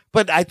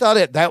 But I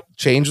thought that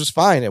change was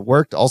fine. It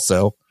worked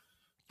also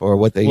for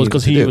what they. Well,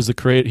 because he was the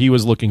creator. He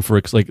was looking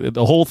for like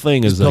the whole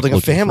thing is building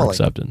like a family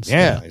acceptance.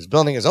 Yeah, he's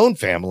building his own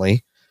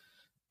family,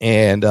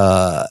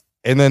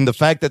 and then the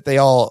fact that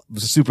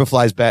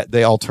Superfly's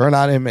they all turn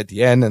on him at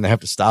the end and they have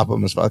to stop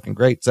him is fucking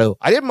great. So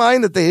I didn't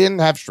mind that they didn't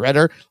have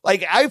Shredder.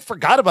 Like I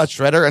forgot about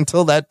Shredder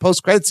until that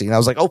post-credit scene. I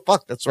was like, oh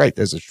fuck, that's right.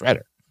 There's a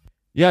Shredder.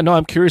 Yeah, no,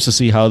 I'm curious to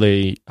see how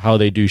they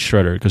do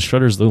Shredder, because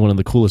Shredder's one of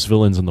the coolest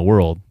villains in the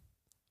world.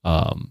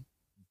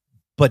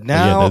 But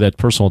now that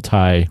personal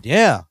tie,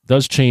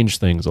 does change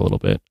things a little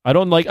bit. I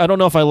don't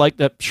know if I like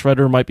that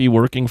Shredder might be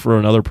working for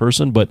another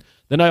person, but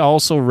then I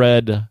also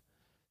read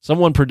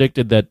Someone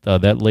predicted that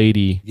that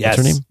lady, Yes.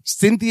 what's her name?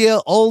 Cynthia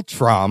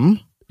Ultram.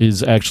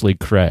 Is actually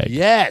Craig.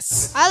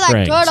 Yes. I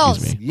like Krang, turtles.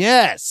 excuse me.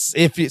 Yes.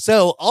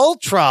 So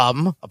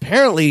Ultram,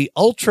 apparently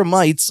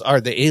Ultramites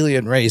are the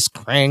alien race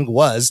Krang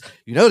was.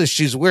 You notice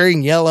she's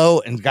wearing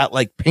yellow and got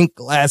like pink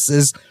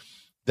glasses.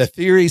 The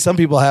theory, some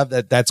people have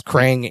that's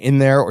Krang in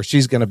there, or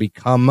she's going to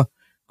become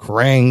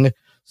Krang.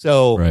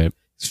 So Right.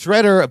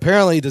 Shredder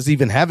apparently does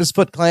even have his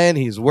Foot Clan.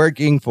 He's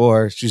working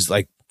for, she's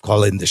like,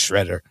 call in the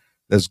Shredder.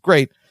 That's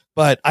great.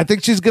 But I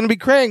think she's going to be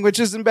Krang, which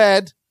isn't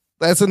bad.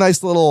 That's a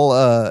nice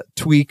little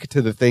tweak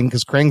to the thing,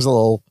 because Krang's a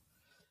little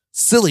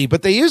silly.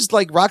 But they used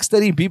like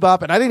Rocksteady,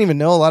 Bebop, and I didn't even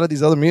know a lot of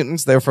these other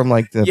mutants. They're from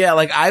like the... Yeah,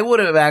 like I would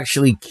have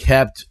actually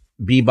kept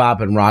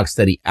Bebop and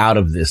Rocksteady out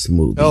of this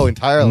movie. Oh,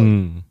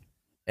 entirely.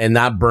 And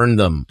not burn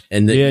them.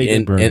 And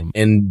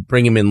and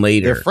bring them in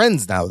later. They're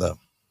friends now, though.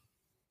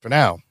 For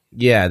now.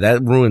 Yeah,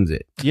 that ruins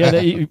it. Yeah,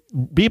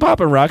 Bebop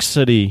and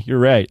Rocksteady, you're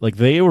right. Like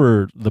they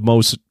were the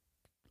most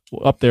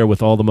up there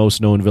with all the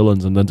most known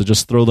villains, and then to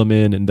just throw them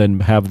in and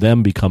then have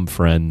them become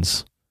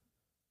friends,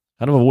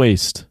 kind of a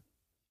waste.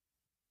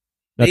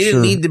 They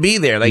didn't need to be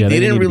there. Like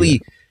they didn't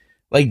really,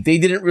 like they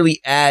didn't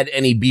really add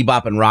any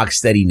Bebop and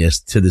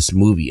Rocksteadiness to this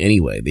movie.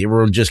 Anyway, they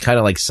were just kind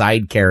of like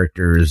side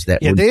characters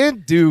that. Yeah, they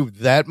didn't do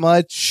that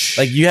much.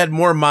 Like you had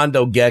more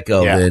Mondo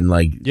Gecko than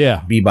like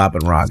Bebop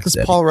and Rocksteady. Because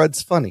Paul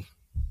Rudd's funny.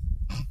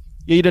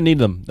 Yeah, you didn't need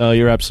them. No,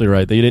 you're absolutely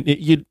right. They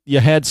didn't. You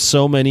had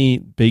so many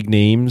big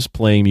names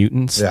playing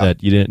mutants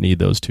that you didn't need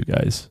those two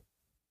guys.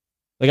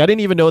 Like I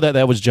didn't even know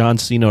that was John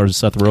Cena or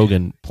Seth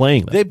Rogen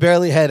playing them. They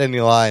barely had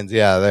any lines.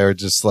 Yeah, they were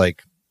just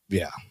like,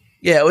 yeah,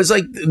 it was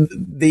like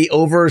they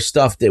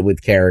overstuffed it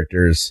with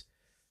characters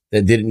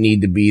that didn't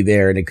need to be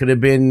there, and it could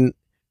have been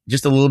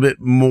just a little bit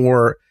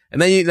more.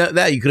 And then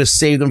you could have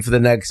saved them for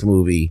the next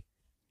movie.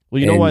 Well,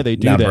 you know why they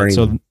do that.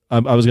 So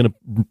I was going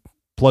to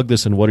plug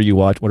this in. What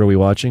are we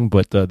watching?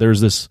 But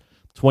there's this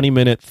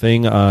 20-minute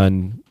thing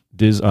on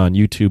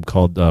YouTube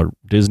called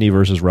Disney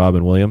versus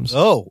Robin Williams.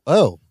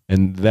 Oh.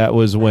 And that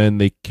was when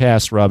they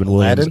cast Robin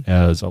Williams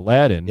as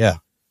Aladdin. Yeah.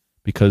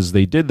 Because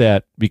they did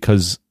that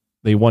because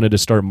they wanted to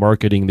start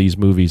marketing these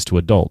movies to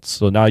adults.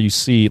 So now you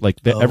see,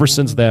 like, ever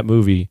since that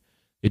movie,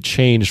 it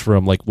changed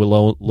from, like,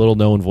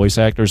 little-known voice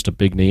actors to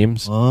big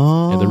names.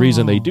 Oh. And the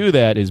reason they do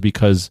that is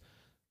because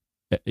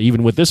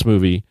even with this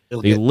movie,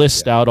 they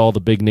list out all the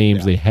big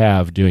names they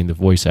have doing the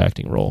voice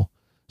acting role.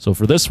 So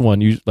for this one,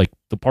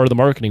 the part of the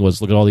marketing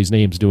was look at all these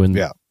names doing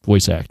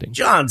voice acting.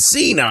 John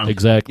Cena.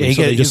 Exactly. Yeah,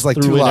 so they just like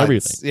threw 2 in lines.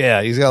 everything.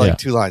 Yeah, he's got like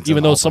 2 lines.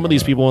 Even though some of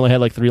these people only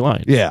had like 3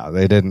 lines. Yeah,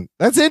 they didn't.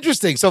 That's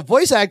interesting. So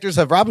voice actors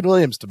have Robin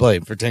Williams to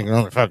blame for taking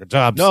all their fucking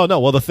jobs. No.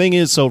 Well, the thing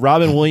is, so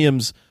Robin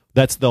Williams,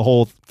 that's the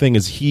whole thing,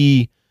 is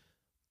he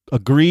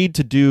agreed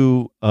to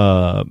do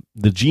the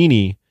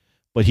genie,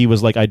 but he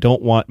was like, I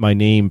don't want my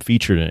name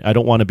featured in it. I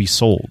don't want to be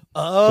sold.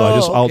 So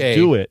I'll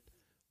do it.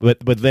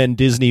 But then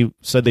Disney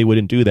said they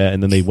wouldn't do that,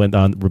 and then they went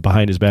on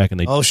behind his back and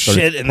they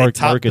started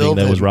marketing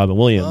that was Robin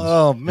Williams.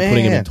 Oh man,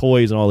 putting him in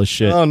toys and all this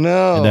shit. Oh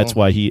no, and that's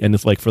why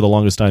it's like for the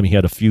longest time he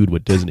had a feud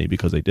with Disney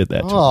because they did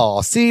that.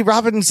 Oh, see,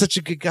 Robin's such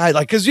a good guy.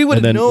 Like, because you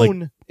would have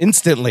known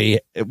instantly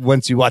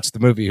once you watch the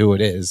movie who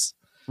it is.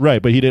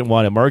 Right, but he didn't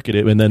want to market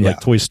it, and then like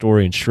Toy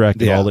Story and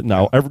Shrek and all that.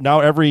 Now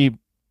every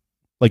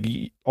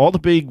all the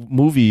big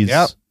movies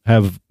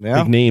have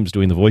big names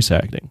doing the voice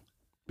acting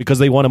because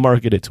they want to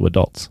market it to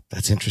adults.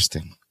 That's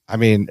interesting. I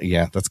mean,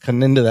 that's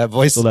cutting into that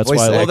voice. So that's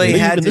why they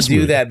had to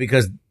do that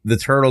because the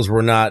Turtles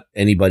were not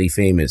anybody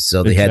famous,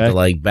 so they had to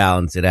like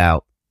balance it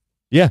out.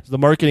 Yeah, the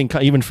marketing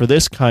even for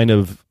this kind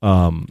of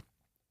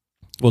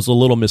was a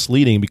little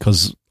misleading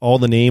because all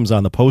the names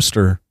on the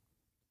poster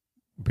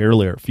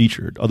barely are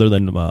featured, other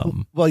than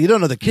well, you don't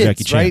know the kids,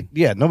 Jackie Chan. right?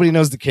 Yeah, nobody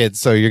knows the kids,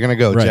 so you're gonna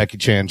go Jackie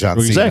Chan,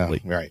 John Cena,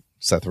 right?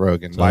 Seth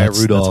Rogen, Maya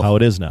Rudolph. That's how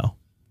it is now.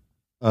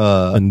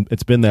 And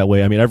it's been that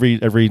way. I mean,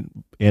 every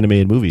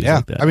animated movie is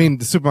like that. I mean,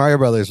 the Super Mario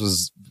Brothers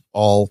was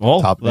all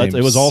top names.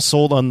 It was all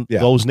sold on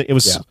those. It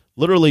was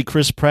literally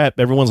Chris Pratt.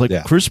 Everyone's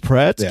like, Chris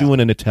Pratt's doing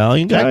an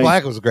Italian guy. Jack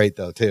Black was great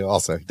though too.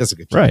 Also, he does a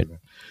good job. Right.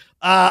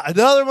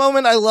 Another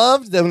moment I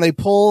loved when they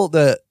pull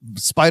the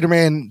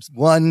Spider-Man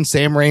 1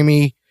 Sam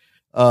Raimi.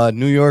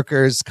 New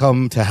Yorkers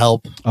come to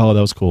help. Oh,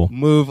 that was cool.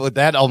 Move with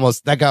that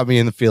that got me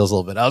in the feels a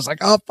little bit. I was like,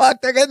 oh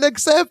fuck, they're getting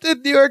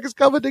accepted. New York is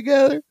coming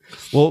together.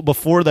 Well,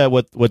 before that,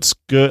 what's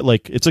good?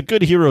 Like, it's a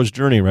good hero's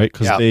journey, right?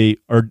 Because they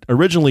are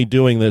originally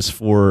doing this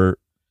for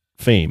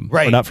fame,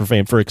 right? Or not for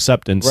fame, for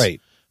acceptance, right?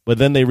 But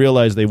then they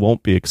realize they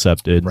won't be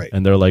accepted, right?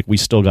 And they're like, we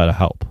still got to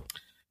help.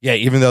 Yeah,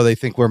 even though they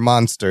think we're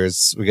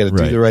monsters, we got to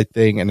do the right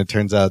thing, and it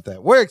turns out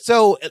that works.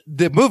 So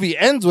the movie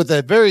ends with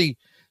a very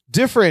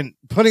different,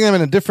 putting them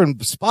in a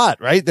different spot,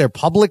 right? They're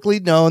publicly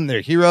known.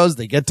 They're heroes.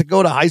 They get to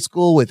go to high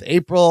school with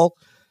April.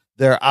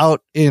 They're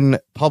out in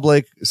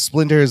public.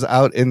 Splinter's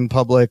out in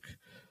public,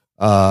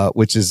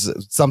 which is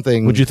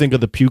something. What'd you think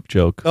of the puke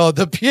joke? Oh,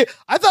 the puke.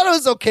 I thought it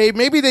was okay.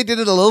 Maybe they did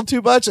it a little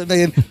too much, and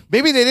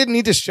maybe they didn't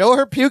need to show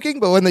her puking,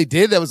 but when they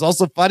did, that was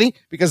also funny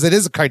because it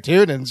is a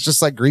cartoon and it's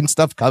just like green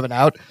stuff coming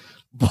out.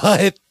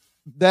 But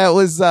that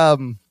was,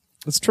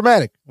 It's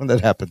traumatic when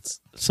that happens.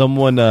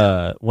 Someone,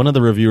 one of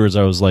the reviewers,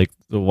 I was like,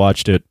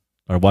 watched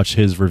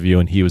his review,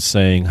 and he was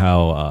saying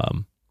how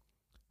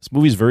this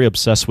movie's very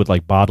obsessed with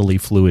like bodily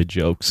fluid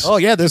jokes. Oh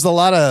yeah, there's a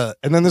lot of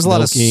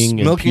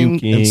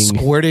milking and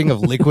squirting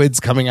of liquids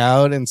coming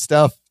out and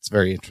stuff. It's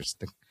very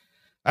interesting.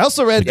 I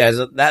also read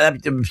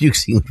that puke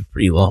scene was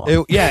pretty long.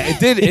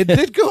 It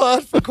did go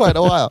on for quite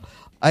a while.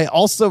 I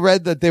also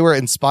read that they were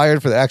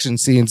inspired for the action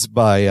scenes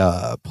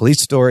by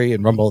Police Story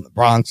and Rumble in the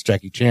Bronx,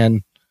 Jackie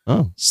Chan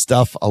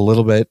stuff a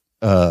little bit.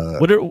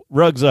 What are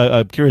Ruggs?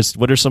 I'm curious.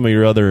 What are some of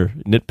your other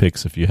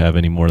nitpicks, if you have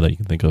any more that you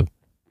can think of?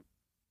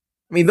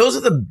 I mean, those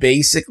are the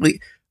basically,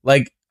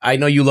 like, I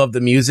know you love the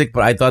music,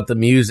 but I thought the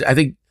music, I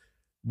think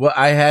what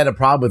I had a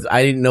problem with,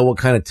 I didn't know what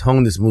kind of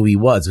tone this movie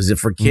was. Was it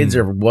for kids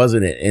or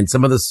wasn't it? And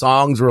some of the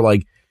songs were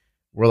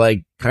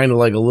kind of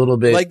like a little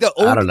bit like the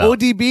I don't know.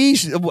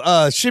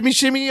 ODB shimmy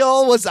shimmy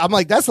y'all was. I'm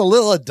like, that's a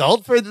little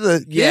adult for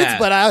the kids,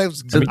 but I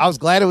was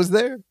glad it was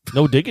there.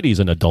 No Diggity's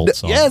an adult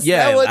song. Yes,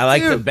 yeah, I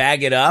like to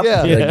bag it up.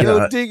 Yeah, like,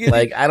 no diggity.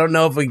 Like I don't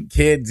know if a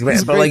kids,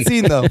 It's but a great like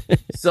scene though.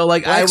 So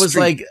like Black I was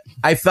Street. like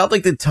I felt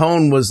like the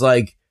tone was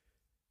like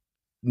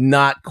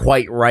not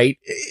quite right.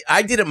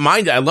 I didn't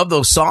mind it. I love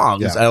those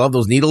songs. Yeah. I love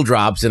those needle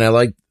drops, and I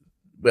like.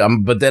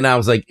 But then I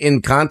was like,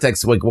 in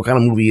context, like, what kind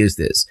of movie is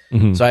this?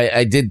 Mm-hmm. So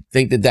I did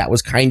think that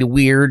was kind of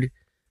weird.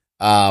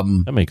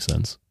 That makes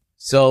sense.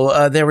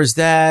 So there was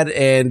that,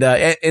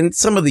 and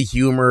some of the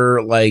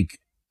humor, like,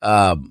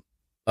 I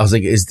was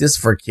like, is this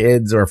for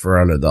kids or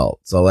for an adult?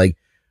 So like,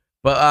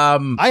 but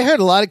I heard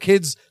a lot of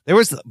kids. There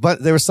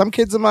were some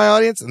kids in my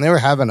audience, and they were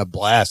having a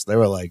blast. They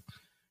were like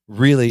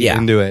really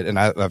into it, and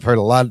I've heard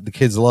a lot of the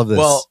kids love this.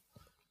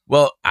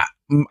 Well,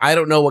 I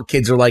don't know what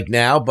kids are like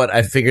now, but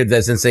I figured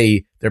that since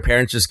their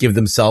parents just give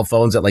them cell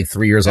phones at like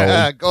 3 years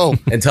old, go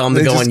and tell them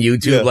to go on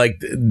YouTube, like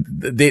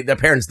their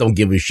parents don't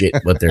give a shit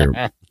what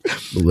they're.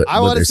 I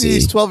want to see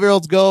these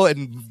 12-year-olds go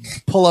and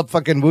pull up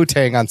fucking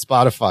Wu-Tang on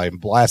Spotify and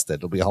blast it.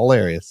 It'll be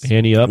hilarious.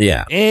 Annie Up,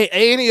 yeah.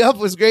 Annie Up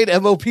was great.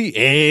 MOP,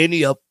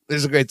 Annie Up.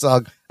 There's a great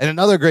song and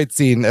another great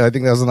scene. I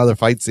think that was another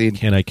fight scene.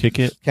 Can I Kick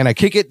It? Can I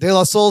Kick It? De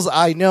La Soul's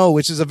I Know,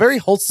 which is a very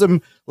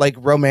wholesome, like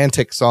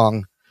romantic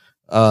song.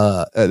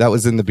 That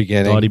was in the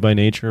beginning. Naughty by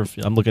Nature.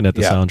 I'm looking at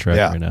the soundtrack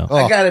right now.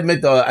 I gotta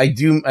admit though, I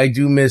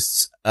do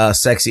miss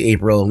sexy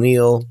April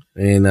O'Neil,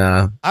 and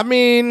I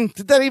mean,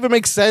 did that even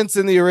make sense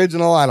in the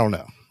original? I don't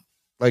know.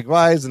 Like,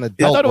 why is an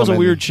adult? I thought it was a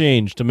woman- weird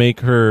change to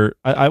make her.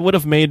 I would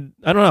have made.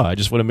 I don't know. I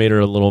just would have made her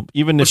a little.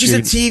 Even if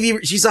she's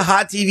she's a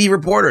hot TV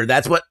reporter.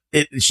 That's what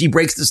she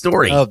breaks the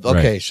story. Oh,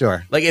 okay, Right.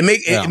 sure. Like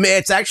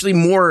it's actually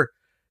more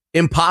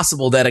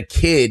impossible that a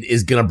kid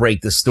is gonna break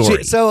the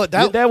story. So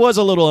that was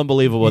a little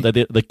unbelievable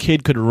that the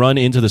kid could run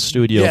into the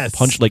studio, Yes.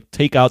 punch, like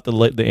take out the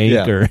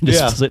anchor, and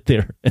just sit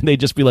there, and they'd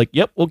just be like,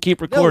 "Yep, we'll keep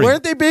No, recording."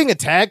 weren't they being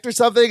attacked or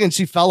something? And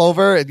she fell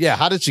over. And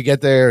how did she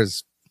get there?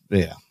 It's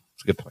a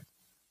good point.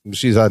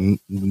 She's on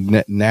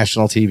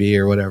national TV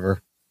or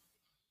whatever.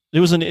 It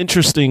was an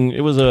interesting.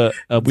 It was a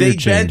weird They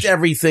change. bent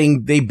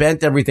everything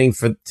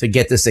to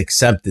get this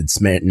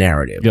acceptance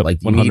narrative. Yep, like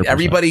you need 100%.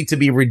 everybody to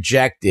be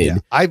rejected.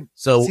 Yeah,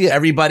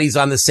 Everybody's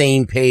on the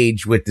same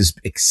page with this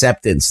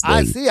acceptance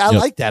thing. I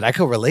like that. I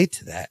could relate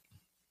to that.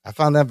 I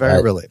found that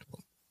very relatable.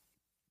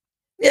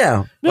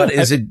 Yeah, but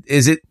is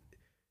it?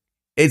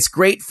 It's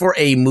great for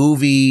a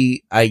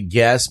movie, I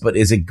guess, but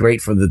is it great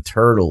for the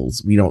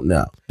Turtles? We don't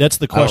know. That's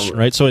the question,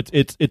 right? So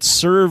it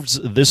serves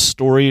this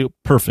story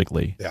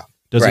perfectly. Yeah.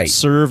 Does Right. it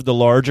serve the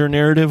larger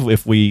narrative?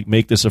 If we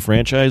make this a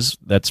franchise,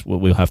 that's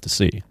what we'll have to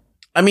see.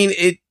 I mean,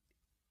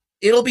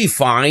 it'll be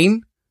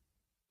fine,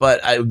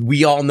 but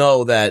we all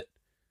know that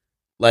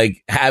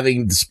like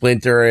having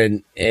Splinter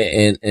and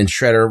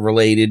Shredder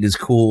related is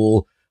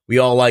cool. We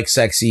all like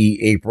sexy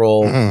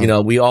April. Mhm. You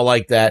know, we all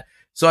like that.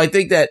 So I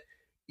think that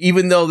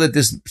even though that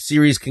this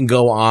series can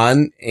go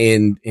on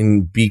and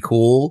be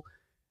cool,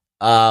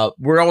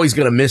 we're always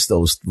going to miss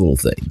those little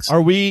things.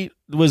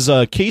 Was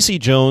Casey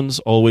Jones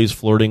always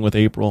flirting with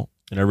April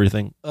and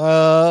everything?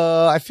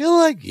 I feel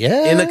like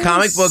In the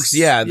comic books,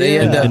 they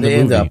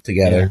end up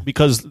together. Yeah.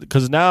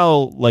 Because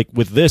now, like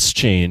with this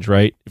change,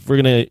 right? If we're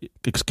gonna,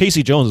 because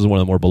Casey Jones is one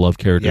of the more beloved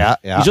characters.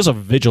 Yeah. He's just a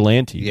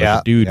vigilante,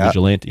 like a dude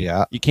vigilante.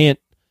 Yeah. He can't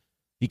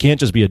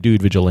just be a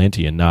dude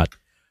vigilante and not.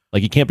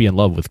 Like, he can't be in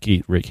love with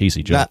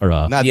Casey Jones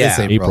not this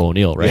April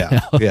O'Neil right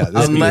now. Yeah,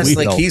 unless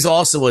like he's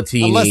also a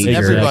teenager. Unless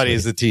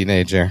everybody's a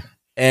teenager.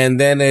 And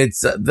then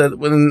it's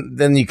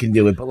then you can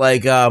do it. But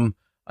like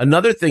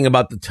another thing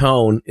about the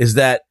tone is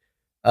that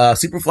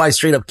Superfly's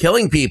straight up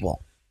killing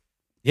people.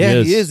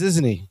 Yeah, he is,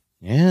 isn't he?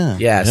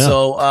 Yeah.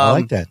 So I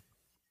like that.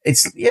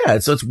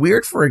 So it's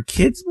weird for a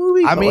kids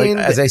movie. I but like, mean,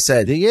 as I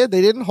said, they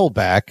didn't hold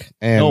back.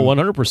 And No,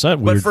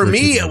 100%. but for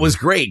me, it was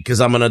great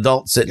because I'm an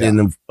adult sitting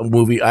in a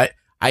movie.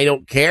 I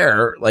don't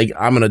care. Like,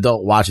 I'm an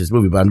adult watch this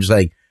movie, but I'm just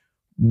like,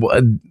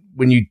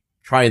 when you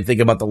try and think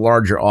about the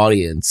larger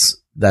audience,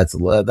 that's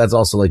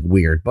also like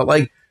weird. But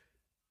like,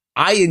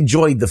 I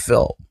enjoyed the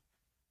film.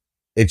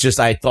 It's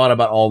just I thought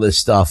about all this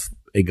stuff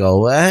and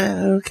go,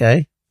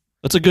 okay.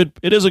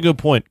 It is a good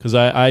point because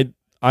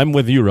I'm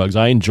with you, Ruggs.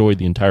 I enjoyed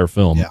the entire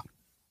film. Yeah.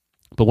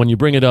 But when you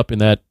bring it up in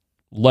that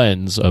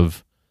lens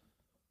of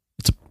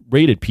it's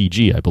rated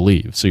PG, I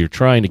believe, so you're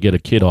trying to get a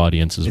kid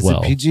audience as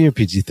well. Is it PG or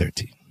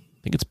PG-13?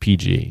 I think it's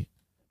PG.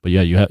 But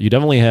yeah, you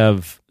definitely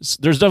have.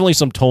 There's definitely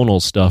some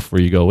tonal stuff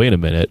where you go, wait a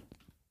minute,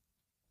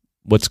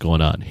 what's going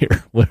on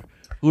here?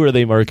 Who are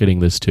they marketing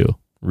this to?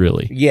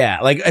 Really? Yeah,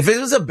 like if it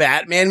was a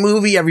Batman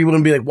movie, everyone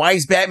would be like, "Why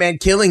is Batman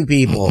killing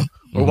people?"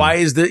 Or why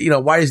is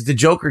the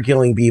Joker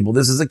killing people?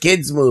 This is a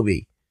kids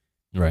movie,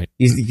 right?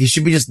 You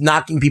should be just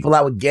knocking people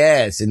out with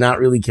gas and not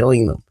really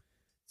killing them.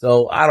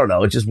 So I don't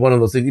know. It's just one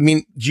of those things. I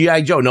mean,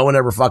 G.I. Joe, no one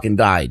ever fucking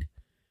died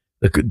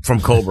from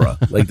Cobra.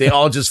 Like they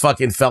all just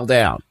fucking fell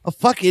down. Oh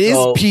fuck! It is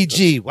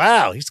PG.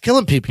 Wow, he's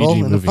killing people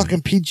in a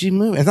fucking PG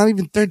movie. It's not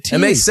even 13.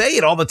 And they say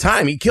it all the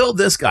time. He killed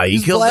this guy.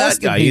 He killed that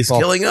guy. He's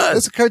killing us.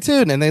 It's a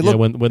cartoon, and they look.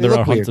 When they're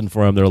out hunting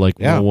for him, they're like,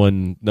 no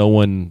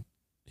one.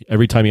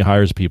 Every time he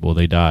hires people,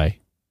 they die.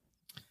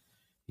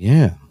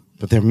 Yeah,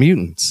 but they're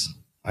mutants.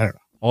 I don't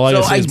know. All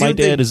I say is my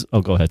dad is.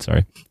 Oh, go ahead.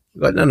 Sorry.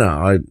 No.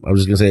 I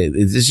was just gonna say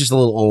it's just a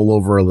little all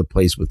over the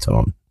place with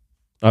tone.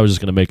 I was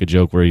just going to make a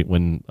joke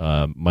when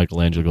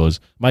Michelangelo goes,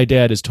 my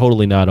dad is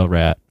totally not a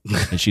rat.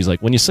 And she's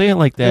like, when you say it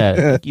like that,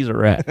 I think he's a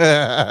rat.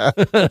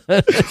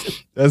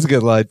 That's a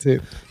good line, too.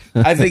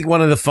 I think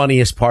one of the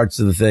funniest parts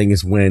of the thing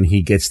is when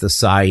he gets the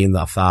sigh in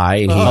the thigh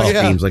and he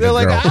screams like a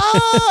girl.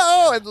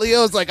 Oh, and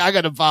Leo's like, I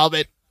got to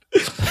vomit.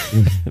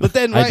 But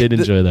then I did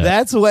enjoy that.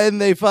 That's when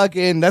they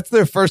that's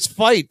their first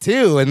fight,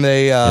 too. And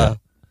they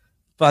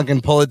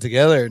fucking pull it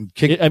together and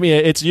kick.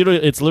 It's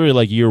literally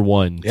like year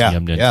one.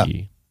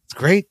 TMNT. It's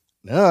great.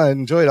 No, I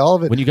enjoyed all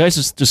of it. When you guys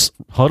just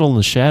huddle in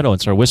the shadow and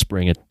start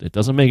whispering, it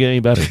doesn't make it any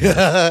better.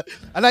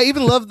 And I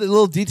even love the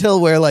little detail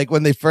where, like,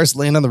 when they first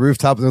land on the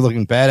rooftop and they're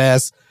looking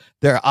badass,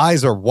 their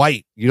eyes are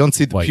white. You don't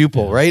see the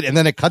pupil, right? And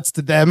then it cuts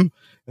to them,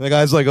 and the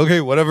guy's like, okay,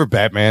 whatever,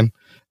 Batman.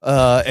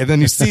 And then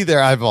you see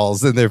their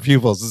eyeballs and their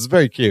pupils. It's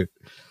very cute.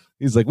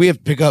 He's like, we have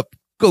to pick up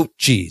goat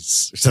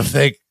cheese or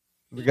something.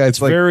 The guy's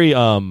it's like, very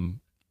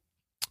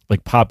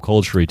like pop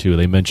culture too.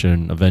 They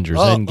mention Avengers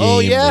Endgame. Oh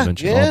yeah, they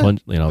mention all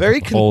bunch, very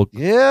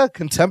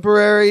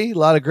contemporary. A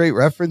lot of great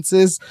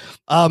references.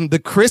 The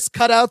Chris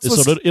cutouts.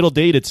 So it'll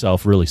date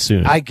itself really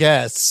soon, I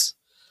guess.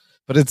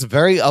 But it's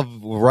very of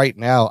right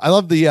now. I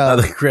love the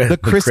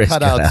Chris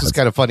cutouts. Was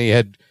kind of funny. He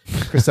had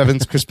Chris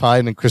Evans, Chris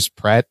Pine, and Chris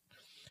Pratt.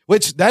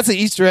 Which that's an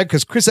Easter egg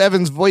because Chris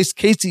Evans voiced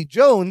Casey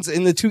Jones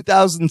in the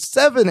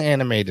 2007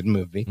 animated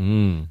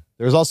movie.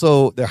 There's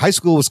also their high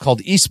school was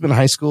called Eastman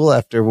High School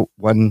after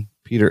one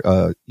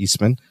Peter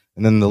Eastman,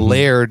 and then the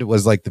Laird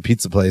was like the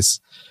pizza place,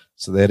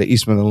 so they had an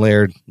Eastman and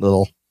Laird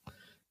little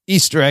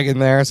Easter egg in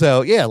there.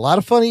 So yeah, a lot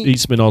of funny.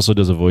 Eastman also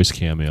does a voice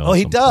cameo. Oh,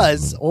 he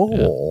does.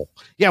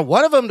 Yeah,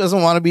 one of them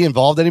doesn't want to be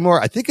involved anymore.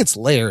 I think it's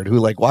Laird who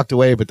like walked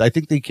away, but I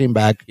think they came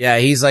back. Yeah,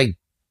 he's like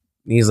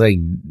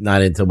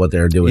not into what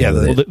they're doing.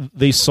 Yeah,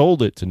 they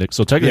sold it to Nick,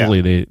 so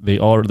technically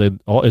it's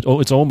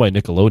owned by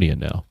Nickelodeon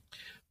now.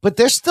 But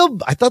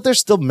I thought they're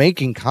still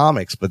making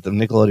comics, but the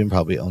Nickelodeon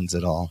probably owns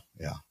it all.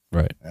 Yeah,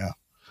 right. Yeah.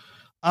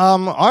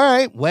 All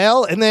right.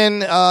 Well, and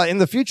then in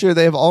the future,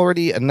 they have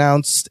already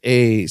announced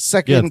a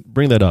second. Yeah,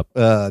 bring that up.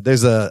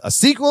 There's a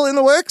sequel in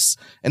the works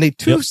and a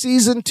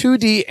 2-season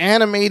 2D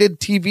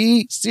animated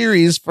TV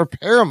series for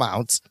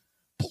Paramount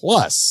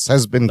Plus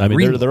has been. I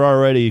mean, they're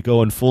already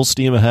going full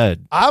steam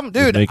ahead.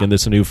 Making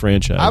this a new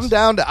franchise. I'm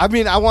down to. I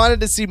mean, I wanted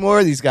to see more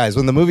of these guys.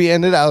 When the movie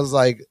ended, I was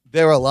like,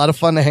 they were a lot of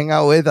fun to hang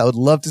out with. I would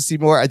love to see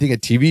more. I think a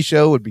TV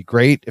show would be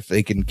great if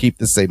they can keep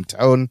the same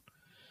tone.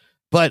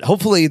 But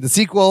hopefully the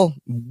sequel,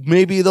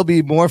 maybe they'll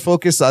be more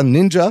focused on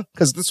Ninja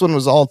because this one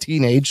was all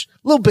teenage,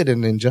 a little bit of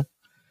Ninja.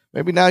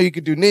 Maybe now you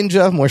could do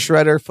Ninja, more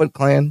Shredder, Foot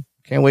Clan.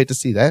 Can't wait to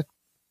see that.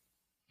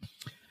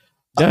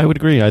 Yeah, I would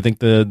agree. I think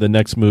the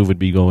next move would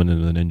be going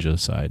into the Ninja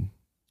side.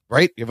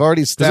 Right? You've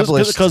already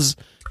established. Because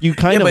you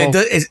kind of.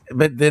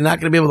 But they're not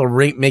going to be able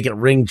to make it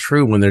ring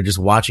true when they're just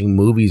watching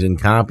movies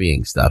and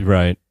copying stuff.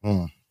 Right.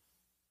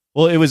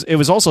 Well, it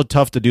was also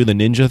tough to do the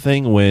Ninja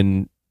thing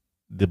when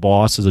the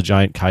boss is a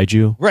giant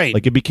kaiju. Right.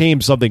 Like it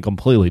became something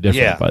completely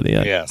different by the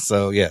end. Yeah.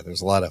 So yeah, there's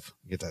a lot of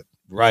you get that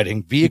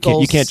riding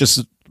vehicles. You can't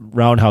just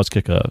roundhouse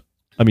kick I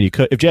mean, you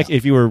could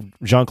if you were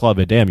Jean-Claude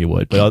Van Damme, you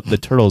would. But the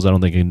turtles, I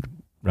don't think can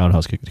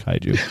roundhouse kick a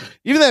kaiju.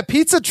 Even that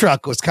pizza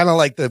truck was kind of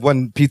like the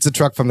one pizza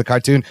truck from the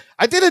cartoon.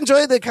 I did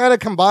enjoy they kind of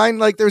combined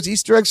like there's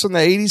Easter eggs from the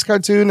 80s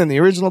cartoon and the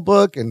original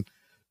book and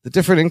the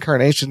different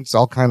incarnations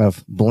all kind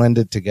of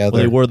blended together.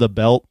 Well, they wore the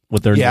belt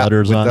with their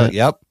letters on it.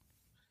 Yep.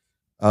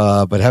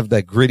 But have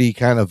that gritty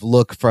kind of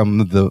look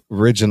from the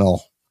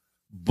original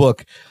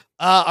book.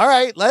 All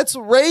right, let's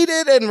rate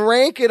it and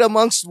rank it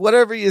amongst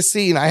whatever you've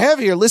seen. I have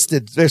here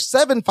listed, there's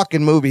 7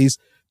 fucking movies,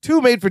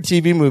 2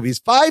 made-for-TV movies,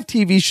 5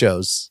 TV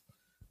shows,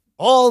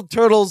 all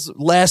Turtles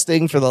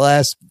lasting for the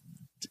last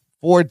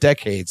 4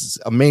 decades. It's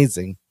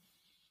amazing.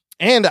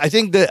 And I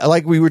think that,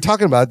 like we were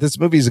talking about, this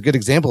movie is a good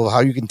example of how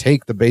you can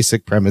take the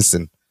basic premise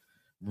and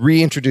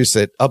reintroduce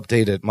it,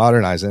 update it,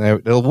 modernize it,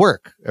 and it'll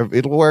work.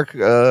 It'll work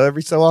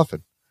every so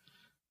often.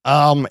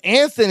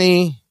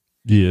 Anthony,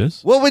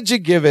 yes, what would you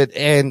give it?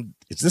 And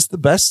is this the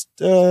best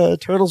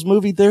Turtles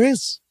movie there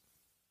is?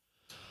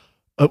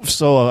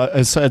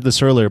 I said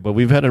this earlier, but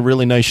we've had a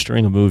really nice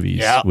string of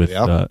movies with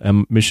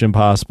Mission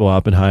Impossible,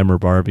 Oppenheimer,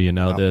 Barbie, and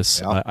now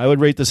this. I would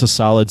rate this a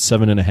solid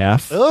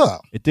 7.5.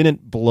 It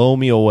didn't blow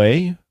me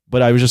away,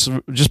 but I was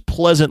just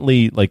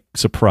pleasantly like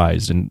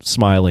surprised and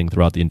smiling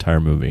throughout the entire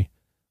movie.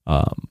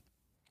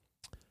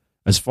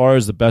 As far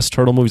as the best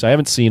turtle movies, I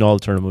haven't seen all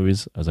the turtle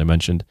movies, as I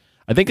mentioned.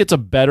 I think it's a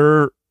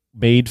better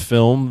made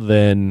film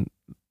than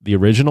the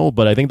original,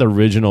 but I think the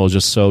original is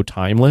just so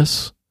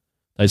timeless.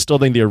 I still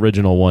think the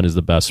original one is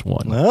the best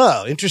one.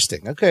 Oh,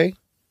 interesting. Okay.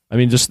 I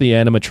mean, just the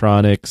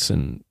animatronics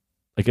and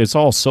like it's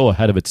all so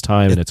ahead of its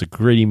time, and it's a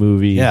gritty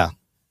movie. Yeah,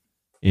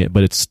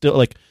 but it's still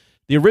like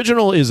the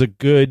original is a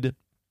good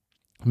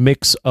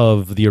mix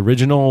of the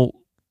original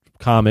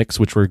comics,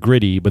 which were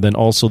gritty, but then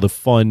also the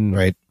fun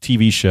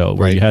TV show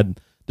where you had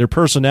their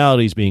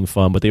personalities being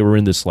fun, but they were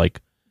in this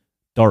like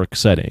dark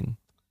setting.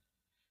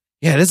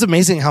 Yeah, it is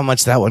amazing how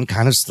much that one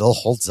kind of still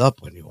holds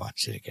up when you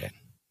watch it again.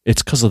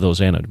 It's because of those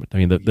animals. I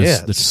mean,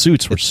 the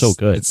suits were so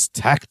good. It's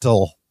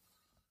tactile.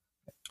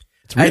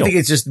 It's real. I think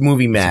it's just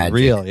movie magic.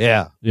 It's real,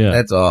 yeah.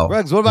 That's all.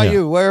 Rugs, what about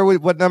you?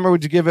 What number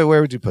would you give it?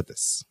 Where would you put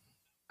this?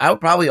 I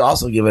would probably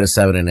also give it a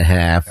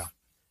 7.5,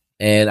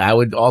 and I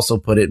would also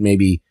put it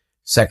maybe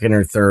second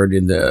or third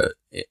in the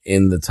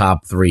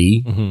top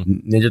 3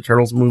 Ninja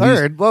Turtles movies.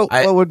 Third? What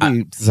would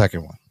be the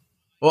second one?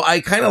 Well,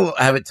 I kind of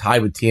have it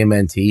tied with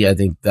TMNT. I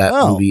think that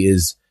movie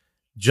is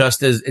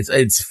just as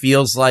it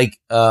feels like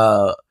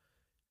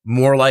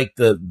more like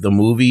the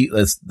movie,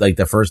 like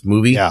the first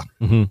movie. Yeah.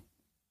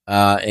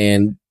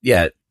 And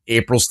yeah,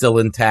 April's still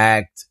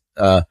intact.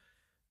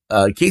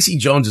 Casey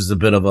Jones is a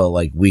bit of a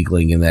like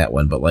weakling in that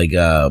one, but like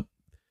the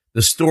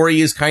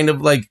story is kind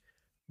of like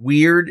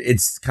weird.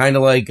 It's kind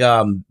of like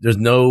there's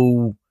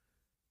no,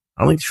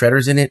 I don't think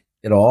Shredder's in it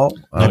at all.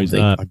 No, he's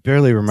not. I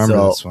barely remember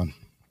this one.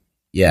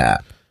 Yeah.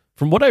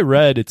 From what I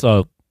read, it's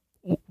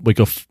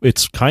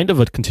it's kind of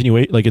a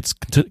continuation. Like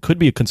could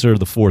be considered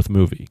the fourth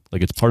movie.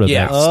 Like it's part of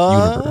that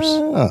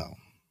universe.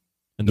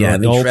 And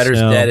then Shredder's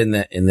dead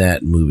in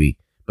that movie,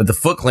 but the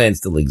Foot Clan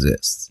still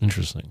exists.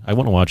 Interesting. I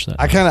want to watch that.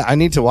 I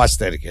need to watch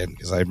that again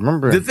because I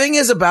remember. The thing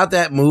is about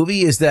that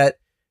movie is that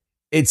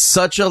it's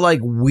such a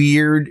like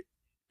weird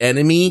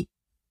enemy,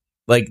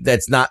 like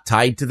that's not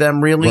tied to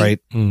them really, right?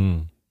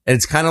 And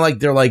it's kind of like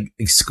they're like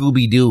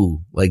Scooby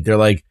Doo, like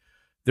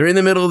they're in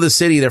the middle of the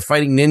city, they're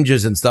fighting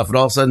ninjas and stuff, and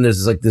all of a sudden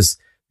there's like this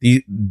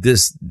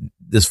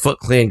Foot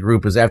Clan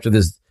group is after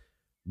this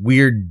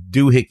weird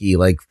doohickey,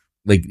 like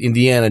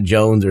Indiana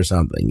Jones or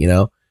something, you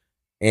know?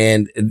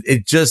 And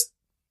it's just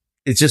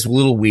a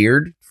little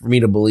weird for me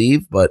to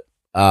believe, but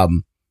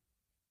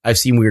I've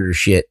seen weirder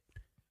shit.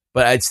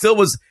 But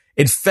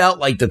it felt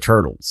like the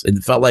Turtles.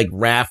 It felt like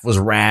Raph was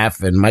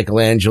Raph and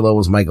Michelangelo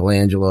was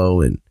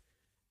Michelangelo, and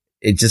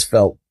it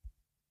felt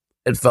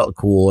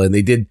cool. And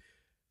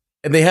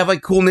they have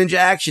like cool ninja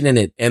action in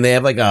it, and they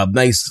have like a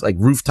nice like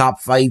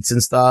rooftop fights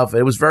and stuff.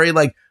 It was very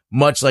like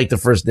much like the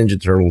first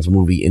Ninja Turtles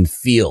movie in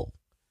feel.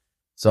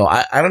 So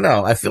I don't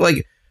know. I feel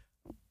like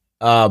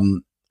I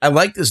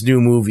like this new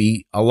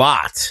movie a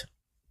lot,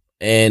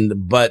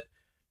 but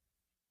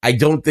I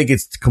don't think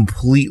it's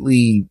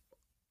completely,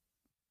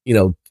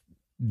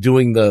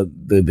 doing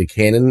the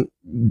canon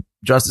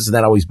justice, and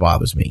that always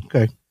bothers me.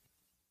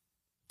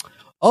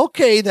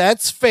 Okay,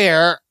 that's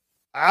fair.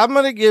 I'm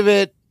gonna give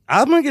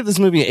this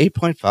movie an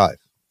 8.5.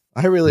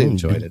 I really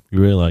enjoyed it. You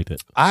really liked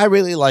it. I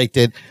really liked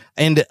it.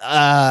 And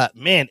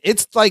man,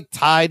 it's like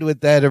tied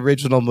with that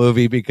original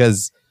movie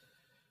because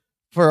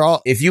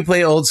if you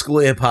play old school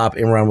hip hop,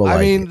 Imran will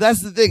like it.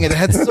 That's the thing. It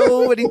had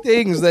so many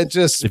things that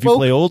just if you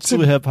play old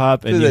school hip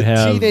hop and you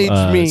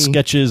have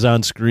sketches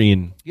on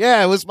screen.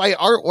 Yeah, it was my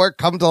artwork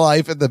come to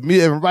life, and it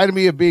reminded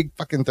me of being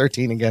fucking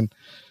 13 again.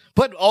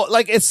 But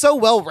like, it's so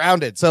well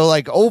rounded. So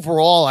like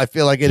overall, I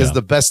feel like it is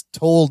the best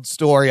told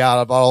story out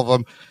of all of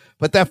them.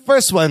 But that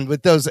first one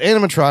with those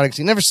animatronics,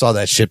 you never saw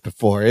that shit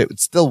before.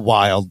 It's still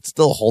wild,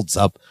 still holds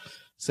up.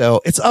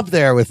 So it's up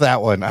there with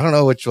that one. I don't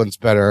know which one's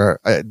better.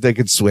 They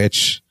could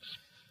switch.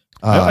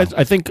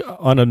 I think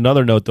on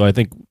another note, though, I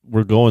think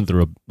we're going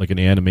through an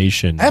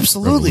animation.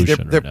 Absolutely.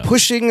 They're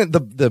pushing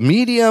the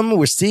medium.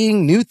 We're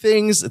seeing new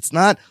things. It's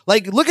not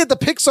like, look at the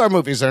Pixar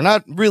movies. They're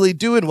not really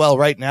doing well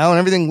right now, and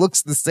everything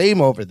looks the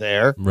same over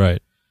there.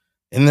 Right.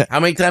 And how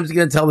many times are you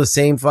going to tell the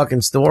same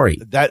fucking story?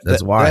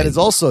 That's why. That is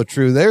also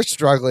true. They're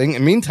struggling.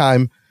 In the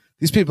meantime,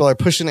 these people are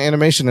pushing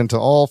animation into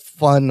all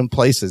fun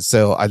places.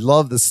 So I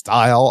love the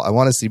style. I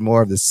want to see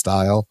more of this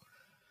style.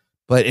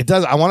 But it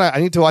does. I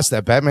need to watch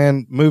that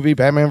Batman movie,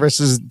 Batman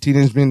versus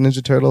Teenage Mutant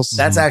Ninja Turtles.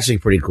 That's actually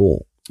pretty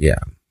cool. Yeah.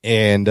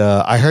 And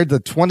I heard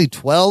the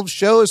 2012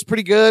 show is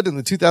pretty good, and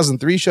the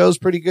 2003 show is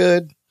pretty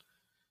good.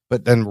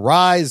 But then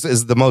Rise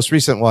is the most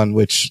recent one,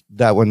 which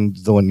that one,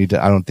 I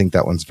don't think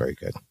that one's very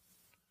good.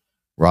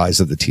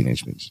 Rise of the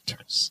Teenage Mutant Ninja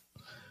Turtles.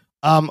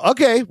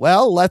 Okay,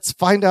 well, let's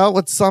find out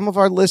what some of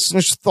our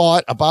listeners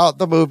thought about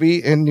the movie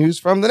in News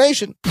from the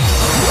Nation.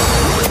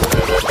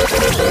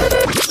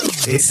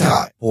 It's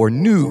time for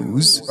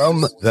News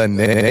from the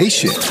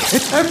Nation.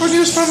 It's time for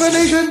News from the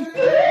Nation.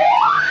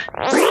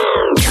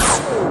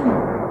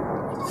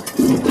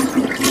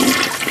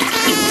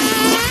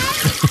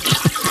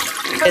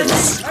 It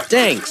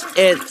stinks.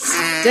 It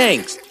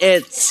stinks.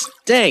 It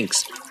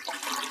stinks.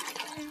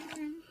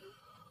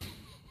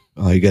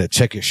 Oh, you got to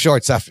check your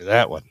shorts after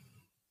that one.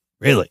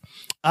 Really?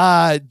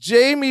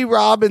 Jamie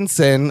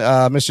Robinson,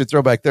 Mr.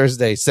 Throwback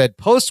Thursday, said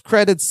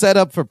post-credits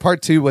setup for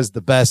part 2 was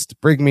the best.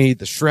 Bring me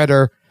the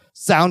shredder.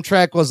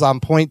 Soundtrack was on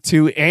point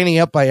too. Annie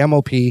Up by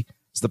MOP is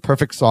the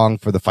perfect song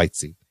for the fight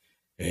scene.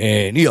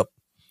 Annie Up.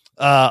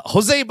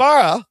 Jose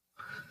Barra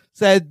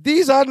said,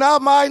 these are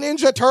not my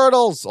Ninja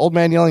Turtles. Old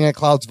man yelling at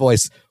Cloud's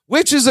voice,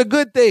 which is a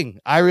good thing.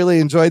 I really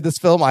enjoyed this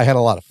film. I had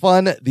a lot of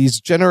fun.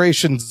 These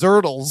Generation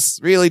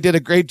Zurtles really did a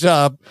great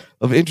job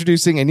of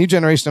introducing a new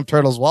generation of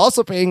turtles while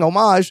also paying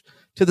homage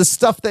to the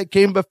stuff that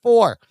came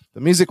before.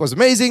 The music was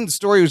amazing. The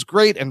story was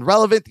great and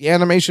relevant. The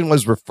animation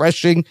was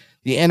refreshing.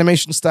 The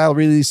animation style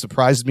really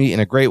surprised me in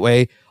a great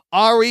way.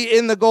 Are we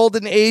in the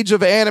golden age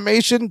of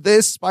animation?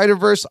 This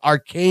Spider-Verse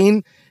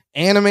Arcane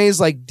animes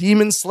like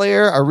Demon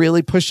Slayer are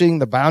really pushing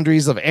the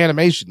boundaries of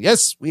animation.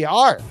 Yes, we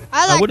are.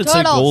 I wouldn't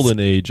say golden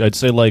age. I'd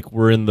say like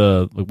we're in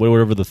the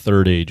whatever the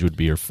third age would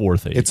be or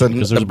fourth age. It's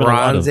because there's been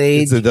bronze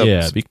age.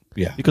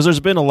 Because there's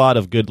been a lot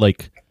of good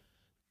like.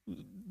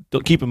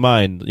 Keep in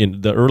mind,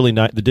 in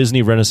the the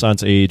Disney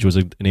Renaissance age was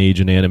an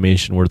age in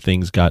animation where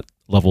things got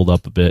leveled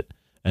up a bit.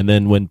 And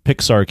then when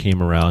Pixar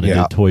came around and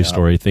did Toy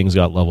Story, things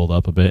got leveled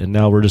up a bit. And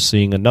now we're just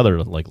seeing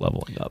another like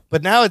leveling up.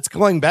 But now it's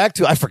going back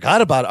to, I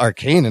forgot about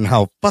Arcane and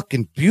how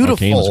fucking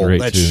beautiful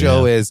that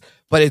show is.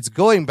 But it's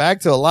going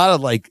back to a lot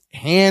of like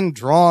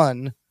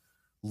hand-drawn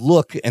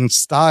look and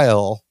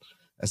style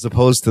as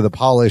opposed to the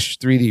polished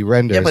 3D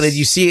renders. Yeah, but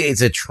you see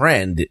it's a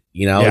trend,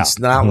 it's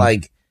not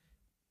like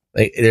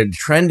they're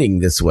trending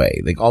this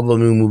way. Like all the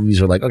new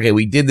movies are like, okay,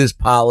 we did this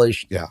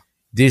polished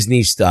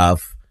Disney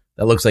stuff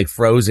that looks like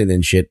Frozen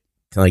and shit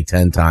like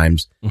 10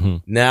 times. Mm-hmm.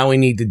 Now we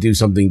need to do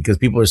something because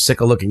people are sick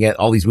of looking at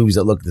all these movies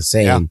that look the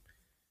same. Yeah.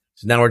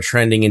 So now we're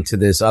trending into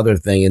this other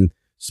thing. And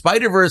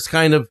Spider-Verse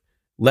kind of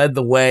led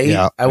the way,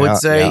 I would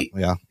say.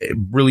 Yeah. It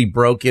really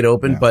broke it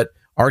open, but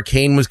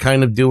Arcane was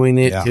kind of doing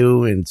it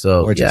too. And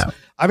so,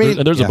 I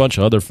mean, there's a bunch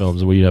of other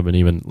films that we haven't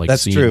even like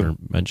seen or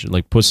mentioned,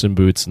 like Puss in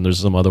Boots, and there's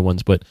some other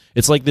ones. But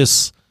it's like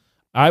this.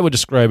 I would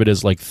describe it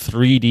as like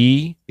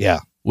 3D,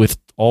 with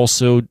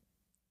also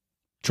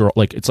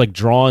it's like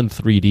drawn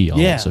 3D.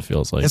 Almost it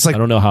feels like. It's like, I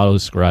don't know how to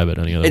describe it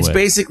any other way. It's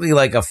basically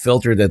like a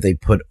filter that they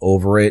put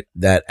over it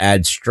that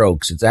adds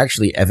strokes. It's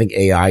actually, I think,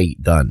 AI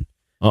done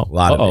a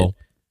lot of it.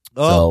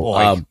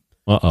 Boy.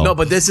 No,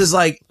 but this is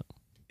like.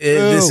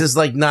 This is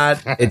like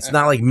not. It's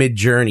not like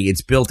Mid-Journey.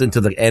 It's built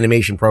into the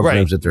animation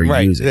programs that they're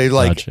using. They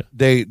like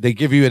they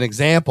give you an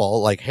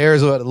example, like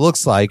here's what it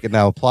looks like, and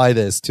now apply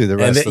this to the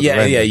rest. Of the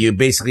render. You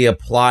basically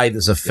apply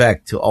this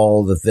effect to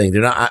all the things.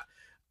 They're not.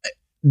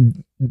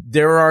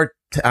 There are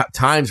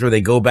times where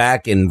they go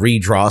back and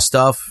redraw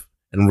stuff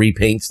and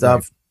repaint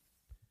stuff,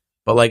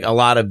 but like a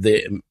lot of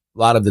the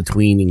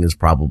tweening is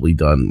probably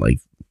done like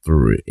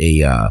through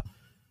a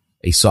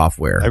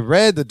software. I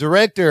read the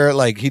director,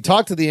 like he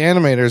talked to the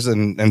animators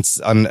and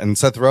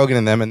Seth Rogen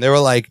and them, and they were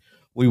like,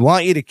 we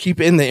want you to keep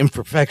in the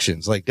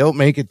imperfections. Like, don't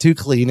make it too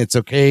clean. It's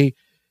okay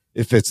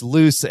if it's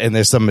loose and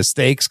there's some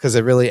mistakes because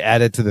it really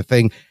added to the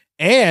thing.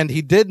 And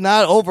he did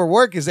not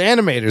overwork his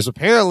animators.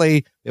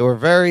 Apparently they were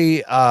very,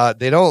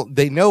 they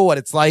know what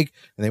it's like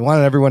and they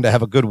wanted everyone to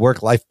have a good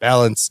work-life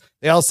balance.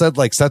 They all said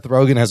like Seth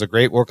Rogen has a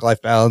great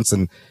work-life balance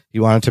and he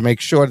wanted to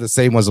make sure the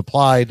same was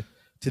applied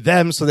to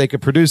them so they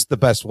could produce the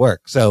best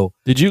work. So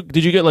did you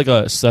get like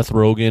a Seth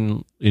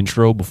Rogen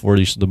intro before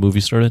the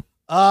movie started?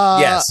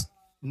 Yes.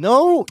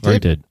 No. I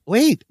did.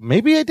 Wait,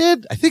 maybe I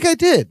did. I think I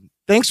did.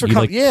 Thanks for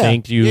coming.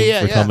 Thanked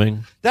you for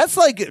coming. That's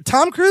like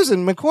Tom Cruise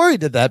and McQuarrie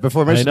did that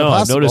before Mission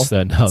Impossible. I noticed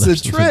that now. It's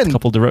a trend. A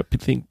couple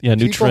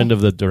new trend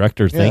of the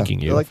director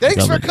thanking you. They're like,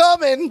 thanks for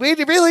coming. We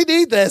really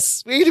need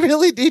this. We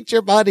really need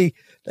your money.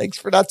 Thanks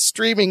for not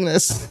streaming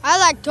this. I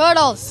like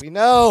turtles. We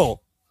know.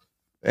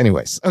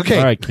 Anyways, okay.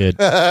 All right, kid.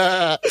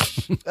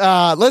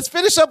 Let's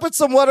finish up with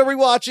some What Are We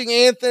Watching?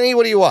 Anthony,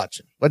 what are you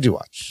watching? What'd you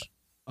watch?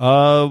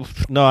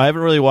 No, I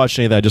haven't really watched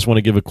any of that. I just want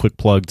to give a quick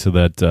plug to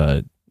that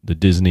the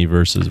Disney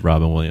versus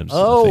Robin Williams.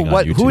 Oh,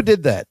 what? Who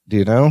did that? Do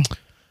you know?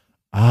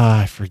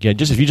 I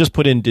forget. If you just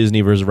put in Disney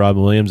versus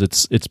Robin Williams,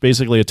 it's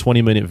basically a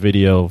 20-minute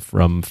video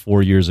from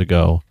 4 years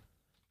ago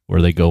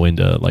where they go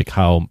into like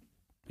how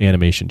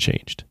animation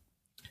changed,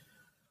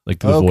 like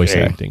the voice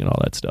acting and all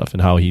that stuff,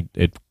 and how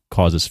it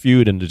causes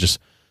feud and to just.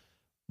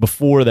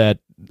 Before that,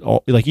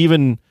 like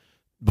even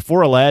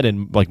before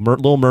Aladdin, like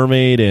Little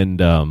Mermaid and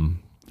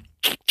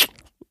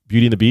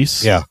Beauty and the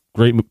Beast,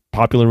 great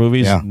popular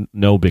movies,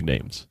 no big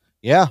names.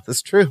 Yeah,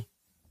 that's true.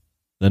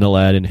 Then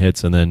Aladdin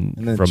hits, and then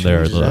from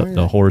there,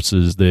 the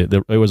horses,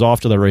 it was off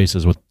to the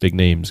races with big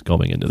names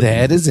going into the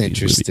That is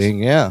interesting,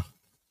 movies. Yeah.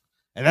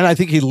 And then I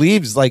think he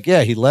leaves,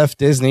 he left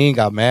Disney and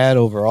got mad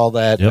over all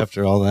that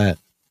after all that.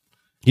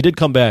 He did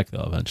come back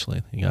though.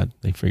 Eventually,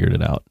 they figured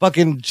it out.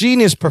 Fucking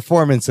genius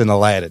performance in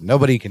Aladdin.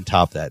 Nobody can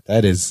top that.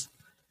 That is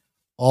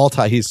All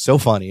time. He's so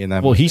funny in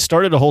that Well, movie. he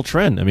started a whole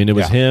trend. I mean, it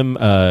was him.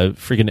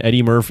 Freaking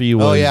Eddie Murphy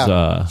was.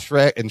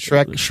 Shrek and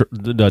Shrek.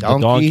 The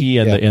donkey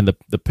and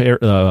the pair.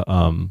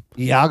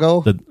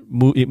 Iago.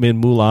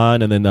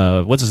 Mulan, and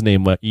then what's his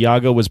name?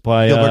 Iago was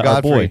by Gilbert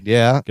our boy. Gottfried.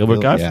 Yeah, Gilbert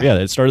Gottfried. Yeah,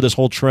 it started this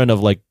whole trend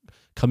of like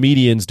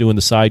comedians doing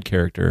the side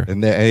character,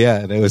 and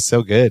and it was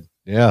so good.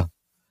 Yeah.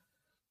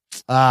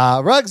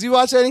 Ruggs, you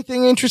watch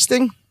anything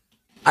interesting?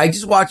 I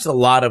just watched a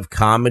lot of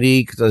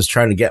comedy because I was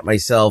trying to get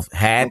myself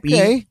happy.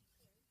 Okay.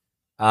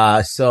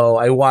 So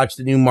I watched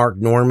the new Mark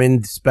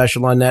Normand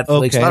special on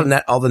Netflix.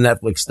 Okay. All the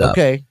Netflix stuff.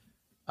 Okay.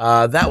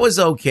 That was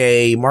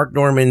okay. Mark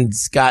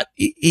Normand's got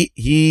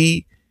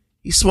he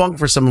swung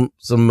for some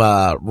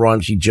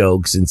raunchy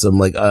jokes and some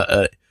like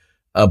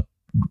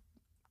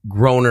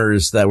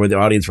groaners that were the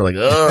audience were like,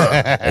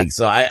 ugh. Like,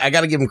 so I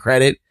got to give him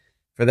credit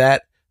for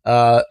that.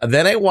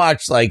 Then I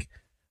watched like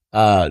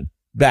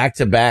back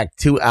to back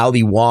 2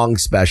 Ali Wong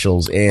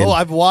specials, and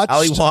I've watched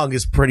Ali Wong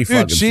is pretty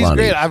fucking funny. She's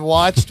great. I've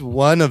watched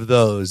one of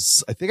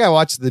those. I think I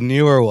watched the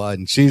newer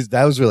one.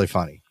 That was really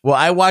funny. Well,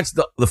 I watched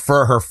the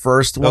for her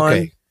first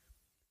one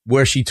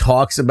where she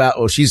talks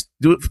about she's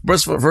doing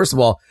first of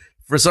all,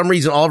 for some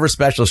reason all of her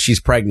specials she's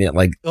pregnant,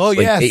 like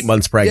 8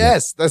 months pregnant.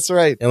 Yes, that's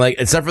right. And like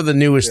except for the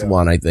newest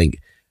one, I think.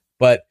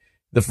 But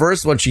the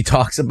first one she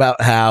talks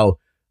about how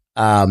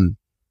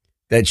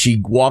that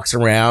she walks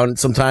around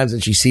sometimes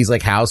and she sees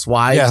like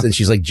housewives and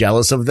she's like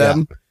jealous of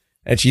them. Yeah.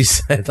 And she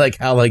said like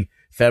how like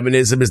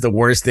feminism is the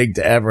worst thing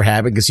to ever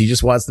happen because she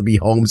just wants to be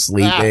home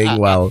sleeping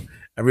while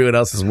everyone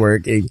else is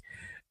working.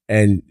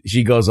 And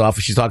she goes off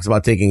and she talks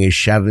about taking a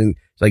shoving,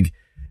 like,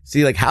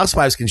 see, like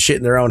housewives can shit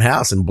in their own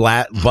house and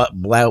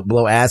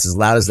blow ass as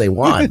loud as they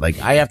want. Like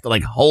I have to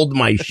like hold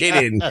my shit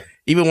in.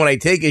 Even when I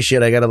take a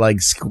shit, I gotta like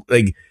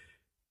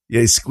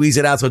squeeze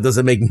it out so it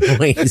doesn't make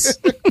noise.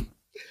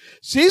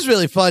 She's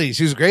really funny.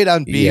 She's great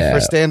on Beef. Her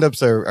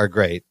stand-ups are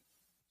great.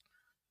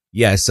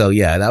 Yeah, so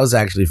that was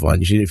actually fun.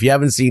 If you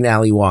haven't seen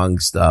Ali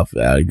Wong's stuff,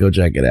 go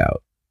check it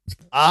out.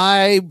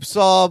 I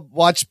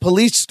watched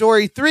Police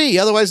Story 3,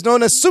 otherwise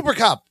known as Super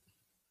Cop.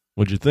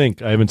 What'd you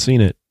think? I haven't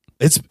seen it.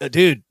 It's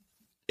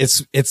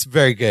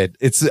very good.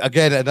 It's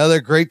again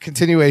another great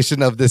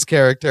continuation of this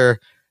character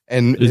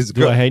and his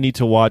do I need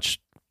to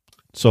watch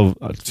for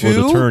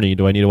the attorney,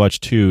 do I need to watch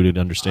 2 to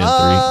understand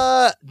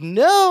 3?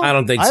 No. I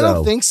don't think so. I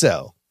don't think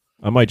so.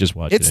 I might just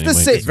watch it.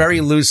 Anyway. It's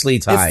very loosely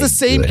tied. It's the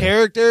same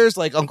characters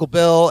like Uncle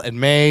Bill and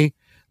May.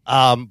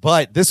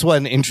 But this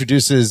one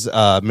introduces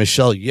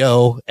Michelle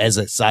Yeoh as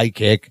a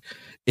sidekick.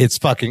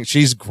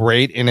 She's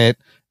great in it.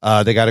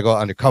 They got to go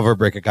undercover,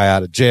 break a guy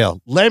out of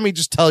jail. Let me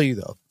just tell you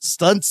though,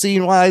 stunt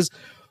scene wise,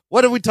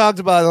 what have we talked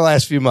about in the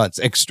last few months?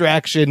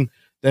 Extraction,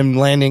 them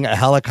landing a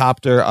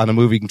helicopter on a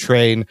moving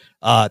train.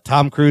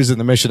 Tom Cruise in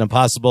the Mission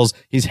Impossibles.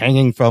 He's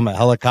hanging from a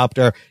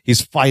helicopter.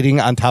 He's fighting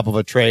on top of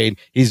a train.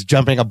 He's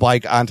jumping a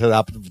bike onto the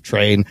top of a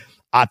train.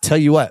 I'll tell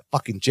you what,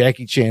 fucking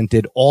Jackie Chan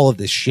did all of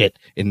this shit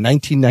in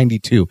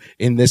 1992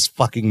 in this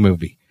fucking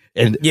movie.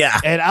 And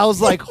I was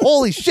like,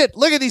 holy shit,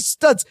 look at these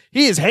stunts.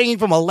 He is hanging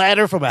from a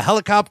ladder from a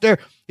helicopter.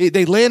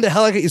 They land a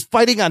helicopter. He's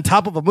fighting on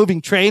top of a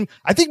moving train.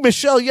 I think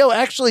Michelle Yeoh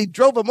actually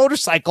drove a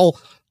motorcycle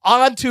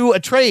onto a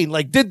train,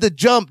 like did the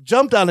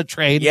jumped on a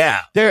train.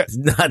 Yeah. It's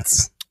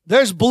nuts.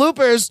 There's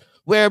bloopers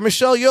where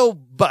Michelle Yeoh,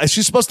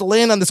 she's supposed to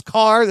land on this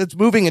car that's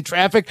moving in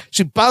traffic.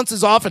 She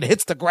bounces off and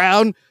hits the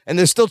ground and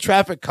there's still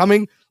traffic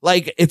coming.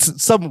 Like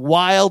it's some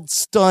wild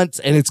stunt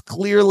and it's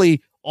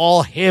clearly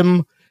all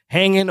him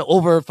hanging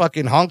over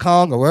fucking Hong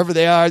Kong or wherever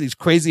they are. These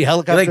crazy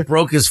helicopters. He like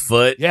broke his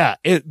foot. Yeah.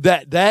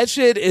 That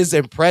shit is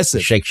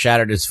impressive.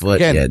 Shattered his foot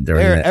during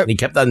that. And he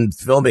kept on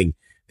filming.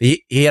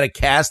 He had a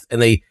cast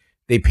and they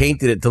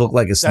painted it to look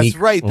like a sneaker.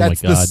 That's right.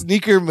 That's the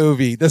sneaker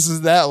movie. This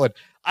is that one.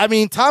 I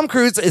mean, Tom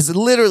Cruise is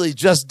literally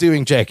just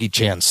doing Jackie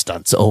Chan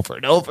stunts over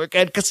and over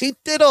again because he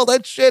did all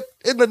that shit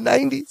in the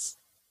 90s.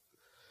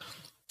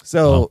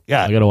 So,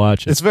 yeah. I got to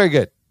watch it. It's very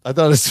good. I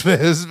thought it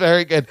was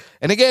very good.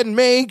 And again,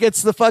 May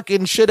gets the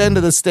fucking shit end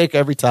of the stick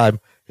every time.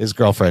 His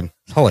girlfriend.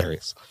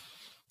 Hilarious.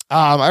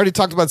 I already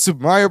talked about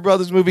Super Mario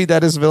Brothers movie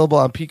that is available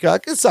on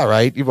Peacock. It's all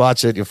right. You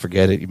watch it, you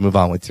forget it, you move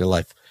on with your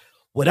life.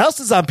 What else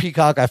is on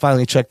Peacock? I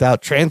finally checked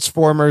out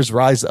Transformers: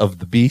 Rise of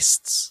the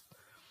Beasts.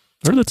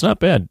 I heard that's not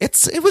bad.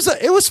 It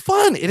was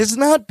fun. It is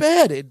not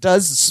bad.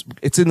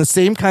 It's in the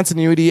same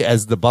continuity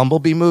as the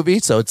Bumblebee movie,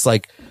 so it's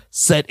like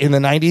set in the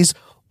 90s.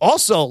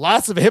 Also,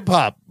 lots of hip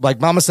hop, like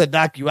Mama Said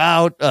Knock You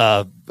Out,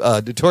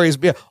 Notorious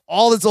B.I.G.,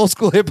 all this old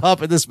school hip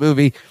hop in this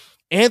movie.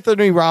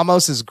 Anthony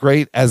Ramos is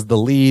great as the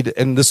lead,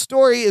 and the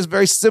story is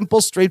very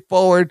simple,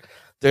 straightforward.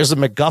 There's a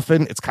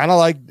MacGuffin. It's kind of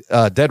like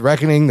Dead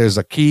Reckoning. There's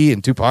a key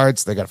in 2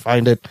 parts. They got to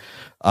find it.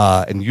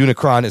 And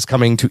Unicron is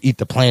coming to eat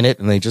the planet,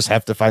 and they just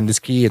have to find this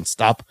key and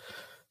stop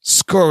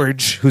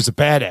Scourge, who's a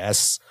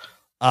badass.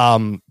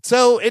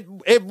 So it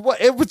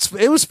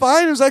was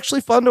fine. It was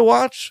actually fun to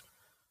watch.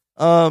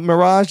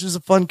 Mirage is a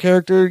fun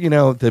character. You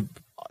know,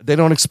 they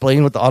don't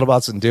explain what the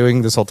Autobots are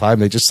doing this whole time.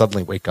 They just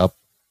suddenly wake up,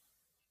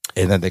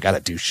 and then they got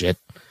to do shit.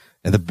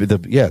 And the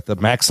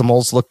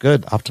Maximals look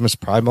good. Optimus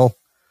Primal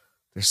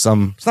It's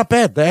not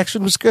bad. The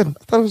action was good.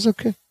 I thought it was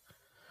okay.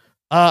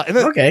 And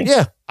then, okay.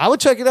 Yeah, I would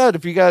check it out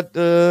if you got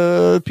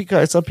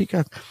Peacock. It's on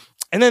Peacock.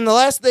 And then the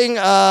last thing,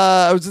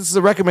 this is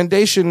a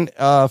recommendation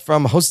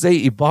from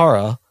Jose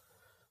Ibarra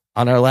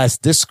on our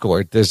last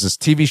Discord. There's this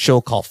TV show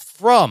called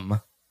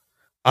From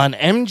on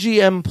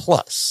MGM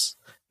Plus.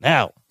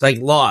 Now, it's like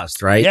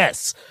Lost, right?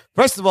 Yes.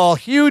 First of all,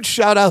 huge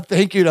shout out,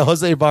 thank you to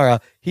Jose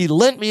Ibarra. He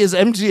lent me his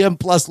MGM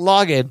Plus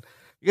login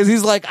because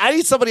he's like, I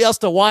need somebody else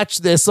to watch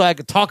this so I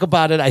can talk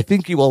about it. I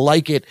think you will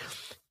like it.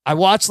 I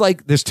watched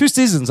there's 2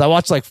 seasons. I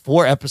watched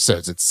 4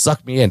 episodes. It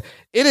sucked me in.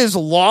 It is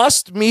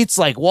Lost meets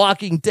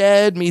Walking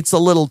Dead, meets a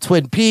little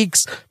Twin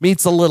Peaks,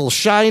 meets a little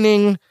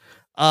Shining.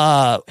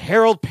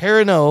 Harold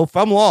Perrineau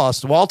from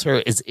Lost,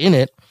 Walter, is in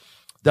it.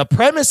 The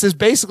premise is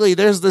basically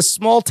there's this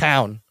small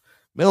town,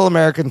 middle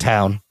American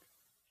town,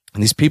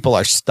 and these people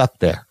are stuck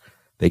there.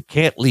 They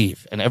can't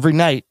leave. And every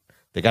night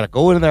they got to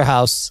go into their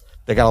house.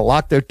 They got to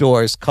lock their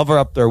doors, cover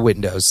up their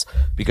windows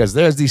because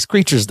there's these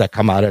creatures that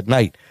come out at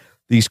night.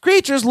 These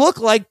creatures look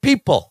like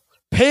people,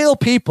 pale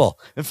people.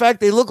 In fact,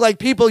 they look like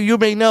people you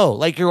may know,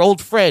 like your old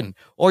friend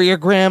or your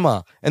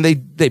grandma. And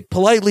they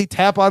politely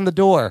tap on the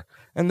door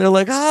and they're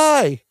like,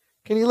 hi,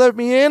 can you let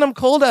me in? I'm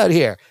cold out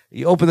here.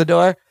 You open the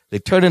door. They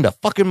turn into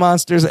fucking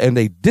monsters and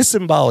they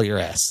disembowel your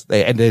ass.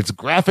 And it's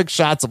graphic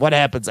shots of what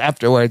happens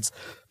afterwards.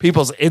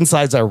 People's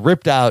insides are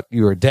ripped out.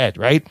 You are dead,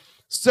 right?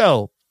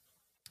 So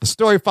the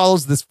story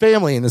follows this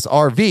family in this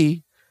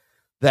RV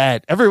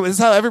this is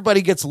how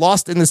everybody gets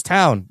lost in this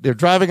town. They're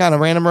driving on a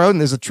random road and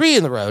there's a tree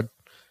in the road.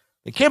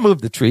 They can't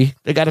move the tree.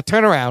 They got to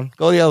turn around,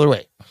 go the other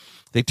way.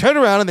 They turn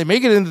around and they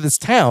make it into this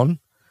town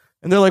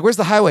and they're like, where's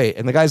the highway?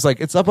 And the guy's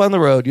like, it's up on the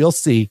road. You'll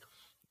see.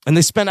 And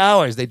they spend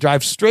hours. They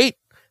drive straight.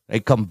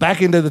 They come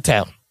back into the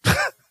town.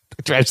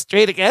 They drive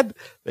straight again.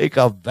 They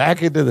come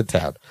back into the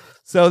town.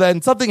 So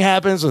then something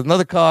happens with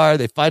another car.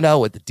 They find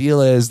out what the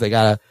deal is. They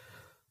got to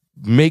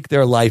make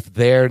their life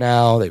there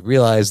now. They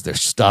realize they're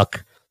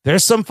stuck.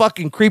 There's some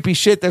fucking creepy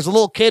shit. There's a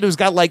little kid who's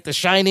got The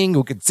Shining,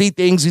 who can see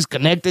things. He's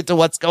connected to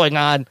what's going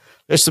on.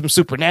 There's some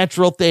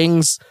supernatural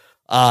things.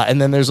 And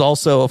then there's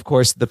also, of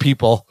course, the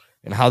people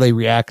and how they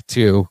react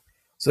to.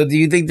 So do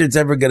you think there's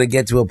ever going to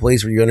get to a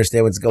place where you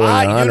understand what's going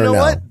on? You know or no?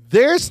 what?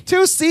 There's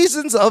 2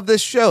 seasons of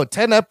this show,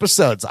 10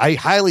 episodes. I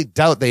highly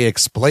doubt they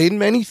explain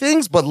many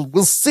things, but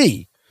we'll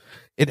see.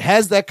 It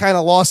has that kind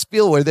of Lost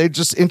feel where they're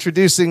just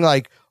introducing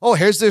oh,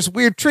 here's this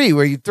weird tree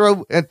where you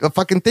throw a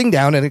fucking thing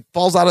down and it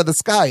falls out of the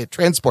sky. It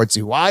transports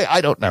you. Why?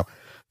 I don't know.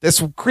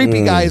 This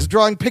creepy guy is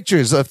drawing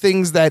pictures of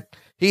things that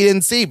he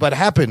didn't see but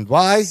happened.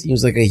 Why?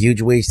 Seems like a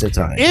huge waste of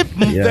time. It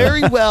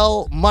very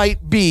well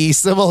might be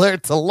similar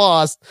to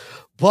Lost,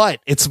 but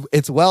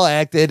it's well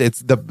acted. It's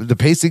the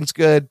pacing's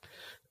good.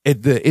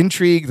 The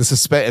intrigue, the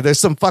suspense. There's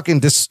some fucking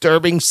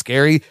disturbing,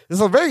 scary.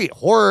 There's a very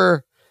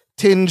horror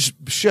tinge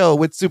show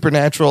with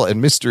supernatural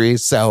and mystery.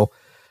 So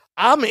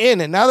I'm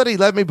in. And now that he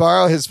let me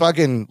borrow his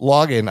fucking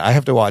login, I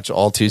have to watch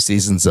all 2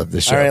 seasons of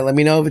this show. All right, let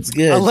me know if it's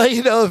good. I'll let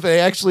you know if they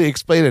actually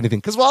explain anything.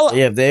 Because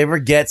if they ever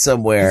get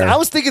somewhere. I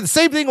was thinking the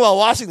same thing while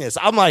watching this.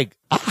 I'm like,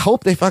 I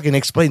hope they fucking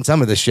explain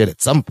some of this shit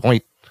at some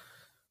point.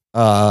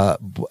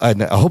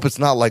 And I hope it's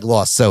not like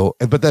Lost. So,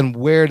 but then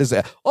where does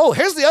it? Oh,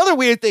 here's the other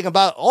weird thing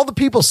about all the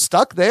people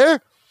stuck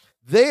there.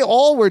 They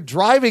all were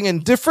driving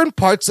in different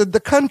parts of the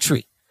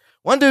country.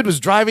 One dude was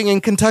driving in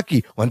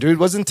Kentucky. One dude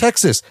was in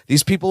Texas.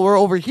 These people were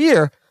over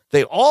here.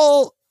 They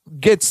all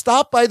get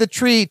stopped by the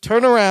tree,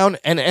 turn around,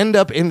 and end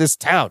up in this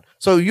town.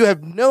 So you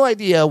have no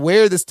idea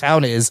where this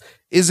town is.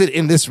 Is it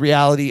in this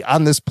reality,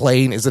 on this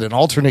plane? Is it an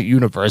alternate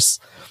universe?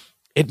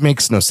 It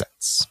makes no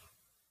sense.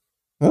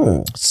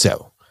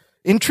 So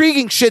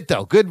intriguing shit,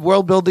 though. Good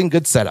world building,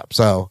 good setup.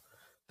 So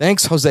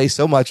thanks, Jose,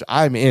 so much.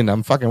 I'm in.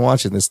 I'm fucking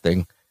watching this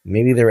thing.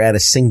 Maybe they're at a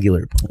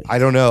singular point. I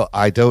don't know.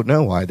 I don't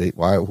know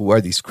who are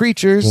these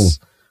creatures?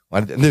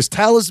 And there's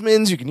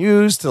talismans you can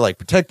use to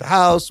protect the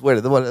house. What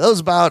are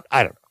those about?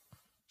 I don't know.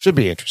 Should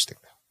be interesting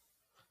though.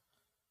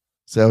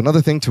 So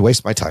another thing to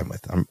waste my time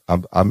with.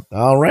 I'm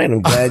all right.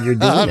 I'm glad you're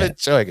doing I'm that.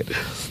 enjoying it.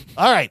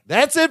 All right.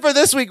 That's it for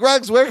this week,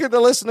 Ruggs. Where can the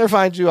listener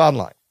find you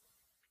online?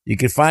 You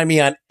can find me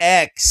on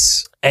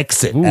X.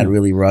 Exit. At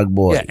Really Rug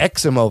Boy. Yeah,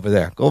 X him over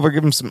there. Go over,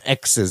 give him some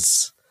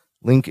X's.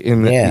 Link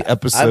in the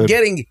episode.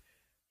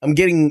 I'm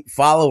getting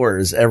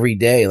followers every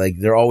day.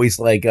 They're always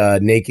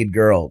naked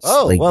girls.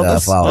 Oh,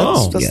 that's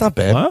not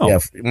bad. Wow.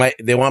 Yeah,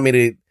 they want me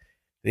to.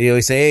 They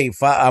always say, "Hey,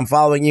 I'm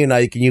following you now.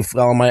 Can you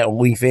follow my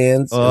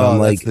OnlyFans?" Oh, and I'm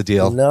like, that's the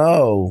deal.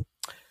 No.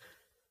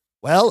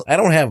 Well, I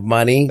don't have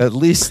money. At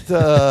least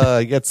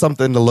get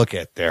something to look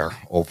at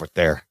over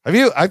there. I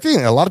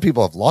think a lot of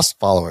people have lost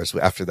followers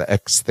after the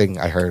X thing.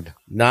 I heard.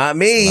 Not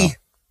me. Well,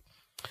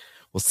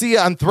 we'll see you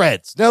on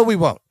Threads. No, we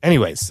won't.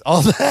 Anyways,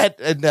 all that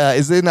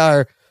is in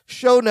our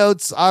show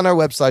notes on our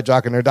website,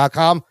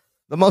 jockandnerd.com.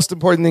 The most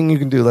important thing you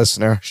can do,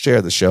 listener, share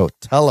the show.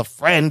 Tell a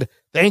friend.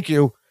 Thank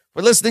you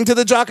for listening to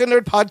the Jock and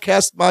Nerd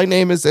podcast. My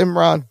name is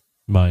Imran.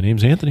 My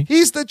name's Anthony.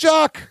 He's the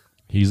Jock.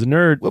 He's a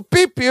nerd. We'll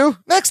beep you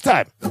next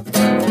time.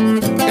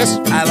 Yes.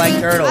 I like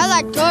turtles. I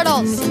like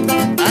turtles.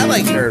 I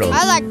like turtles.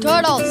 I like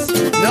turtles.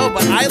 No,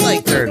 but I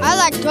like turtles. I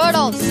like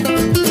turtles.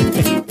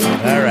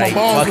 All right,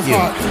 fuck you.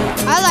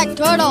 I like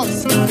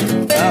turtles.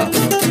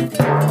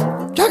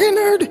 Talking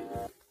nerd.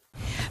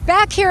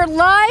 Back here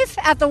live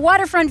at the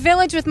Waterfront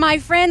Village with my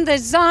friend, the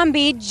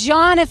zombie,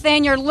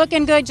 Jonathan. You're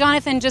looking good.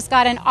 Jonathan just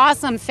got an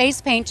awesome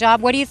face paint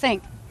job. What do you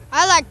think?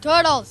 I like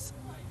turtles.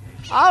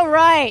 All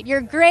right. You're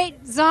a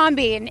great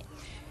zombie. And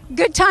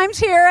good times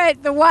here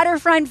at the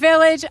Waterfront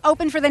Village.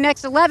 Open for the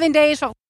next 11 days.